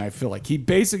Braden, I feel like.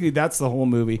 That's the whole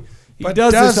movie. But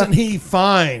doesn't he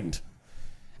find,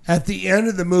 at the end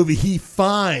of the movie, he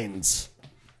finds...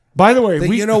 By the way,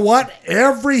 you know what?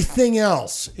 Everything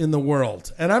else in the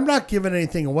world, and I'm not giving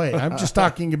anything away. I'm just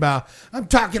talking about. I'm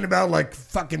talking about like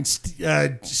fucking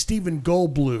Stephen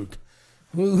Goldblum,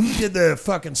 who did the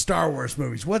fucking Star Wars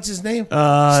movies. What's his name?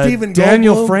 Stephen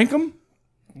Daniel Goldblum?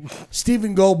 Frankham.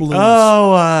 Stephen Goldblum.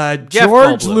 Oh,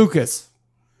 George Goldblum. Lucas.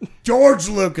 George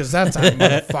Lucas. That's that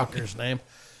motherfucker's name.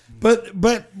 But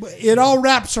it all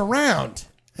wraps around,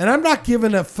 and I'm not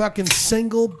giving a fucking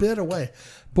single bit away.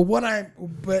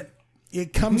 But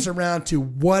it comes around to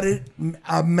what it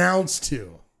amounts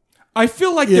to. I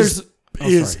feel like is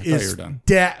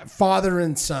father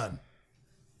and son.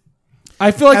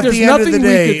 I feel like At there's the end nothing of the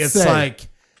day, we could it's say. like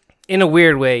In a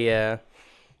weird way, yeah.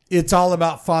 it's all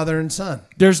about father and son.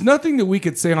 There's nothing that we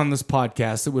could say on this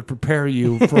podcast that would prepare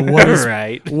you for what is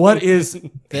Right. what is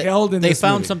held in they this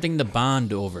found movie. something to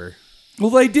bond over. Well,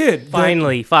 they did.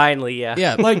 Finally, yeah.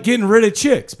 Yeah. Like getting rid of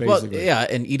chicks, Well, basically. yeah,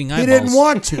 and eating He eyeballs. didn't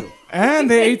want to. And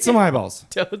they ate some eyeballs.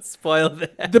 Don't spoil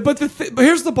that. But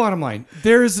here's the bottom line: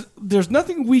 there's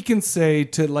nothing we can say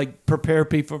to like prepare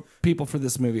people for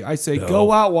this movie. I say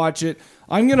go out, watch it.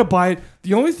 I'm gonna buy it.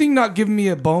 The only thing not giving me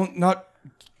a bone, not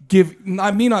giving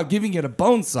it a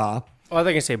bone saw. Oh, I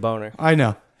think I say boner. I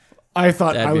know. I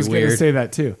thought That'd I be was gonna weird. say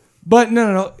that too. But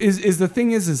no. Is the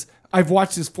thing is I've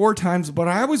watched this 4 times, but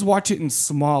I always watch it in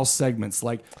small segments.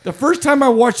 Like the first time I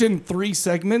watched it in 3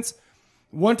 segments.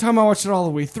 One time I watched it all the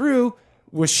way through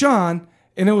with Sean,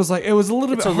 and it was a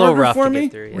little It's bit a little harder rough for to me.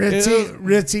 get through. Yeah.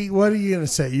 Ritzy, what are you gonna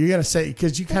say? You're gonna say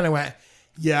because you kind of went,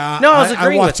 yeah. No, I was I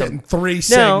agreeing watch with it him. in 3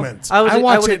 segments. I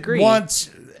watch would it agree. once,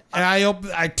 and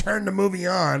I turn the movie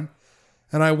on,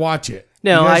 and I watch it.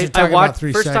 No, You guys are I talking watched about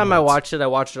 3 first time I segments.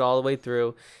 watched it all the way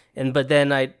through, but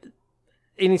then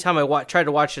anytime I tried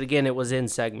to watch it again, it was in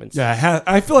segments. Yeah,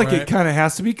 I feel like it Right. kind of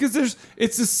has to be because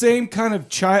it's the same kind of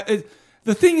child.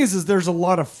 The thing is there's a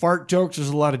lot of fart jokes, there's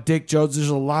a lot of dick jokes, there's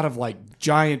a lot of like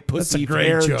giant pussy great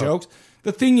hair joke. jokes.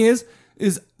 The thing is,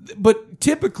 but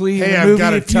typically Hey, in I've a movie,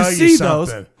 gotta if you tell you see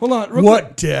something. those, hold on, real What,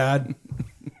 quick. Dad?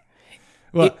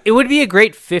 It would be a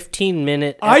great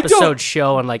 15-minute I don't- episode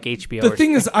show on like HBO. The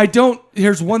thing is,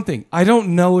 here's one thing. I don't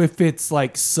know if it's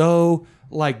like so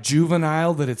like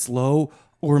juvenile that it's low,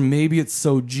 or maybe it's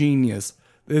so genius.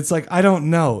 It's like, I don't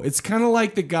know. It's kind of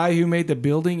like the guy who made the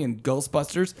building in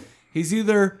Ghostbusters. He's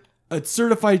either a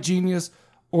certified genius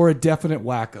or a definite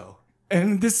wacko.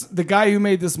 And the guy who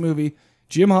made this movie,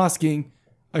 Jim Hosking,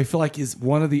 I feel like is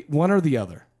one or the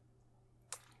other.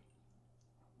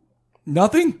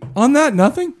 Nothing on that?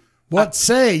 Nothing? What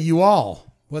say you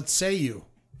all? What say you?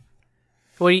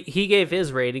 Well, he gave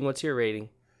his rating. What's your rating?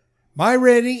 My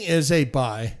rating is a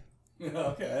buy.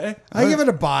 Okay. I give it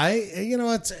a buy. You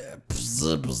know, it's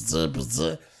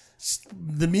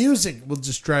the music will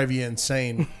just drive you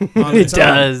insane. On It its own.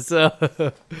 does.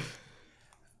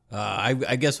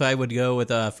 I guess I would go with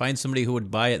find somebody who would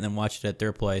buy it and then watch it at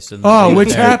their place. And Oh, leave it which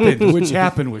there. happened. Which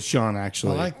happened with Sean, I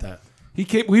actually. like that. He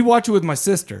came. We watched it with my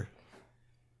sister.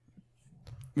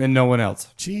 And no one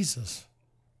else. Jesus.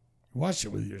 Watch it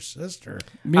with your sister.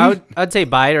 Me? I'd say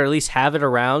buy it or at least have it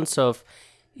around. So if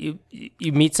you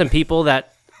meet some people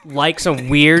that like some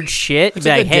weird shit, It's be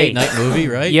a like, good hey, date night movie,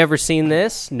 right? you ever seen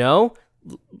this? No?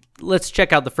 Let's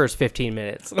check out the first 15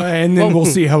 minutes. And then we'll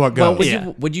see how it Well,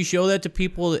 goes. would you show that to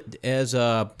people as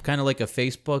kind of like a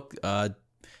Facebook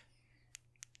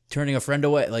turning a friend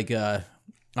away, like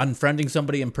unfriending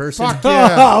somebody in person? Fuck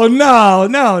yeah. Oh,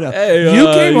 no. Hey, you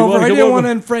came you over. wanna I come didn't over? want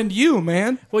to unfriend you,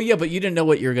 man. Well, yeah, but you didn't know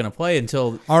what you were gonna play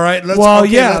until. All right, let's. Well,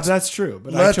 okay, yeah, let's- that's true.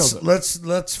 But I chose let's it.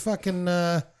 let's fucking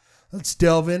let's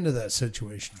delve into that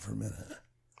situation for a minute.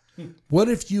 What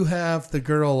if you have the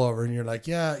girl over and you're like,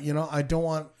 yeah, you know, I don't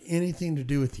want anything to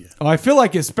do with you, Oh, I feel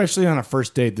like, especially on a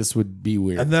first date, this would be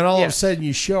weird. and then all of a sudden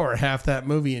you show her half that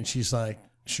movie and she's like,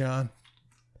 Sean,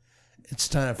 it's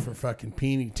time for fucking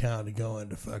Peony Town to go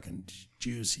into fucking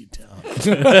Juicy Town.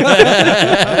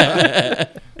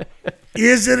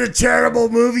 Is it a terrible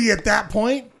movie at that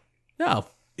point? No,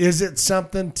 Is it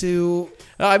something to?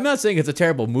 I'm not saying it's a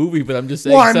terrible movie, but I'm just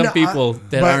saying Well, some no, people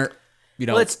that but- aren't. You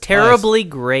know, Well, it's terribly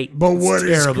great. But what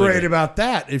is terribly great good. about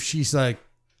that? If she's like,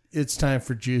 it's time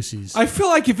for Juicies. I feel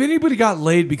like if anybody got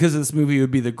laid because of this movie, it would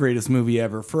be the greatest movie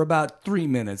ever for about 3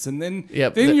 minutes. And then,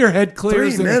 Yep, then your head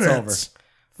clears 3 and it's over. minutes.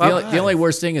 The only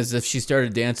worst thing is if she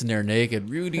started dancing there naked.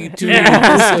 Rudy Tooty,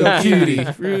 so cutie.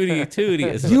 Rudy Tooty.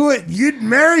 You'd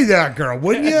marry that girl,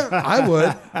 wouldn't you? I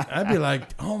would. I'd be like,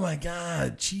 oh my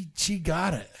god, she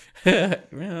got it.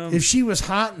 If she was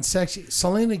hot and sexy,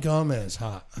 Selena Gomez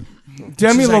hot.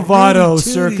 Demi She's like, Lovato, Rudy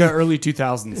Tooty. circa early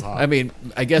 2000s hot. I mean,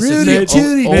 I guess Rudy it's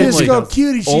Tooty, disco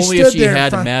cutie. She only stood if she there in had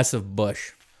front- massive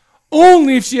bush.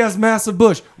 Only if she has massive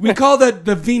bush. We call that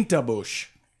the Vinta bush.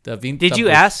 Did you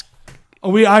ask?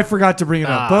 Oh, I forgot to bring it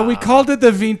up, but we called it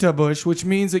the Vinta bush, which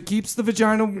means it keeps the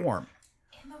vagina warm.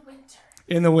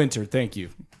 In the winter, thank you.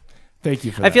 Thank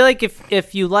you for that. I feel like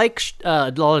if you like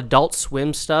a lot of Adult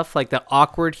Swim stuff, like the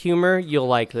awkward humor, you'll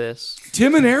like this.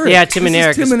 Tim and Eric. Yeah, Tim and This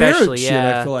Eric is Tim and Eric especially. shit,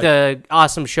 Yeah, I feel like. the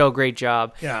awesome show, great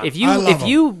job. Yeah, if I love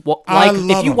you I like love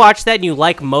if you 'em. watch that and you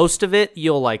like most of it,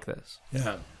 you'll like this.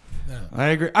 Yeah. I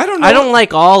agree. I don't know. I don't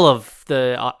like all of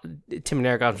the Tim and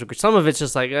Eric awesome. Some of it's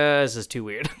just like this is too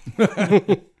weird.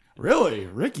 Really?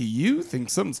 Ricky, you think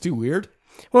something's too weird?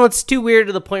 Well, it's too weird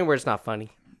to the point where it's not funny.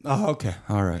 Oh, okay.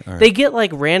 All right. They get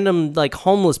like random like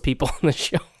homeless people on the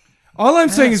show. All I'm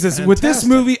saying is That's this. With this fantastic.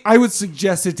 movie, I would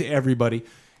suggest it to everybody.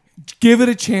 Give it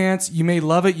a chance. You may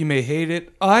love it. You may hate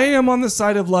it. I am on the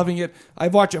side of loving it.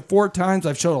 I've watched it 4 times.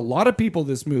 I've showed a lot of people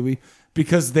this movie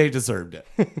because they deserved it.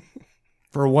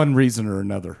 For one reason or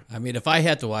another. I mean, if I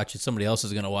had to watch it, somebody else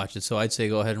is going to watch it, so I'd say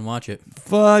go ahead and watch it.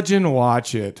 Fudge and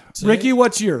watch it. Ricky,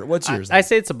 what's yours? I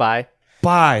say it's a buy.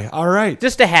 Bye. All right.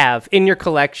 Just to have in your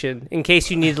collection in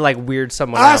case you need to like weird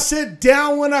someone I out. sit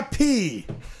down when I pee.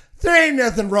 There ain't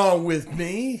nothing wrong with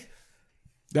me.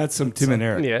 That's some Tim and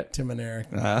Eric. Yeah. Tim and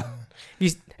Eric. Have you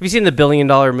seen the $1 billion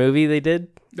movie they did?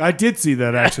 I did see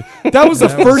that actually. That was the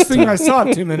first thing I saw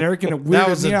of Tim and Eric, and it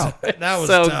weirded me out. That was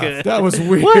So tough. good. That was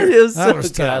weird. What? It was That so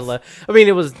was good. tough. I mean,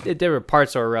 there were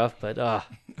parts that were rough, but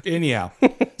Anyhow,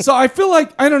 so I feel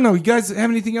like I don't know. You guys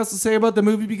have anything else to say about the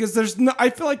movie? Because I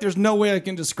feel like there's no way I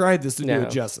can describe this to do No. it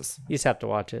justice. you just have to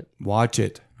watch it. Watch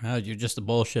it. Oh, you're just a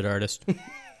bullshit artist.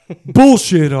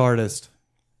 Bullshit artist.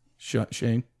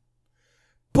 Shane.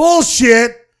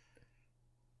 Bullshit.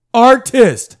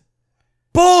 Artist.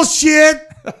 Bullshit.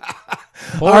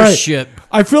 Bullshit.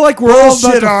 I feel like we're all about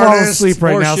Bullshit to fall artist. asleep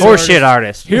right now. Bullshit So Horseshit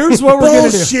artist. here's what we're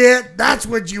gonna do. Bullshit. That's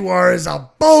what you are, is a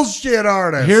bullshit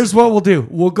artist. Here's what we'll do.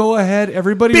 We'll go ahead,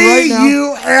 everybody, right now.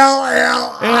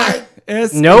 B-U-L-L-I.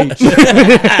 S-H. Nope.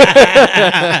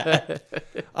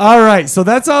 All right, so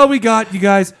that's all we got, you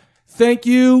guys. Thank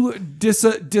you,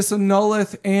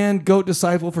 Disannulleth and Goat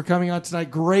Disciple, for coming on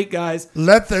tonight. Great guys.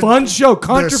 Let the Fun show, the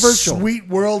controversial. sweet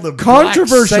world of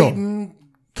Controversial. Black Satan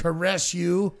caress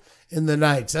you in the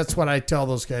nights. That's what I tell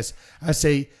those guys. I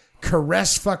say,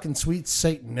 caress fucking sweet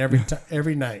Satan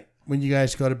every night when you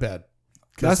guys go to bed.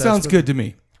 'Cause That that's sounds what- good to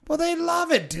me. Well, they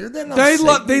love it, dude. They love They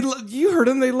Satan. love. You heard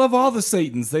them. They love all the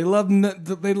Satans. They love.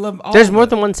 They love. All There's of more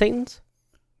them. than one Satan's?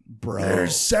 Bro.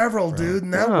 There's several, dude,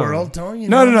 in that world. Don't you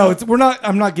No, know? no, no. We're not.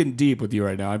 I'm not getting deep with you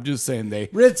right now. I'm just saying they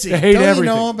Ritzy, they hate don't everything.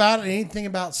 you know about anything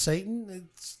about Satan?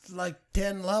 It's like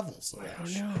 10 levels. I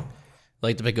don't know.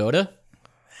 Like the pagoda?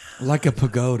 Like a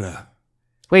pagoda.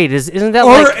 Wait, isn't that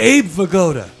Or like Abe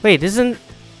Pagoda. Wait, isn't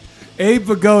Abe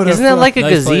Pagoda. that like a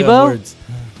Nice play on gazebo? words.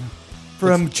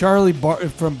 from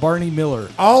from Barney Miller?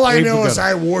 All I Abe know is Pagoda.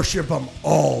 I worship them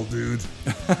all, dude.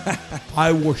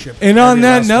 I worship. And on every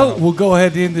that last note, one of 'em. we'll go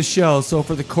ahead and end the show. So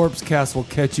for the Corpse Cast, we'll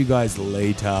catch you guys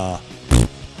later.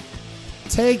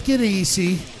 Take it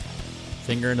easy.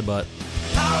 Finger in the butt.